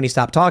point when he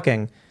stopped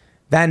talking.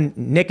 Then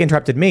Nick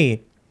interrupted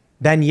me.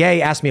 Then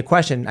Ye asked me a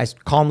question. I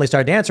calmly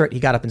started to answer it. He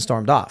got up and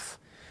stormed off.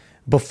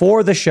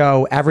 Before the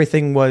show,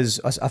 everything was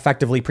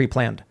effectively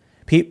pre-planned.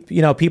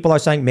 People are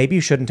saying, maybe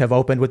you shouldn't have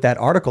opened with that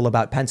article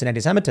about Pence and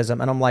anti-Semitism.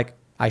 And I'm like,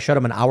 I showed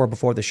him an hour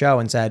before the show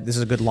and said, this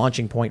is a good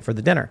launching point for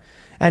the dinner.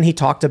 And he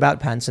talked about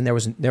Pence and there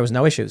was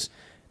no issues.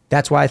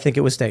 That's why I think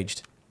it was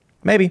staged.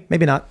 Maybe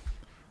not.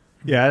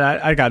 Yeah,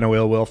 I got no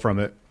ill will from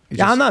it.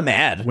 I'm not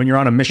mad. When you're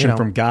on a mission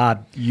from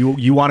God,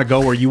 you want to go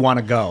where you want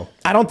to go.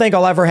 I don't think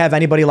I'll ever have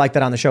anybody like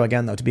that on the show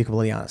again, though, to be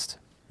completely honest.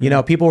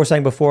 People were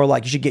saying before,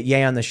 like, you should get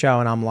Ye on the show.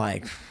 And I'm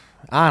like,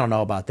 I don't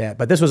know about that.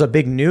 But this was a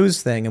big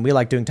news thing, and we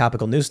like doing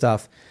topical news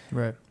stuff.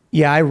 Right.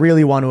 Yeah, I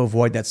really want to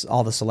avoid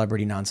all the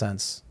celebrity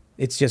nonsense.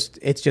 It's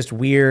just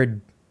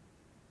weird.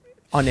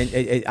 I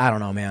don't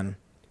know, man.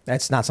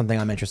 That's not something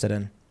I'm interested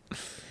in.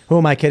 Who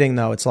am I kidding,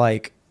 though? It's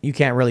like, you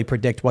can't really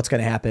predict what's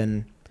going to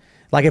happen.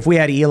 Like, if we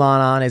had Elon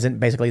on, isn't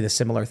basically the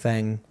similar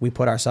thing? We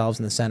put ourselves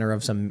in the center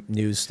of some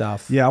news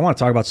stuff. Yeah, I want to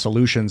talk about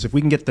solutions. If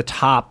we can get the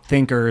top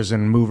thinkers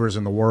and movers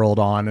in the world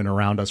on and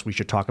around us, we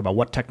should talk about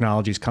what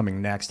technology is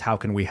coming next. How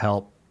can we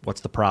help? What's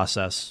the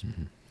process?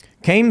 Mm-hmm.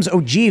 Kames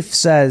O'Geef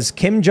says,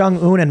 Kim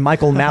Jong-un and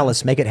Michael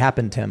Malice, make it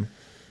happen, Tim.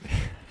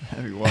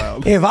 That'd be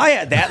wild. If I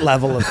had that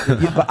level of...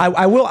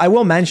 I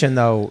will mention,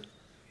 though,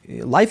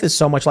 life is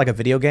so much like a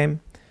video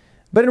game.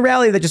 But in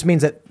reality, that just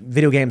means that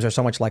video games are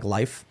so much like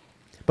life.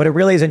 But it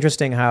really is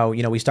interesting how,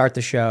 we start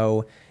the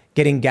show,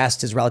 getting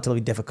guests is relatively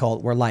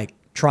difficult. We're like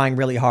trying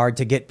really hard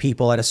to get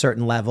people at a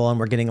certain level, and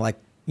we're getting like,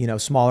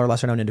 smaller,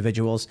 lesser known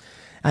individuals.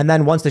 And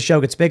then once the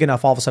show gets big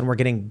enough, all of a sudden we're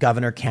getting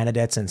governor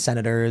candidates and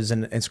senators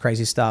and it's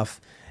crazy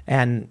stuff.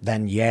 And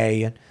then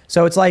Ye.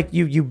 So it's like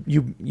you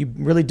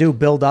really do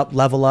build up,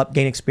 level up,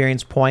 gain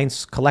experience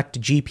points, collect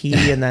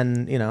GP, and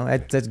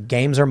then,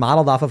 games are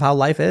modeled off of how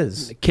life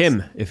is.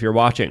 Kim, if you're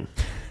watching,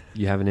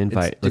 you have an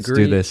invite. Let's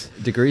do this.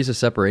 Degrees of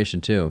separation,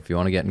 too. If you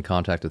want to get in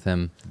contact with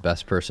him, the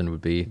best person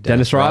would be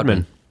Dennis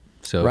Rodman.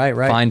 So right.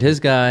 Find his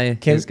guy.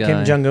 Kim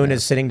Jong-un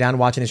is sitting down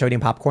watching the show eating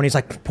popcorn. He's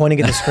like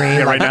pointing at the screen.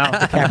 Yeah, right now.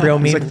 DiCaprio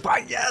meme. He's like,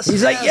 "Fine, yes."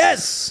 He's like,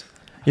 yes.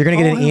 You're going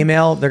to get an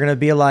email. They're going to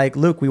be like,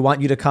 Luke, we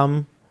want you to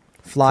come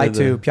fly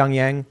to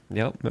Pyongyang.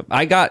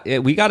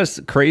 Yep. We got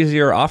a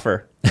crazier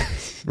offer.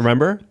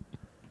 Remember?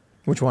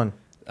 Which one?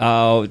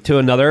 To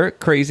another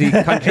crazy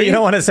country. You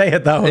don't want to say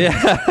it, though.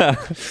 Yeah.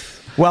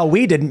 Well,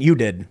 we didn't. You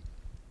did.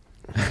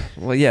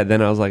 Well, yeah.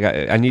 Then I was like,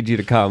 I need you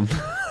to come.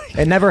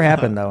 It never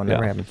happened, though. It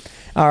never happened.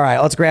 All right,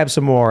 let's grab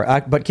some more.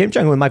 But Kim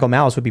Jong-un and Michael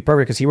Malice would be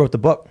perfect because he wrote the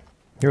book.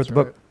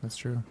 That's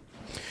true.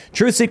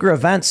 Truth Seeker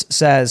Events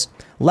says,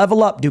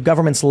 level up. Do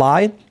governments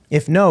lie?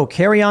 If no,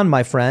 carry on,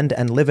 my friend,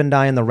 and live and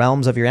die in the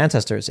realms of your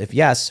ancestors. If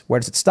yes, where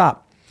does it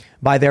stop?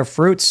 By their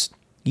fruits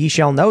ye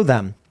shall know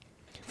them.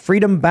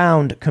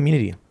 Freedom-bound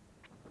community.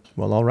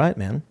 Well, all right,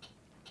 man.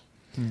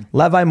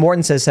 Levi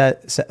Mortensen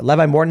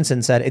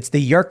said, it's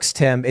the Yerks,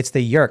 Tim. It's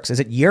the Yerks. Is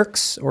it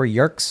Yerks or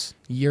Yerks?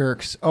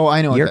 Yerks. Oh,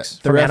 I know. Yerks.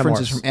 The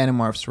reference is from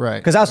Animorphs, right?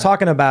 Because I was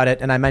talking about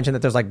it, and I mentioned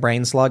that there's like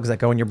brain slugs that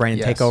go in your brain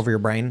and take over your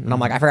brain. And I'm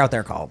like, I forgot what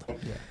they're called.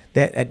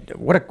 Yeah.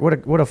 What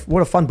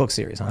a fun book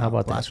series. Huh? How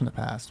about that? Blast from the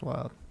past.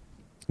 Wild.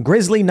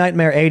 Grizzly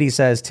Nightmare 80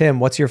 says, Tim,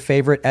 what's your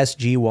favorite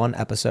SG-1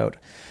 episode?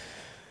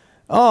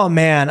 Oh,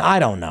 man, I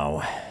don't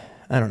know.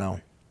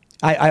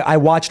 I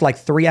watched like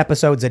 3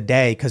 episodes a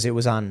day because it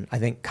was on, I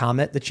think,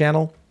 Comet, the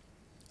channel,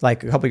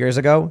 like a couple years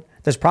ago.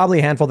 There's probably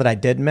a handful that I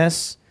did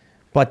miss,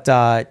 but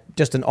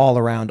just an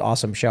all-around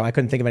awesome show. I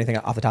couldn't think of anything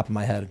off the top of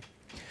my head.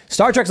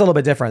 Star Trek's a little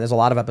bit different. There's a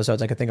lot of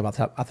episodes I could think of off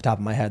the top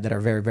of my head that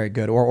are very, very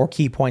good, or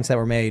key points that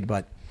were made,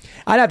 but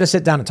I'd have to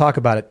sit down and talk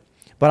about it.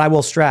 But I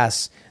will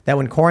stress that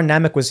when Corin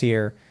Nemec was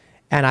here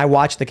and I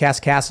watched The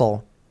Cast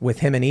Castle with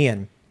him and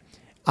Ian,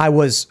 I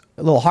was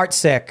a little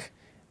heartsick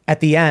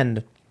at the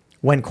end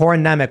when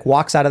Corin Nemec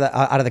walks out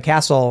of the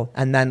castle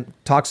and then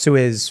talks to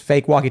his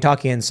fake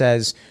walkie-talkie and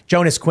says,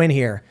 Jonas Quinn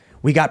here,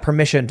 we got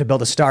permission to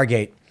build a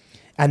Stargate.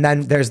 And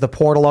then there's the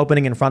portal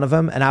opening in front of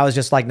him. And I was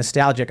just like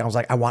nostalgic. I was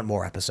like, I want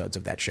more episodes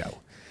of that show.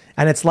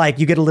 And it's like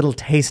you get a little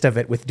taste of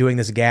it with doing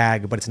this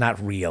gag, but it's not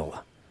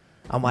real.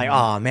 I'm like,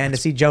 oh man, to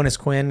see Jonas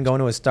Quinn going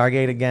to a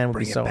Stargate again would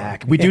be so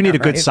back. We do need a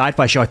good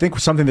sci-fi show. I think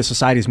something that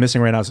society is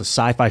missing right now is a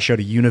sci-fi show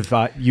to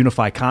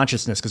unify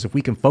consciousness. Because if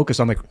we can focus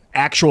on the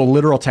actual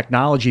literal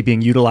technology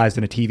being utilized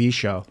in a TV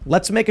show,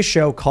 let's make a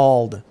show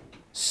called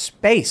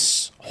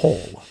Space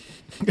Hole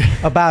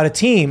about a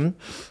team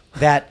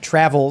that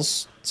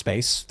travels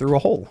space through a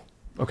hole.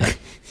 Okay.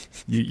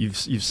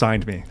 You've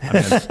signed me.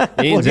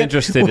 Ian's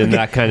interested in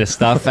that kind of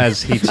stuff,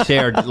 as he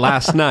shared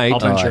last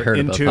night. I heard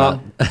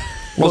into.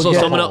 Also,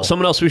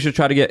 someone else we should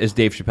try to get is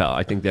Dave Chappelle.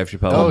 I think Dave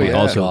Chappelle would be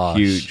also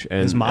huge,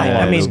 and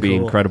it would be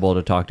incredible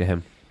to talk to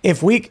him.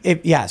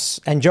 Yes,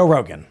 and Joe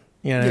Rogan.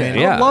 You know what I mean?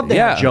 Yeah, I'd love to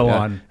have Joe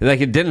on.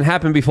 Like it didn't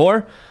happen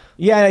before.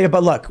 Yeah,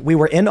 but look, we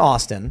were in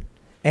Austin.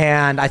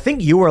 And I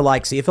think you were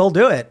like, see if he'll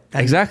do it.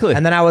 Exactly.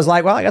 And then I was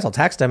like, well, I guess I'll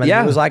text him. And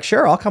he was like,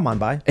 sure, I'll come on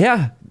by.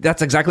 Yeah,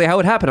 that's exactly how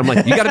it happened. I'm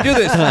like, you got to do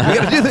this. You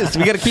got to do this.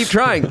 We got to keep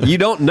trying. You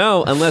don't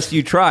know unless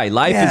you try.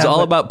 Life is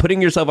all about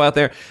putting yourself out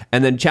there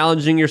and then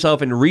challenging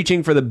yourself and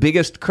reaching for the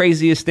biggest,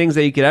 craziest things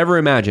that you could ever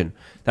imagine.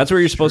 That's what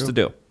you're supposed to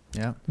do.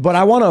 Yeah. But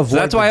I want to avoid so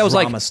that's why I was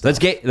like, let's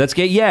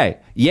get Ye.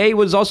 Ye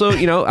was also,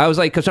 I was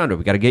like, Cassandra,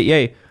 we got to get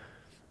Ye.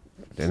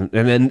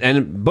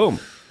 And boom.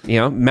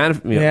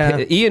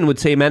 Ian would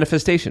say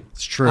manifestation.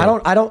 It's true. I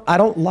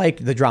don't like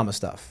the drama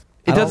stuff.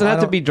 It doesn't have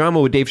to be drama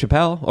with Dave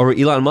Chappelle or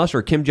Elon Musk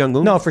or Kim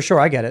Jong-un. No, for sure,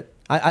 I get it.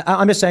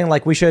 I'm just saying,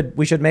 like, we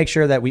should make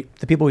sure that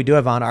the people we do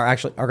have on are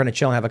going to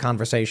chill and have a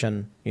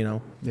conversation.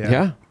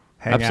 Yeah,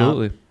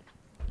 absolutely. Out.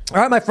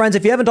 All right, my friends,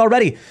 if you haven't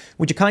already,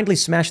 would you kindly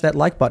smash that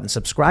like button,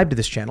 subscribe to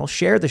this channel,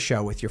 share the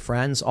show with your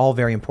friends, all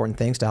very important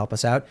things to help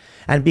us out,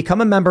 and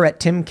become a member at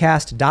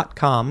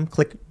timcast.com.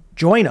 Click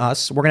join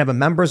us. We're going to have a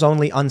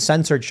members-only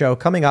uncensored show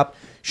coming up.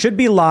 Should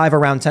be live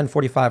around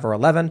 10:45 or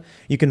 11.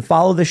 You can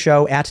follow the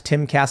show at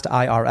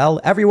TimCastIRL.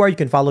 Everywhere you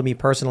can follow me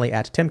personally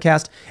at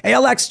TimCast.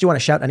 ALX, do you want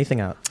to shout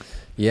anything out?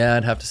 Yeah,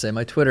 I'd have to say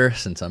my Twitter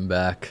since I'm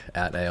back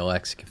at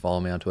ALX. You can follow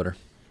me on Twitter.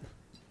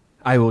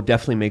 I will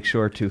definitely make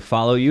sure to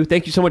follow you.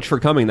 Thank you so much for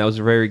coming. That was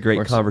a very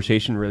great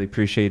conversation. Really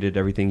appreciated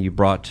everything you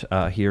brought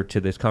here to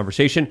this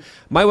conversation.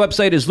 My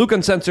website is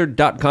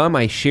lukeuncensored.com.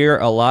 I share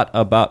a lot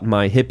about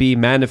my hippie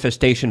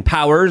manifestation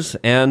powers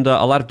and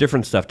a lot of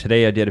different stuff.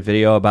 Today I did a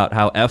video about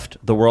how effed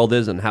the world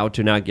is and how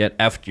to not get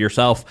effed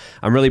yourself.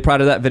 I'm really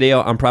proud of that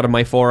video. I'm proud of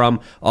my forum.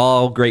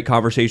 All great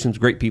conversations,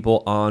 great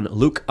people on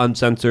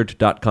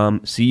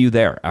lukeuncensored.com. See you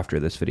there after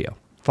this video.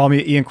 Follow me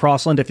at Ian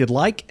Crossland if you'd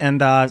like, and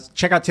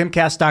check out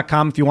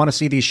timcast.com if you want to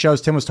see these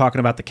shows. Tim was talking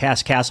about the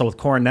Cast Castle with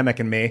Corin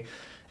Nemec and me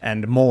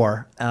and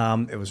more.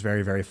 It was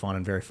very, very fun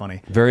and very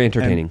funny. Very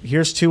entertaining. And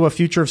here's to a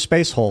future of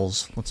space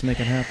holes. Let's make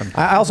it happen.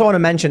 I also want to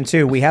mention,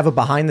 too, we have a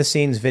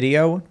behind-the-scenes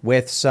video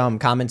with some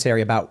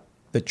commentary about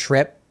the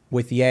trip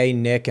with Ye,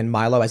 Nick, and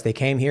Milo as they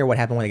came here, what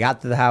happened when they got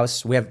to the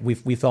house.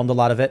 We filmed a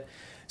lot of it.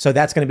 So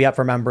that's going to be up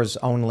for members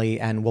only,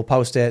 and we'll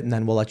post it, and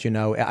then we'll let you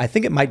know. I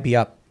think it might be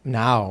up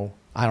now.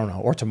 I don't know,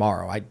 or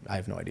tomorrow. I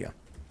have no idea.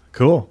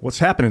 Cool. What's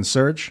happening,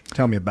 Serge?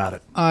 Tell me about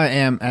it. I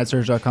am at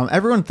Serge.com.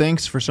 Everyone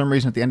thinks for some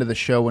reason at the end of the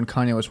show when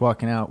Kanye was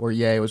walking out, or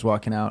Ye was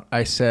walking out,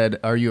 I said,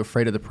 are you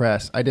afraid of the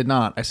press? I did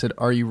not. I said,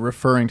 are you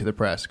referring to the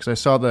press? Because I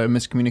saw the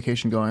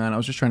miscommunication going on. I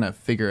was just trying to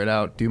figure it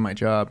out, do my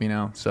job,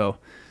 So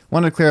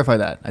wanted to clarify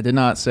that. I did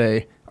not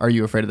say, are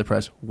you afraid of the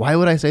press? Why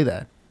would I say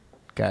that?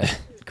 Guys,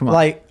 come on.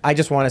 Like, I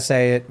just want to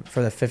say it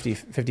for the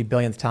 50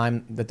 billionth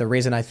time that the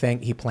reason I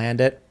think he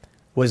planned it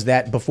was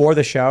that before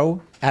the show,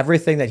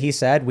 everything that he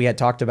said we had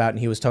talked about and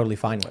he was totally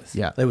fine with.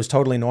 Yeah. It was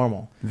totally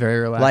normal.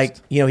 Very relaxed. Like,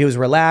 he was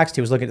relaxed.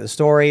 He was looking at the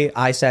story.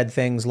 I said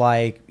things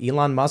like,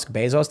 Elon Musk,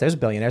 Bezos, there's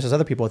billionaires, there's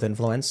other people with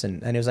influence.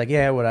 And he was like,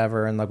 yeah,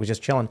 whatever. And like, was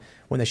just chilling.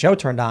 When the show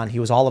turned on, he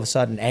was all of a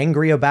sudden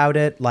angry about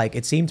it. Like,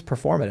 it seemed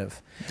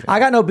performative. Yeah. I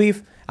got no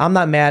beef. I'm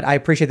not mad. I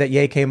appreciate that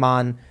Ye came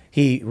on.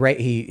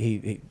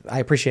 I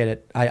appreciate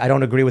it. I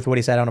don't agree with what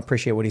he said. I don't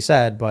appreciate what he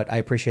said, but I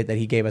appreciate that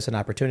he gave us an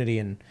opportunity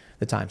and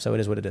the time. So it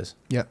is what it is.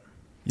 Yep.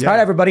 Yeah. All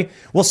right, everybody.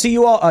 We'll see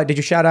you all. Did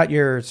you shout out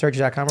your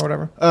Serge.com or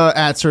whatever?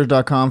 At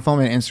Serge.com. Follow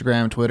me on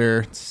Instagram,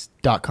 Twitter. It's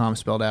 .com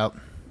spelled out.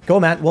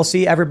 Cool, man. We'll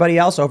see everybody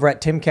else over at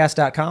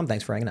timcast.com.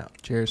 Thanks for hanging out.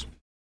 Cheers.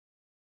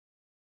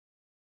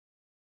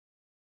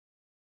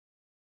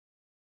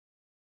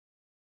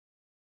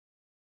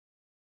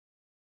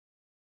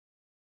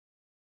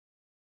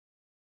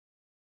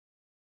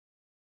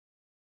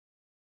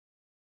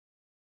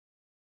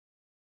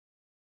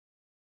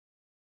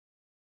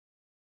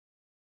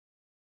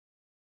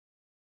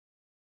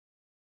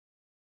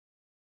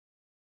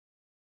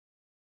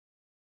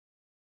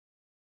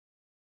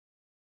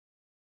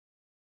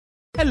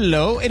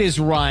 Hello, it is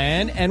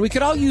Ryan, and we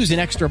could all use an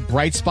extra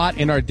bright spot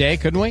in our day,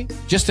 couldn't we?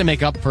 Just to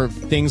make up for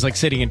things like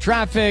sitting in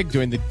traffic,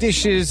 doing the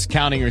dishes,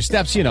 counting your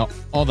steps,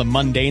 all the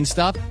mundane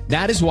stuff.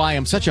 That is why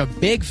I'm such a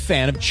big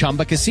fan of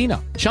Chumba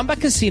Casino. Chumba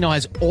Casino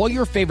has all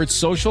your favorite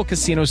social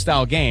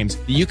casino-style games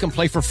that you can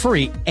play for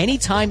free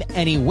anytime,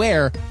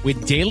 anywhere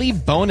with daily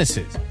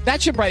bonuses.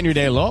 That should brighten your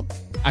day a little.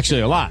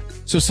 Actually, a lot.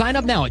 So sign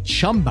up now at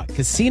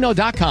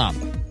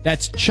ChumbaCasino.com.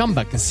 That's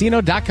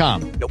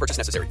ChumbaCasino.com. No purchase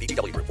necessary.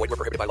 VGW Group. Void where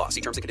prohibited by law. See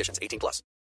terms and conditions. 18+.